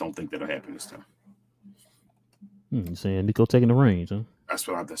 I just don't think that'll happen this time. You're saying Nico taking the reins, huh? That's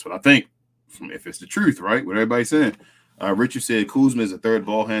what I think. If it's the truth, right? What everybody's saying. Richard said Kuzma is a third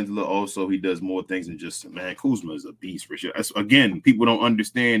ball handler. Also, he does more things than just man. Kuzma is a beast, Richard. Again, people don't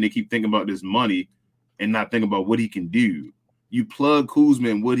understand. They keep thinking about this money and not thinking about what he can do. You plug Kuzma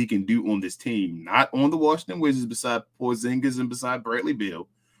and what he can do on this team, not on the Washington Wizards beside Porzingis and beside Bradley Beal.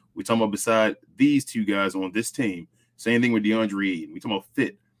 We're talking about beside these two guys on this team. Same thing with DeAndre Ayton. We're talking about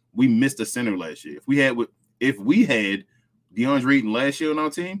fit. We missed a center last year. If we had DeAndre Ayton last year on our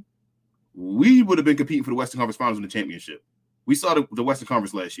team, we would have been competing for the Western Conference Finals in the championship. We saw the Western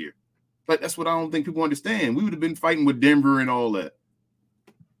Conference last year. But that's what I don't think people understand. We would have been fighting with Denver and all that.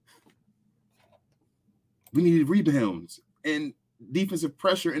 We needed rebounds and defensive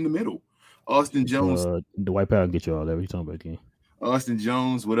pressure in the middle. Austin Jones. The white power can get you all that. What are you talking about, King? Austin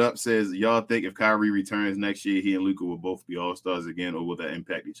Jones, what up, says, y'all think if Kyrie returns next year, he and Luka will both be all-stars again, or will that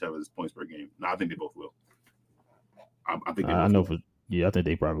impact each other's points per game? No, I think they both will. I think they both will. I think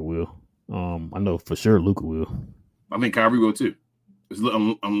they probably will. I know for sure Luka will. I think Kyrie will too.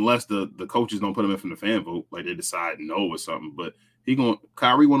 Unless the coaches don't put him in from the fan vote, like they decide no or something. But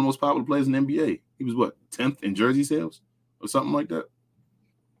Kyrie, one of the most popular players in the NBA. He was what, 10th in jersey sales or something like that?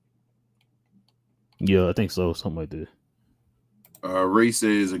 Yeah, I think so. Something like that. Ray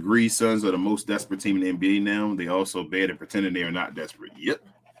says, agree, Suns are the most desperate team in the NBA now. They also bad at pretending they are not desperate. Yep.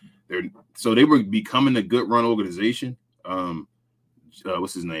 They were becoming a good run organization.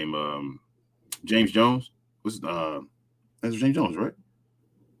 What's his name? James Jones. That's James Jones, right?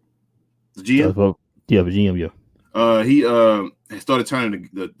 The GM? Yeah, the GM, yeah. He started turning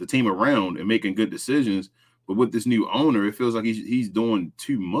the team around and making good decisions. But with this new owner, it feels like he's doing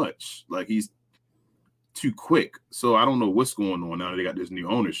too much. Like he's too quick. So I don't know what's going on now that they got this new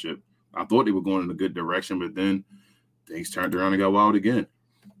ownership. I thought they were going in a good direction, but then things turned around and got wild again.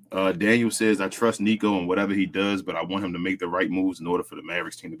 Daniel says, I trust Nico and whatever he does, but I want him to make the right moves in order for the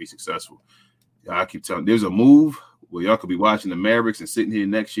Mavericks team to be successful. I keep telling there's a move where y'all could be watching the Mavericks and sitting here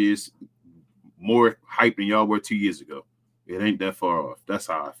next year more hype than y'all were 2 years ago. It ain't that far off. That's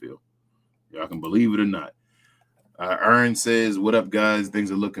how I feel. Y'all can believe it or not. Aaron says, "What up, guys?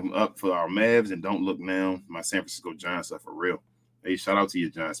 Things are looking up for our Mavs, and don't look now. My San Francisco Giants are for real." Hey, shout out to your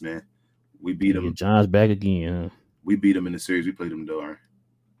Giants, man. We beat them. Giants back again. Huh? We beat them in the series. We played them though, Aaron.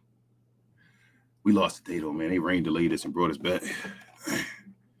 We lost today though, man. They rain delayed us and brought us back.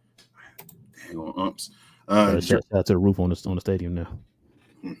 Dang on umps. Shout out to the roof on the stadium now.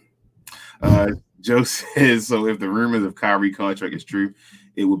 Joe says, "So if the rumors of Kyrie contract is true,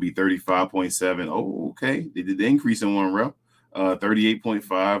 it would be 35.7. Oh, okay. They did the increase in one row.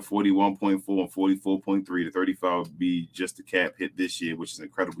 38.5, 41.4, and 44.3. The 35 would be just the cap hit this year, which is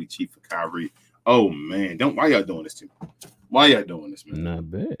incredibly cheap for Kyrie. Oh, man. Why y'all doing this to me? Why y'all doing this, man?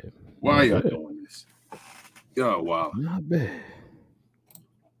 Not bad. Why y'all doing this? Oh, wow. Not bad.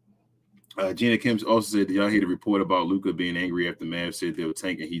 Gina Kim also said, "Did y'all hear the report about Luka being angry after Mavs said they were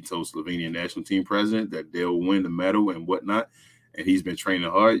tanking? He told Slovenian national team president that they'll win the medal and whatnot, and he's been training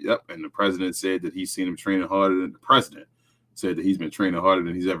hard." Yep, and the president said that he's seen him training harder than the president said that he's been training harder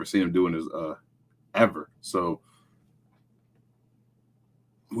than he's ever seen him doing his ever. So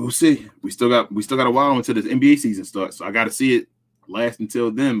we'll see. We still got a while until the NBA season starts, so I got to see it last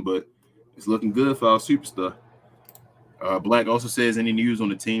until then. But it's looking good for our superstar. Black also says, "Any news on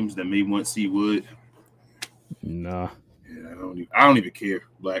the teams that may want C Wood?" Nah. Yeah, I don't even care.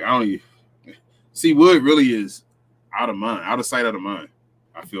 Black, I don't even. C Wood really is out of sight, out of mind.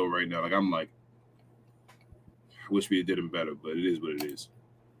 I feel right now. Like I'm like, I wish we had did him better, but it is what it is.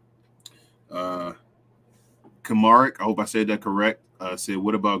 Kamarik, I hope I said that correct. Said,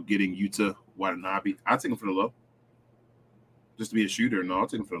 "What about getting Yuta Watanabe?" I'll take him for the low. Just to be a shooter. No, I'll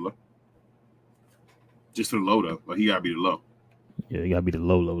take him for the low. Just for the low, though. But he got to be the low. Yeah, he got to be the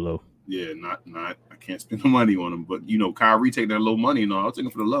low. Yeah, not. I can't spend no money on him. But, Kyrie take that low money and all. I'll take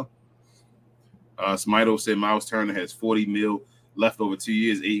him for the low. Smito said Miles Turner has $40 million left over 2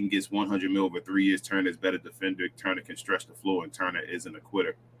 years. Ayton gets $100 million over 3 years. Turner is better defender. Turner can stretch the floor, and Turner isn't a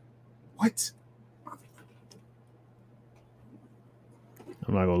quitter. What?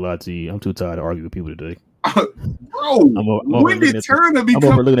 I'm not going to lie to you. I'm too tired to argue with people today. Bro, when did Turner become?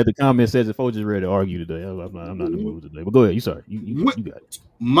 I'm over looking at the comment section. Folks just ready to argue today. I'm not in the mood today. But go ahead. You sorry. You got it.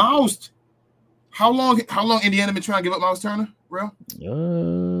 Miles, how long Indiana been trying to give up Miles Turner, bro?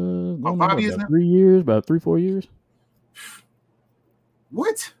 5 years now? 3 years, about 3-4 years.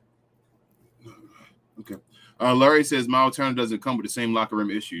 What? Okay. Larry says Miles Turner doesn't come with the same locker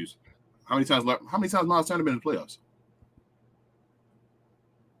room issues. How many times Miles Turner been in the playoffs?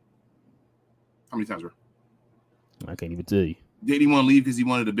 How many times, bro? I can't even tell you. Did he want to leave because he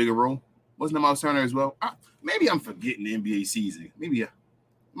wanted a bigger role? Wasn't it Miles Turner as well? Maybe I'm forgetting the NBA season. Maybe am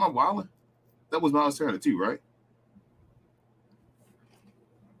I wilding? That was Miles Turner too, right?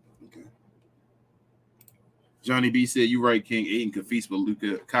 Okay. Johnny B said, "You're right, King. Ayton could feast with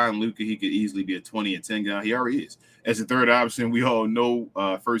Luka. Kyle Luka, he could easily be a 20 and 10 guy. He already is. As a third option, we all know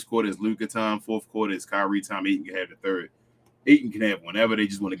first quarter is Luka time, fourth quarter is Kyrie time. Ayton can have the third. Ayton can have whenever they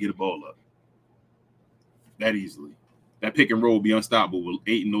just want to get a ball up. That easily. That pick and roll will be unstoppable with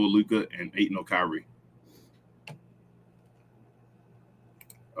Ayton or Luka and Ayton or Kyrie."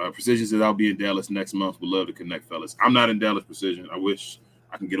 Precision says, "I'll be in Dallas next month. Would love to connect, fellas." I'm not in Dallas, Precision. I wish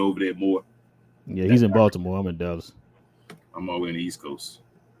I can get over there more. Yeah, he's in Baltimore. I'm in Dallas. I'm all the way in the East Coast.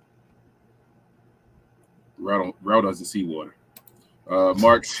 Route doesn't see water.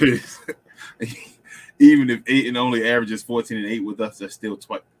 Mark says, "Even if Ayton only averages 14 and 8 with us, that's still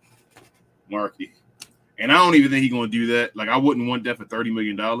twice." Marky. And I don't even think he's going to do that. Like, I wouldn't want that for $30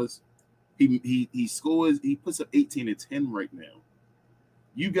 million. He scores, he puts up 18 and 10 right now.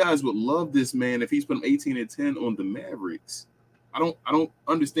 You guys would love this man if he's putting 18 and 10 on the Mavericks. I don't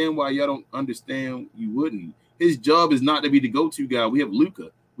understand why y'all don't understand you wouldn't. His job is not to be the go-to guy. We have Luka.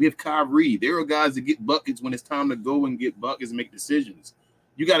 We have Kyrie. There are guys that get buckets when it's time to go and get buckets and make decisions.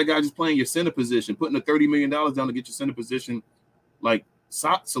 You got a guy just playing your center position, putting the $30 million down to get your center position like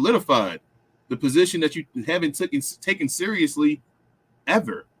solidified. The position that you haven't taken seriously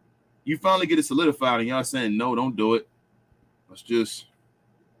ever. You finally get it solidified, and y'all saying, "No, don't do it." Let's just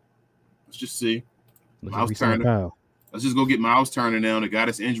see. Miles Turner. Let's just go get Miles Turner now. The guy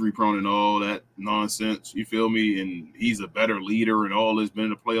that's injury prone and all that nonsense. You feel me? And he's a better leader and all this. Been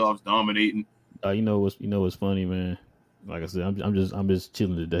in the playoffs, dominating. You know what's funny, man. Like I said, I'm just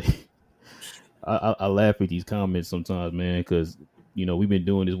chilling today. I laugh at these comments sometimes, man, because we've been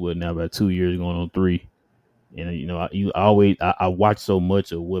doing this now about 2 years, going on 3, and I watch so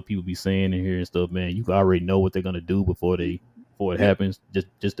much of what people be saying in here and stuff, man. You already know what they're gonna do before it happens,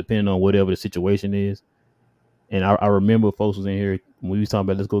 just depending on whatever the situation is. And I remember folks was in here when we was talking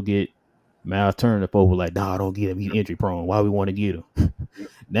about let's go get Miles Turner, folks were like, nah, don't get him. He's injury prone. Why we want to get him?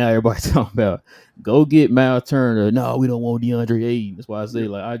 Now everybody talking about go get Miles Turner. No, we don't want DeAndre Ayton. That's why I say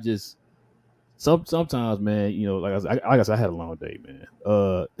like I just sometimes, man, you know, like I said, I had a long day, man.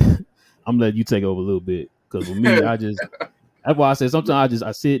 I'm letting you take over a little bit because with me, that's why I said sometimes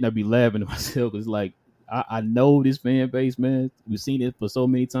I sit and I be laughing to myself because like I know this fan base, man. We've seen it for so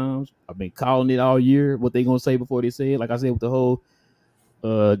many times. I've been calling it all year. What they gonna say before they say it? Like I said with the whole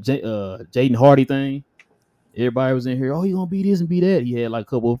Jaden Hardy thing. Everybody was in here. Oh, he gonna be this and be that. He had like a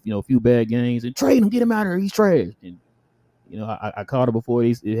couple, a few bad games and trade him, get him out of here. He's trash. And I called it before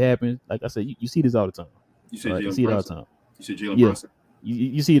it happened. Like I said, you see this all the time. You said right? Jalen You see it all the Brunson. time. You said Jalen Brunson.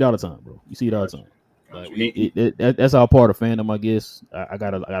 You see it all the time, bro. You see it all the time. Like that's all part of fandom, I guess. I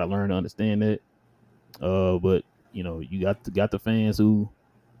gotta learn to understand that. But you got the fans who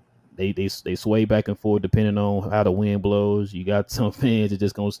they sway back and forth depending on how the wind blows. You got some fans that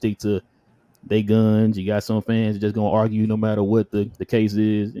just gonna stick to they guns. You got some fans that just gonna argue no matter what the case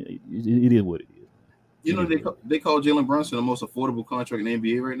is. It is what it is. You know they call Jalen Brunson the most affordable contract in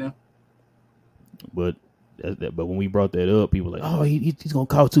the NBA right now. But when we brought that up, people were like, oh, he's gonna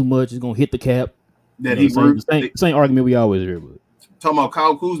cost too much. He's gonna hit the cap. That same argument we always hear. But talking about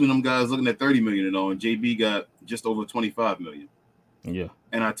Kyle Kuzma, them guys looking at $30 million and all, and JB got just over $25 million. Yeah.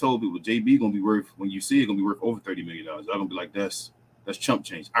 And I told people JB gonna be worth, when you see it, gonna be worth over $30 million. I'm gonna be like, that's chump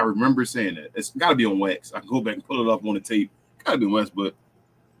change. I remember saying that. It's gotta be on wax. I can go back and pull it up on the tape. Gotta be on wax, but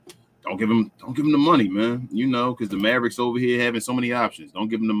don't give him the money, man. Because the Mavericks over here having so many options. Don't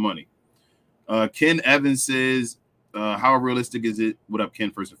give him the money. Ken Evans says, how realistic is it? What up, Ken?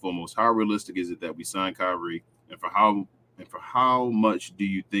 First and foremost, how realistic is it that we sign Kyrie, and for how much do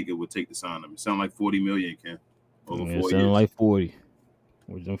you think it would take to sign him? It sounds like $40 million, Ken. Over 4 years. It sounds like 40.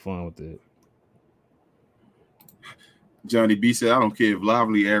 Which I'm fine with that. Johnny B said, I don't care if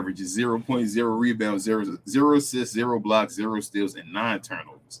Lively averages 0.0 rebounds, 0 assists, 0 blocks, 0 steals, and 9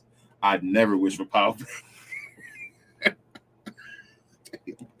 turnovers. I'd never wish for power.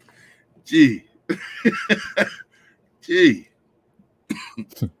 Gee.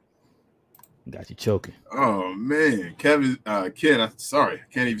 Got you choking. Oh, man. Kevin, Ken, sorry.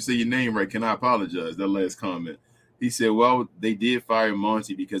 I can't even say your name right. Can I apologize? That last comment. He said, well, they did fire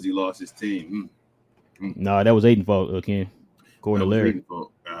Monty because he lost his team. No, that was Aiden's fault, Ken. According to Larry.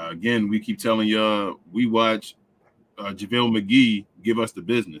 Again, we keep telling y'all we watch JaVale McGee give us the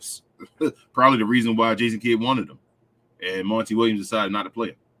business. Probably the reason why Jason Kidd wanted him. And Monty Williams decided not to play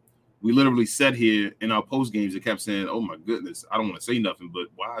him. We literally sat here in our post games and kept saying, oh, my goodness, I don't want to say nothing, but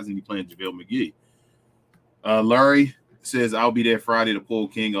why isn't he playing JaVale McGee? Larry says, I'll be there Friday to pull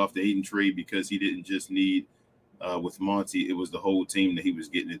King off the Ayton trade because he didn't just need with Monty. It was the whole team that he was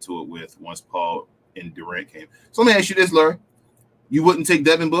getting into it with once Paul and Durant came. So let me ask you this, Larry. You wouldn't take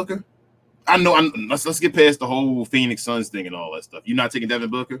Devin Booker? I know. Let's get past the whole Phoenix Suns thing and all that stuff. You're not taking Devin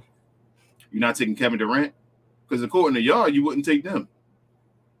Booker? You're not taking Kevin Durant? Because according to y'all, you wouldn't take them.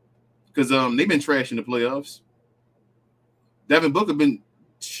 Because they've been trashing the playoffs. Devin Booker been.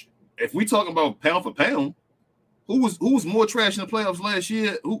 If we talking about pound for pound, who was more trash in the playoffs last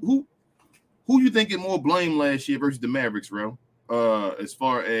year? Who you think get more blame last year versus the Mavericks, bro? As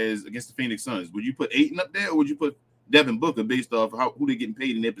far as against the Phoenix Suns, would you put Ayton up there, or would you put Devin Booker based off who they're getting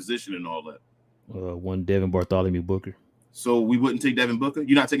paid in their position and all that? One Devin Bartholomew Booker. So we wouldn't take Devin Booker?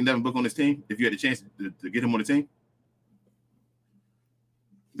 You're not taking Devin Booker on this team if you had the chance to get him on the team?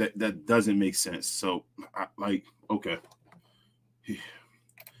 That doesn't make sense. So, okay.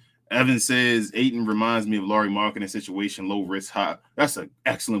 Evan says, Ayton reminds me of Laurie Marketing situation, low risk, high. That's an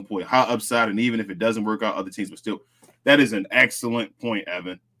excellent point. High upside, and even if it doesn't work out, other teams will still. That is an excellent point,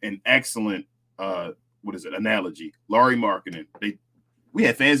 Evan. An excellent, analogy. Laurie Marketing. We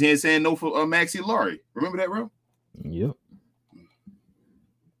had fans here saying no for Maxi Laurie. Remember that, bro? Yep.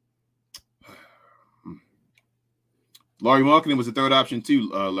 Laurie Marketing was the third option too,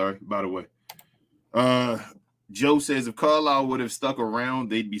 Larry, by the way. Joe says if Carlisle would have stuck around,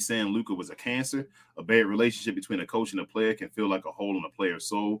 they'd be saying Luka was a cancer. A bad relationship between a coach and a player can feel like a hole in a player's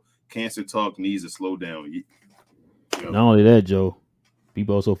soul. Cancer talk needs to slow down. Not only that, Joe,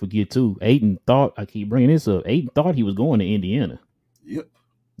 people also forget too. Ayton thought, I keep bringing this up, Ayton thought he was going to Indiana. Yep.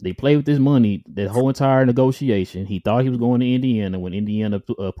 They played with this money, that whole entire negotiation. He thought he was going to Indiana when Indiana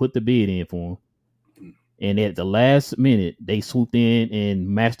put the bid in for him. And at the last minute, they swooped in and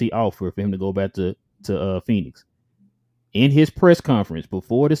matched the offer for him to go back to Phoenix. In his press conference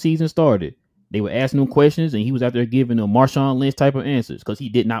before the season started, they were asking him questions, and he was out there giving them Marshawn Lynch type of answers because he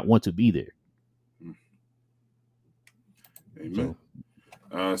did not want to be there. Amen.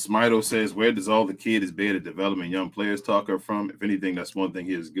 Smito says, where does all the kid is bad at development young players talk her from? If anything, that's one thing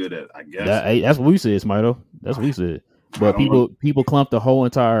he is good at, I guess. That's what we said, Smito. That's what we said. But people clump the whole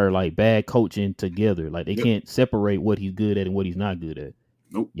entire like bad coaching together. Like they can't separate what he's good at and what he's not good at.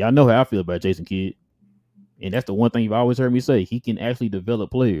 Nope. Y'all know how I feel about Jason Kidd. And that's the one thing you've always heard me say. He can actually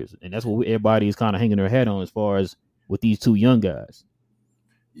develop players. And that's what everybody is kind of hanging their hat on as far as with these two young guys.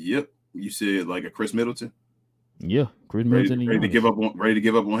 Yep. You said like a Chris Middleton? Yeah, Chris Middleton. Ready to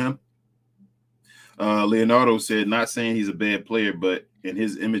give up on him? Leonardo said, not saying he's a bad player, but in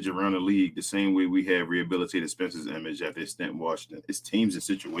his image around the league, the same way we have rehabilitated Spencer's image after his stint in Washington. It's teams and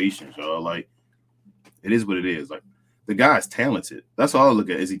situations, y'all. Like, it is what it is. Like, the guy's talented. That's all I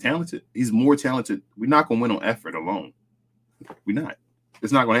look at. Is he talented? He's more talented. We're not going to win on effort alone. We're not.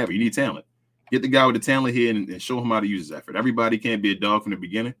 It's not going to happen. You need talent. Get the guy with the talent here and show him how to use his effort. Everybody can't be a dog from the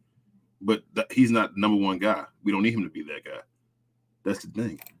beginning, but he's not the number one guy. We don't need him to be that guy. That's the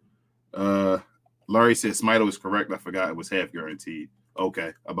thing. Larry said Smito is correct. I forgot it was half guaranteed.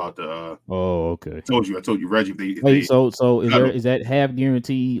 Okay, about the okay. I told you, Reggie. So is that half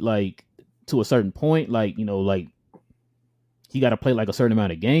guaranteed like to a certain point? Like, you know, like he got to play like a certain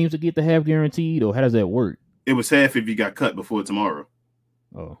amount of games to get the half guaranteed, or how does that work? It was half if he got cut before tomorrow.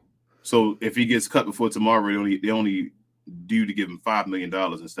 Oh. So if he gets cut before tomorrow, they only due to give him $5 million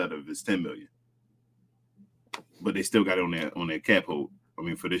instead of his $10 million. But they still got it on their cap hold. I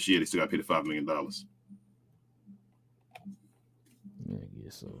mean, for this year, they still got to pay the $5 million. Yeah, I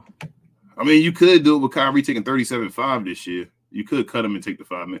guess so. I mean, you could do it with Kyrie taking 37.5 this year. You could cut him and take the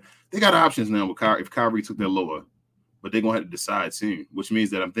 $5 million. They got options now with Kyrie if Kyrie took that lower, but they're gonna have to decide soon, which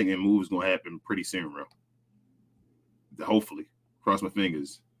means that I'm thinking moves gonna happen pretty soon, bro. Hopefully, cross my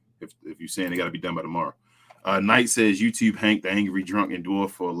fingers. If you're saying they got to be done by tomorrow. Knight says YouTube Hank the angry drunk and dwarf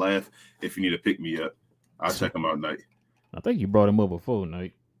for a laugh. If you need to pick me up, I'll check him out, Knight. I think you brought him up before,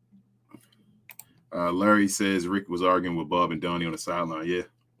 Knight. Larry says Rick was arguing with Bob and Donnie on the sideline.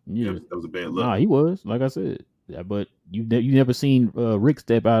 Yeah, that was a bad look. Nah, he was, like I said. Yeah, but you never seen Rick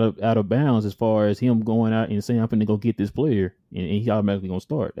step out of bounds as far as him going out and saying I'm going to go get this player and he automatically gonna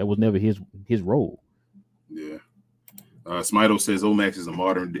start. That was never his role. Yeah. Smito says Omax is a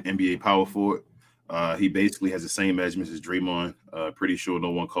modern NBA power forward. He basically has the same measurements as Draymond. Pretty sure no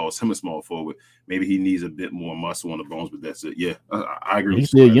one calls him a small forward. Maybe he needs a bit more muscle on the bones, but that's it. Yeah, I agree. He's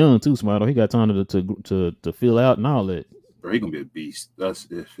still young too, Smito. He got time to fill out and all that. Bro, he's gonna be a beast. That's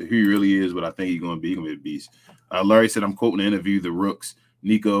if he really is what I think he's gonna be. He's gonna be a beast. Larry said, I'm quoting the interview the Rooks,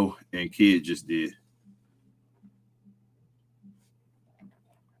 Nico, and Kid just did.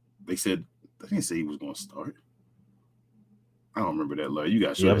 They said I didn't say he was gonna start. I don't remember that, Larry. You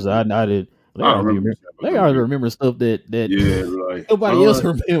got sure. Yeah, I did. They already remember stuff that like, nobody else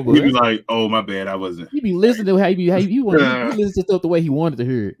remember. He'd be like, "Oh, my bad, I wasn't." He'd be listening to how you want to listen to stuff the way he wanted to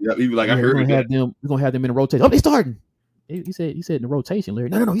hear it. Yeah, he'd be like, "I heard we're gonna have them in a rotation." Oh, they starting. He said in the rotation, Larry.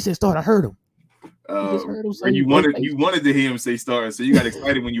 No. He said start. I heard him. You wanted to hear him say start, so you got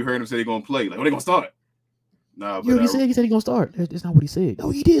excited when you heard him say they're gonna play. Like, when they gonna start? Nah, but he said he's gonna start. That's not what he said. No,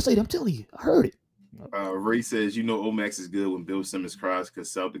 he did say that. I'm telling you, I heard it. Ray says, Omax is good when Bill Simmons cries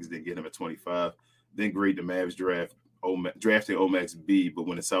because Celtics didn't get him at 25. Then great, the Mavs drafting Omax B, but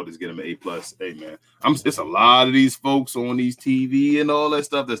when the Celtics get him an A+, hey, man. It's a lot of these folks on these TV and all that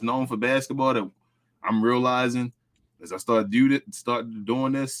stuff that's known for basketball that I'm realizing as I start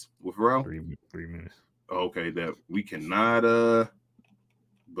doing this with Rel. 3 minutes. Okay, that we cannot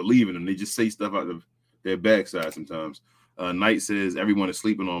believe in them. They just say stuff out of their backside sometimes. Knight says everyone is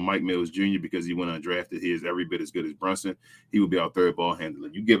sleeping on Mike Mills Jr. because he went undrafted. He is every bit as good as Brunson. He will be our third ball handler.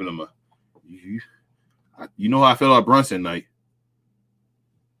 You giving him you know how I feel about Brunson, Knight.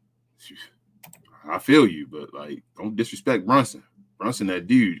 I feel you, but like, don't disrespect Brunson. Brunson, that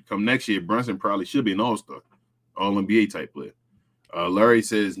dude. Come next year, Brunson probably should be an all-star, all-NBA type player. Larry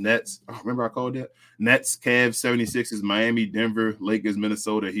says Nets. Oh, remember I called that? Nets, Cavs, 76ers, Miami, Denver, Lakers,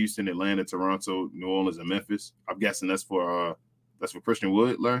 Minnesota, Houston, Atlanta, Toronto, New Orleans, and Memphis. I'm guessing that's for Christian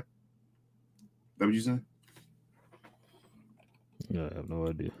Wood, Larry. Is that what you saying? Yeah, I have no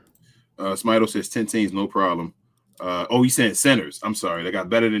idea. Smito says 10 teams, no problem. He's saying centers. I'm sorry. They got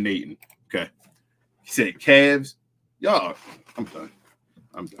better than Nathan. Okay. He said Cavs. Y'all, I'm done,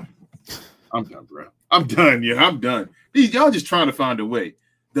 bro. I'm done. Yeah, I'm done. Y'all just trying to find a way.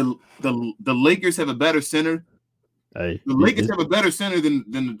 The Lakers have a better center. Hey, the Lakers have a better center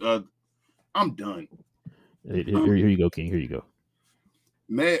than I'm done. Here you go, King. Here you go.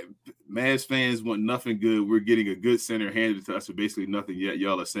 Mavs fans want nothing good. We're getting a good center handed to us for basically nothing yet.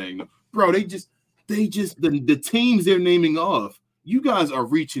 Y'all are saying no. Bro, they just the teams they're naming off. You guys are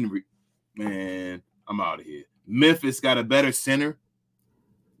reaching. Man, I'm out of here. Memphis got a better center.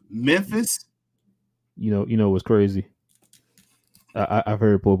 Memphis. You know what's crazy? I've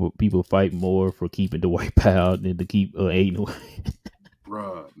heard people fight more for keeping Dwight Powell than to keep Ayton.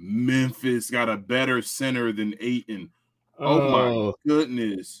 Bruh, Memphis got a better center than Ayton. Oh my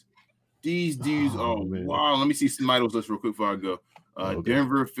goodness. These dudes wow. Let me see some titles list real quick before I go. Okay.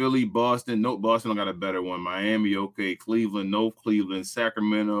 Denver, Philly, Boston. Nope, Boston don't got a better one. Miami, okay. Cleveland, no. Cleveland,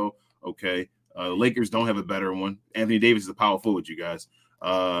 Sacramento, okay. Lakers don't have a better one. Anthony Davis is a power forward, you guys.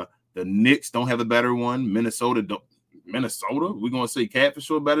 The Knicks don't have a better one. Minnesota don't. Minnesota? We're going to say Cat for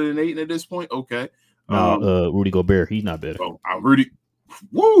sure better than Ayton at this point? Okay. No, Rudy Gobert. He's not better. Oh, Rudy.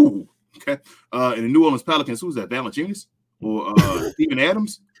 Woo! Okay. And the New Orleans Pelicans, who's that? Valanciunas? Or Steven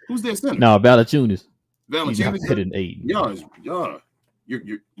Adams? Who's their center? No, Valanciunas. He's not better than Ayton. Yeah.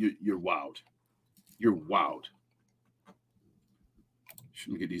 You're wild. You're wild.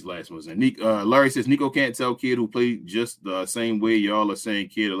 Let me get these last ones in. Larry says Nico can't tell kid who played just the same way y'all are saying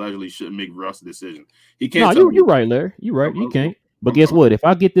kid allegedly shouldn't make roster decision. He can't. No, you're right, Larry. You're right. He can't. But guess what? If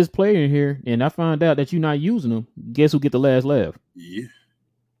I get this player in here and I find out that you're not using him, guess who get the last laugh? Yeah.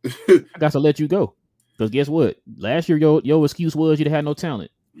 I got to let you go. Because guess what? Last year, your excuse was you had no talent.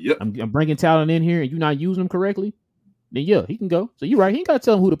 Yep. I'm bringing talent in here and you're not using them correctly. Then yeah, he can go. So you're right. He ain't got to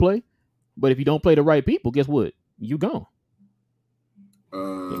tell him who to play. But if you don't play the right people, guess what? You gone.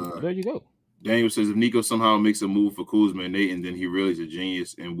 There you go. Daniel says if Nico somehow makes a move for Kuzma and Ayton, then he really is a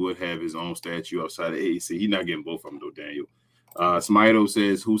genius and would have his own statue outside of AAC. He's not getting both of them though, Daniel. Smito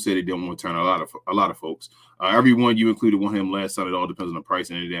says, who said he didn't want to turn? A lot of folks. Everyone you included want him last time. It all depends on the price,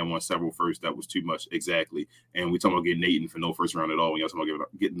 and any damn want several first. That was too much. Exactly. And we talking about getting Ayton for no first round at all. When y'all talking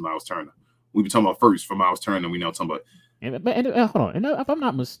about getting Miles Turner. We be talking about first for Miles Turner. We now talking about. And hold on. And if I'm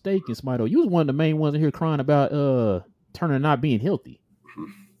not mistaken, Smito, you was one of the main ones in here crying about Turner not being healthy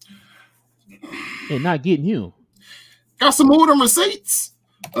and not getting him. Got some more of them receipts.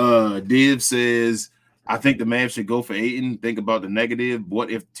 Div says, I think the Mavs should go for Ayton. Think about the negative. What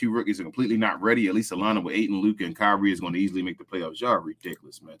if two rookies are completely not ready? At least Alana with Ayton, Luka, and Kyrie is going to easily make the playoffs. Y'all are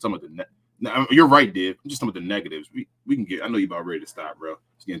ridiculous, man. Talking about you're right, Div. I'm just talking about the negatives. We can get. I know you're about ready to stop, bro.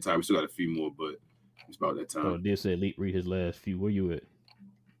 It's getting tired. We still got a few more, but it's about that time. Oh, Div said read his last few. Where you at?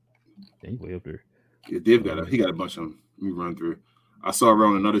 He's way up there. Yeah, Div got a bunch of them. Let me run through. I saw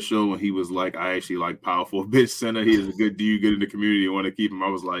around another show when he was like, I actually like powerful bitch center. He is a good dude, good in the community. I want to keep him. I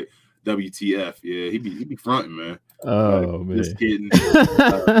was like, WTF? Yeah, he be fronting, man. Man, just kidding.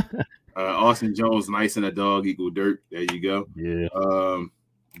 Austin Jones, nice and a dog equal dirt. There you go. Yeah.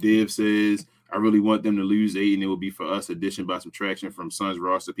 Div says, I really want them to lose 8, and it will be for us. Addition by subtraction from Suns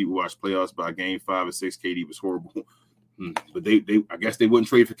roster. People watch playoffs by game 5 or 6. KD was horrible. But they I guess they wouldn't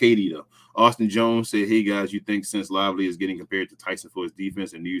trade for KD though. Austin Jones said, hey guys, you think since Lively is getting compared to Tyson for his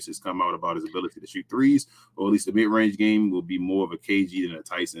defense and news has come out about his ability to shoot threes, or at least the mid-range game will be more of a KG than a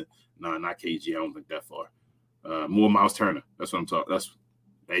Tyson? No, not KG. I don't think that far. More Miles Turner. That's what I'm talking.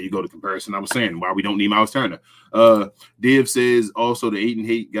 There you go, the comparison I was saying, why we don't need Miles Turner. Div says, also the Ayton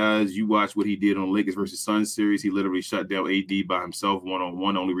hate guys, you watch what he did on Lakers versus Suns series. He literally shut down AD by himself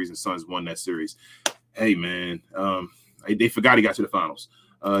one-on-one. Only reason Suns won that series. Hey, man, they forgot he got to the finals.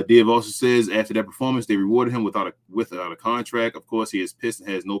 Div also says after that performance, they rewarded him without a contract. Of course, he is pissed and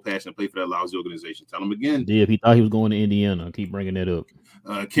has no passion to play for that lousy organization. Tell him again. Div, he thought he was going to Indiana. I keep bringing that up.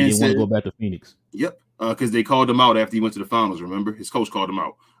 Ken he want to go back to Phoenix. Yep, because they called him out after he went to the finals. Remember, his coach called him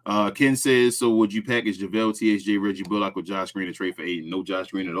out. Ken says, so would you package JaVale, THJ, Reggie Bullock, or Josh Green and trade for Ayton? No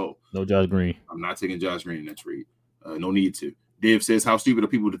Josh Green at all. No Josh Green. I'm not taking Josh Green in that trade. No need to. Div says, how stupid are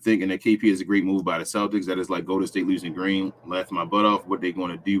people to think and that KP is a great move by the Celtics? That is like Golden State losing Green, laughing my butt off. What they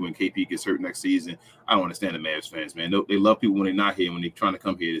going to do when KP gets hurt next season? I don't understand the Mavs fans, man. They love people when they're not here. When they're trying to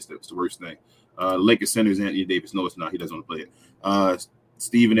come here, it's the worst thing. Lakers centers Anthony Davis. No, it's not. He doesn't want to play it.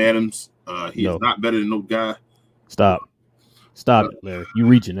 Steven Adams. He is not better than no guy. Stop it, Larry. You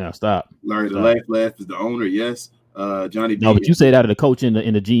reaching now. Stop. Larry, Stop. The laugh is the owner. Yes. Johnny B. No, but you say that to the coach and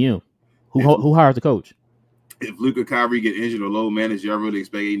the GM. Who hires the coach? If Luka, Kyrie get injured or low managed, y'all really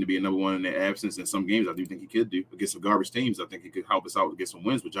expect Ayton to be a number one in their absence. In some games, I do think he could do. Against some garbage teams, I think he could help us out to get some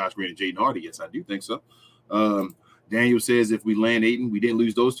wins with Josh Green and Jaden Hardy. Yes, I do think so. Daniel says, if we land Ayton, we didn't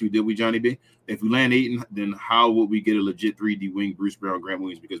lose those two, did we, Johnny B? If we land Ayton, then how would we get a legit 3D wing, Bruce Brown, Grant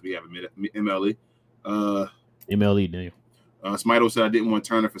Williams, because we have a MLE? MLE, Daniel. Smito said, I didn't want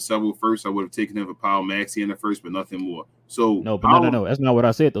Turner for several first. I would have taken him for Powell, Maxey in the first, but nothing more. So no. That's not what I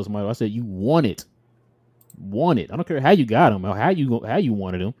said, though, Smito. I said you want it. I don't care how you got him or how you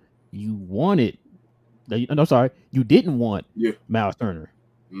wanted him. You wanted. No, sorry, you didn't want Miles Turner.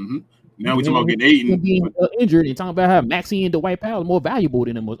 Mm-hmm. Now we talking about getting Ayton being injured and talking about how Maxey and Dwight Powell are more valuable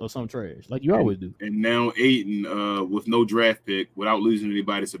than him or some trash, like you always do. And now Ayton with no draft pick without losing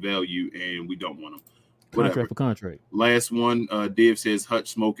anybody to value, and we don't want him. Contract for contract. Last one, Dave says Hutch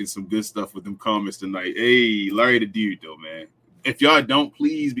smoking some good stuff with them comments tonight. Hey, Larry the dude, though, man. If y'all don't,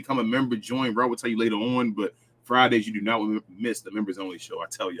 please become a member. Join. Rob will tell you later on, but Fridays you do not miss the members only show. I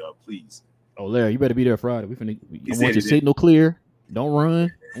tell y'all, please. Oh, Larry, you better be there Friday. I want your signal clear. Don't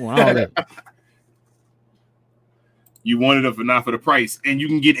run. I want all that. You wanted it for not for the price, and you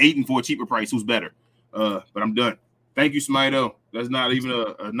can get Ayton for a cheaper price. Who's better? But I'm done. Thank you, Smito. That's not even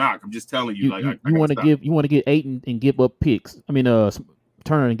a knock. I'm just telling you. You want to get Ayton and give up picks. I mean,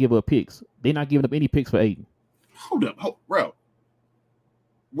 Turner and give up picks. They're not giving up any picks for Ayton. Hold up, bro.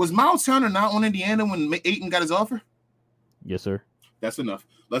 Was Miles Turner not on Indiana when Ayton got his offer? Yes, sir. That's enough.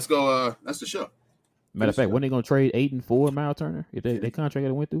 Let's go. That's the show. Matter of fact, when they gonna trade Ayton for Miles Turner if they contract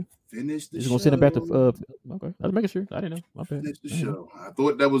that went through? Finish the show. He's gonna send him back to. Okay, I was making sure. I didn't know. My bad. Finish the show. I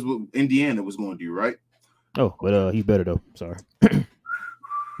thought that was what Indiana was going to do, right? Oh, but he's better though. Sorry,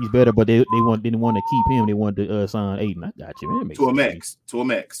 he's better. But they didn't want to keep him. They wanted to sign Ayton. I got you, man. To a max. For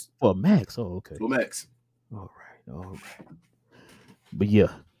a max. Oh, okay. To a max. All right. But yeah.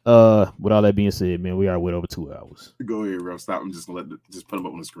 With all that being said, man, we are with over 2 hours. Go ahead, Ralph. Stop. I'm just gonna just put them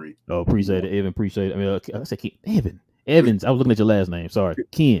up on the screen. Oh, appreciate it, Evan. Appreciate it. I mean, I said Evans. I was looking at your last name. Sorry,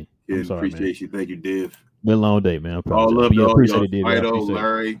 Ken. I'm sorry, appreciate you. Thank you, Div. Been a long day, man. All love to appreciate it, Div.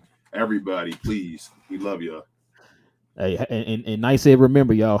 Larry, everybody, please. We love y'all. Hey, and Nice said,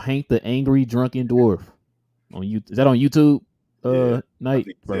 remember, y'all, Hank the Angry Drunken Dwarf on you. Is that on YouTube? Night,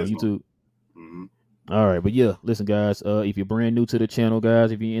 bro, on YouTube. Mm-hmm. All right, but yeah, listen, guys. If you're brand new to the channel,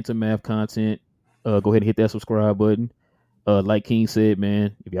 guys, if you're into math content, go ahead and hit that subscribe button. Like King said,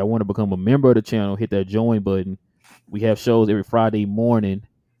 man, if y'all want to become a member of the channel, hit that join button. We have shows every Friday morning,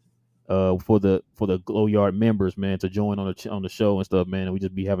 for the Glow Yard members, man, to join on the show and stuff, man. And we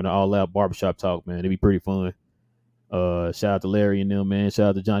just be having an all out barbershop talk, man. It'd be pretty fun. Shout out to Larry and them, man. Shout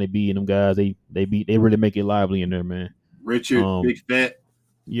out to Johnny B and them guys. They really make it lively in there, man. Richard, Big Fat.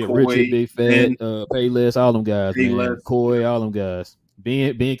 Yeah, Coy, Richard, Big Fat, Payless, all them guys, man. Payless. Coy, all them guys.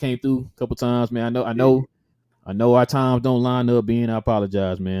 Ben came through a couple times, man. I know our times don't line up. Ben, I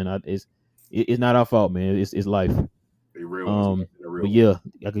apologize, man. It's not our fault, man. It's life. But yeah,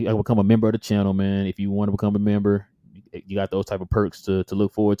 I become a member of the channel, man. If you want to become a member, you got those type of perks to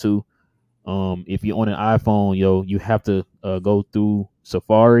look forward to. If you're on an iPhone, you have to go through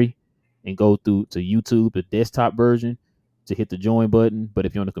Safari and go through to YouTube, the desktop version, to hit the join button. But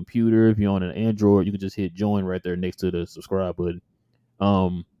if you're on a computer, if you're on an Android, you can just hit join right there next to the subscribe button.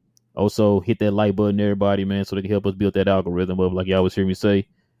 Also hit that like button, everybody, man, so they can help us build that algorithm up, like you always hear me say,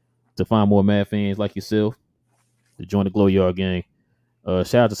 to find more Mad fans like yourself to join the Glow Yard gang.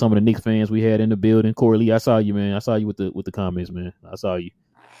 Shout out to some of the Knicks fans we had in the building. Corey Lee, I saw you, man. I saw you with the comments, man. I saw you.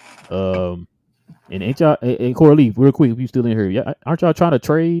 And ain't y'all, and Corey Lee, real quick, if you still in here, aren't y'all trying to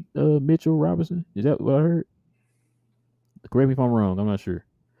trade Mitchell Robinson? Is that what I heard? Correct me if I'm wrong. I'm not sure,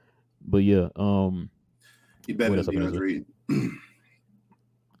 but yeah. He better than DeAndre.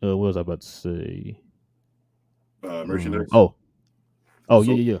 What was I about to say? Merchandise.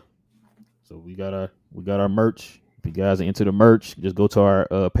 Yeah. So we got our merch. If you guys are into the merch, just go to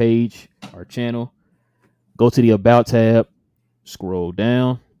our page, our channel. Go to the About tab. Scroll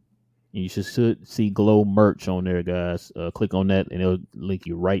down. And you should see Glow merch on there, guys. Click on that, and it'll link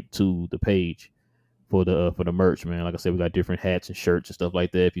you right to the page for the merch, man. Like I said, we got different hats and shirts and stuff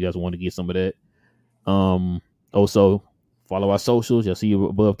like that. If you guys want to get some of that, also follow our socials. You'll see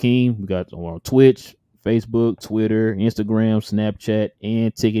above King. We got on Twitch, Facebook, Twitter, Instagram, Snapchat,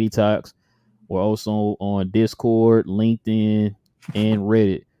 and Tickety Talks. We're also on Discord, LinkedIn, and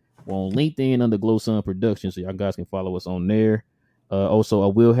Reddit. We're on LinkedIn under Glow Sun Productions, so y'all guys can follow us on there. Also, I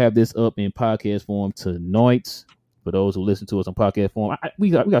will have this up in podcast form tonight for those who listen to us on podcast form. We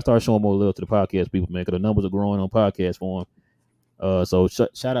got to start showing more love to the podcast people, man, because the numbers are growing on podcast form. So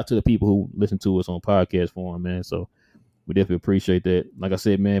shout out to the people who listen to us on podcast form, man. So we definitely appreciate that. Like I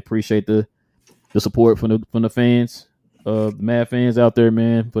said, man, appreciate the support from the fans, the Mad fans out there,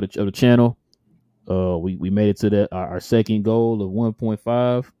 man, for the channel. We made it to our second goal of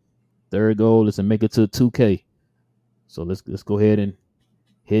 1.5. Third goal is to make it to 2K. So let's go ahead and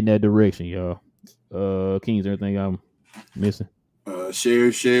head in that direction, y'all. Kings, anything I'm missing?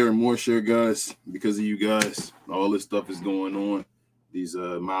 Share, and more share, guys. Because of you guys, all this stuff is going on. These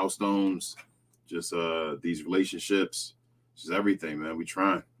milestones, just these relationships, just everything, man. We're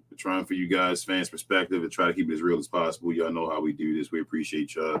trying for you guys, fans' perspective, and try to keep it as real as possible. Y'all know how we do this. We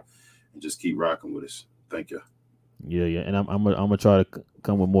appreciate y'all, and just keep rocking with us. Thank you. Yeah, yeah, and I'm gonna try to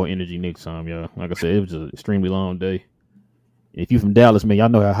come with more energy next time, y'all. Like I said, it was an extremely long day. If you from Dallas, man, y'all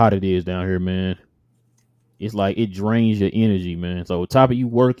know how hot it is down here, man. It's like it drains your energy, man. So on top of you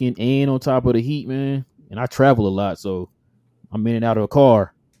working and on top of the heat, man, and I travel a lot, so I'm in and out of a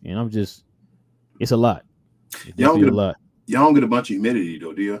car, and it's a lot. It's Y'all don't definitely get a lot. y'all don't get a bunch of humidity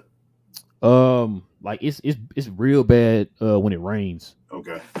though, do you? Like it's real bad when it rains,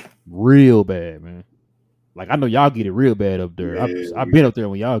 Okay. real bad, man. Like I know y'all get it real bad up there. Yeah, I've been up there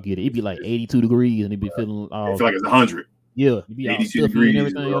when y'all get it. It be like 82 degrees, and it be feeling I all feel like it's 100. yeah, it be all 82 stuffy and degrees,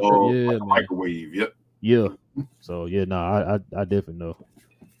 everything up there. like Yeah, a man. microwave. Yep. Yeah. So yeah, no, I definitely know.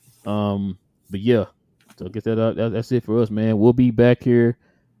 But yeah, so get that up. That's it for us, man. We'll be back here,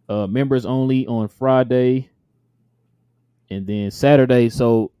 members only on Friday, and then Saturday.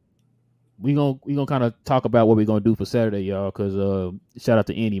 So we gonna kind of talk about what we're gonna do for Saturday, y'all. Cause shout out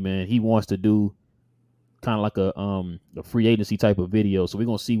to Andy, man. He wants to do kind of like a free agency type of video. So we're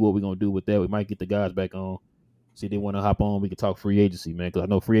gonna see what we're gonna do with that. We might get the guys back on. See if they want to hop on. We can talk free agency, man. Cause I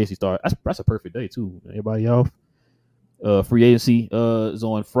know free agency start. That's a perfect day too. Everybody off. Free agency is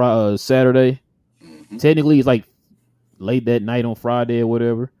on Saturday. Mm-hmm. Technically, it's like late that night on Friday or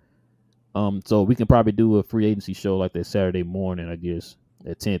whatever. So we can probably do a free agency show like that Saturday morning, I guess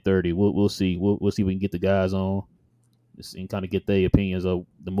at 10:30. We'll see. We'll see if we can get the guys on and kind of get their opinions of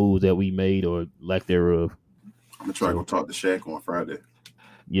the moves that we made or lack thereof. I'm gonna try to go talk to Shaq on Friday.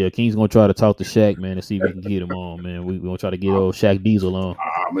 Yeah, King's gonna try to talk to Shaq, man, and see if we can get him on, man. We gonna try to get old Shaq Diesel on.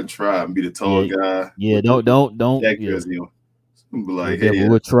 I'm gonna try and be the tall guy. Yeah, don't. Shaq Yeah, jersey on. I'm be like, hey,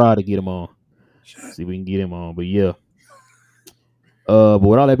 we'll try to get him on. Shaq. See if we can get him on. But yeah. But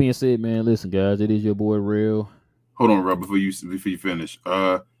with all that being said, man, listen, guys, it is your boy Real. Hold on, Rob, before you finish.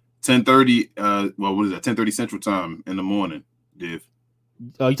 10:30. Well, what is that? 10:30 Central Time in the morning, Div.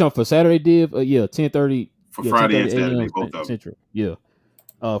 You talking for Saturday, Div? Yeah, 10:30 for Friday and Saturday, both of them. Central. Yeah.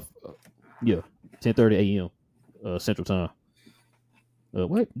 Yeah, 10:30 a.m. Central Time.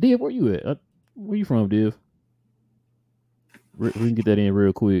 What, Div? Where you at? Where you from, Div? We can get that in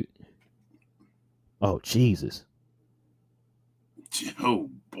real quick. Oh Jesus! Oh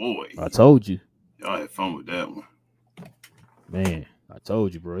boy! I told you. Y'all had fun with that one, man. I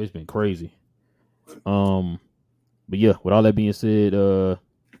told you, bro. It's been crazy. But yeah. With all that being said, oh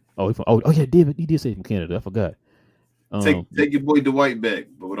yeah, Div, he did say from Canada. I forgot. Take your boy Dwight back.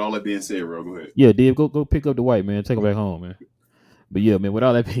 But with all that being said, bro, go ahead. Yeah, Div, go pick up Dwight, man. Take him back home, man. But yeah, man. With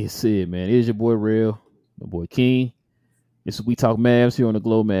all that being said, man, it is your boy Real, my boy King. This is We Talk Mavs here on the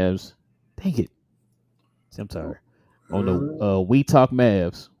Glow Mavs. Dang it, I'm tired. On the We Talk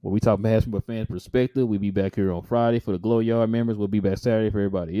Mavs, where we talk Mavs from a fan's perspective. We'll be back here on Friday for the Glow Yard members. We'll be back Saturday for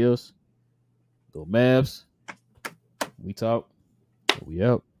everybody else. Go Mavs. We talk. We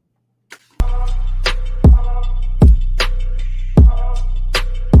out.